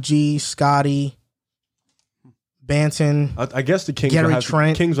 OG, Scotty, Banton. I guess the Kings Gary would have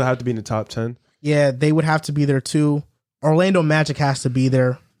Trent. Kings would have to be in the top 10. Yeah, they would have to be there too. Orlando Magic has to be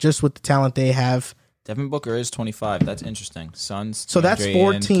there just with the talent they have. Devin Booker is 25. That's interesting. Suns. So that's DeAndre 4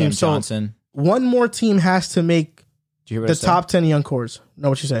 Ayton, teams. Cam So Johnson. one more team has to make Did you hear what the I said? top 10 young cores. Know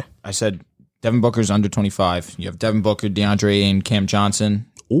what you say? I said Devin Booker's under 25. You have Devin Booker, DeAndre Ayton, Cam Johnson.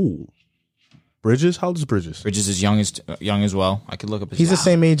 Ooh. Bridges? How old is Bridges? Bridges is young as well. I could look up his. He's the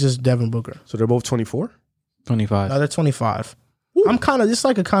same age as Devin Booker. So they're both 24? 25. No, they're 25. I'm kind of just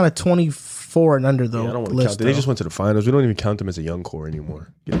like a kind of 24 and under though. Yeah, I don't want to list, count them. They though. just went to the finals. We don't even count them as a young core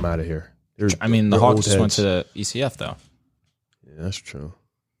anymore. Get them out of here. I mean, the they're Hawks old just went heads. to the ECF though. Yeah, that's true.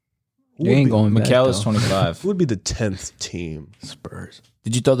 You ain't going back. Mikal is though. 25. Who would be the 10th team? Spurs.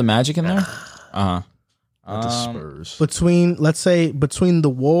 Did you throw the Magic in there? Uh huh. Not the Spurs. between the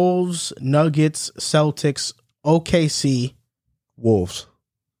Wolves, Nuggets, Celtics, OKC. Wolves.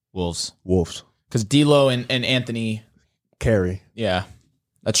 Wolves. Wolves. Because D'Lo and Anthony. Carey. Yeah,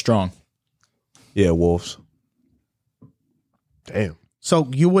 that's strong. Yeah, Wolves. Damn. So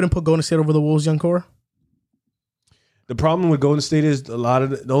you wouldn't put Golden State over the Wolves young core? The problem with Golden State is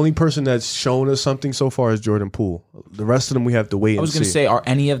the only person that's shown us something so far is Jordan Poole. The rest of them we have to wait I was and going see. to say, are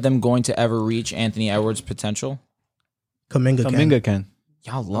any of them going to ever reach Anthony Edwards' potential? Kaminga can. Kaminga can.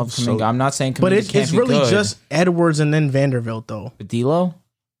 Y'all love So- Kuminga. I'm not saying Kuminga But it's can't be really good. just Edwards and then Vanderbilt though. But D'Lo?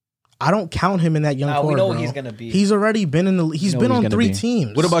 I don't count him in that young Nah, we core. know bro. what he's gonna be. He's already been in the. He's know been what on he's 3 gonna be.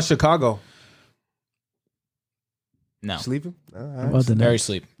 teams. What about Chicago? No. Sleeping? About the Very Nets.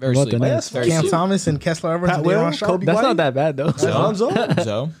 sleep. Very What sleep. the Nets? Very Cam sleep. Thomas and Kessler Edwards Pat and Will, Daron Sharp? Kobe That's White? not that bad though. Alonzo?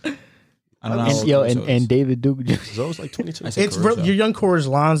 So? I don't know. how old Yo, Caruso is. and David Duke. Zoe's like 22. I said It's Caruso. your young core is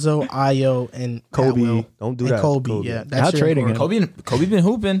Lonzo, Ayo, and Kobe. Atwill. Don't do and that. Kobe. Kobe. Yeah, Not that's your trading core. him. Kobe been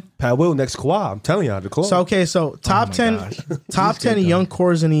hooping. Pat Will next Kawhi. I'm telling y'all, the close. So okay, so top 10, top 10 young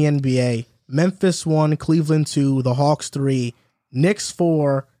cores in the NBA. Memphis 1, Cleveland 2, the Hawks 3, Knicks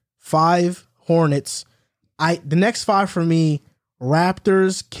 4, 5 Hornets. The next 5 for me: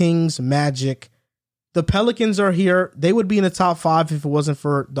 Raptors, Kings, Magic. The Pelicans are here. They would be in the top 5 if it wasn't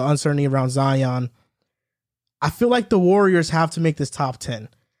for the uncertainty around Zion. I feel like the Warriors have to make this top 10.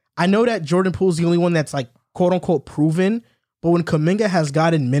 I know that Jordan Poole's the only one that's like quote unquote proven, but when Kuminga has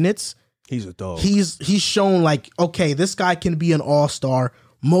gotten minutes, he's a dog. he's shown like, okay, this guy can be an all-star.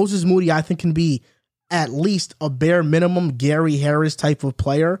 Moses Moody, I think, can be at least a bare minimum Gary Harris type of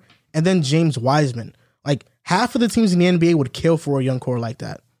player. And then James Wiseman. Like, half of the teams in the NBA would kill for a young core like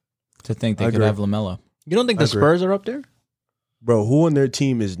that. To think I they could agree. have LaMelo. You don't think the I agree. Spurs are up there? Bro, who on their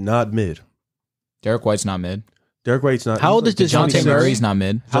team is not mid? Derek White's not mid. Derek White's not. How old he's is like DeJounte 26. Murray? Murray's not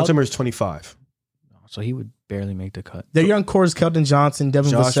mid. DeJounte Murray's 25. So he would barely make the cut. Their young core is Keldon Johnson,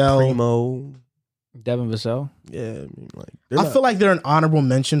 Devin Josh Vassell. Primo. Devin Vassell. Yeah, I mean, like they're I not- feel like they're an honorable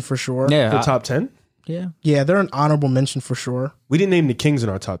mention for sure. Yeah, they're top 10. yeah, Yeah, they're an honorable mention for sure. We didn't name the Kings in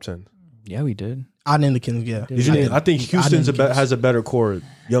our top 10. yeah. We did. I named the Kings, yeah. Did you I name? did. I think Houston's named the Kings. has a better core,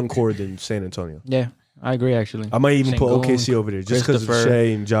 young core than San Antonio. Yeah, I agree. Actually, I might even put Sengun, OKC over there just because of Christopher,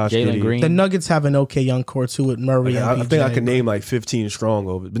 Shea and Josh Jalen Giddey. Green. The Nuggets have an okay young core too with Murray Like, and I think I PJ, can but- name like 15 strong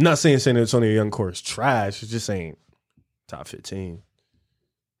over, but not saying San Antonio young core is trash. It just ain't top 15.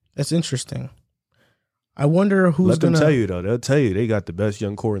 That's interesting. I wonder who's Let them gonna tell you though. They'll tell you they got the best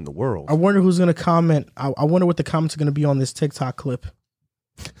young core in the world. I wonder who's gonna comment. I wonder what the comments are gonna be on this TikTok clip.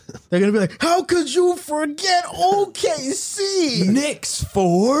 They're gonna be like, "How could you forget OKC? Knicks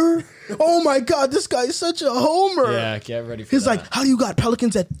 4? Oh my god, this guy's such a homer." Yeah, get ready for He's that. like, "How do you got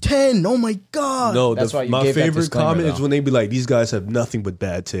Pelicans at 10? Oh my god." No, That's why you my gave that favorite disclaimer, comment is though. when they be like, "These guys have nothing but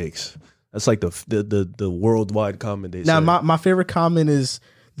bad takes." That's like the worldwide comment they Now say. my favorite comment is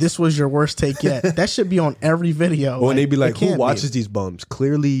this was your worst take yet. That should be on every video. Or when they be like, it who can't watches be. these bums?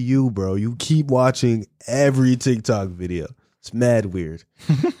 Clearly you, bro. You keep watching every TikTok video. It's mad weird.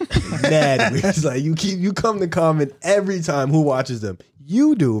 Mad weird. It's like you come to comment every time who watches them.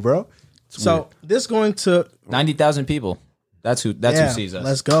 You do, bro. It's So weird. this going to 90,000 people. That's who sees us.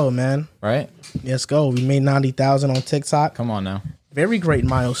 Let's go, man. Right? Let's go. We made 90,000 on TikTok. Come on now. Very great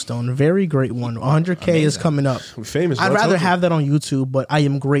milestone. Very great one. 100K is coming up. We're famous. I'd bro. rather Told you. have that on YouTube, but I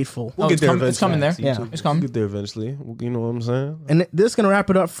am grateful. We'll Oh, get it's there coming- it's coming there. eventually. Yeah. It's coming. We'll get there eventually. You know what I'm saying? And this is going to wrap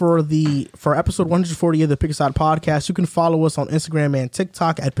it up for episode 140 of the Pick a Side Podcast. You can follow us on Instagram and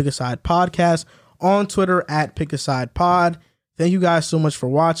TikTok at Pick a Side Podcast, on Twitter at Pick a Side Pod. Thank you guys so much for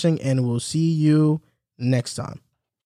watching, and we'll see you next time.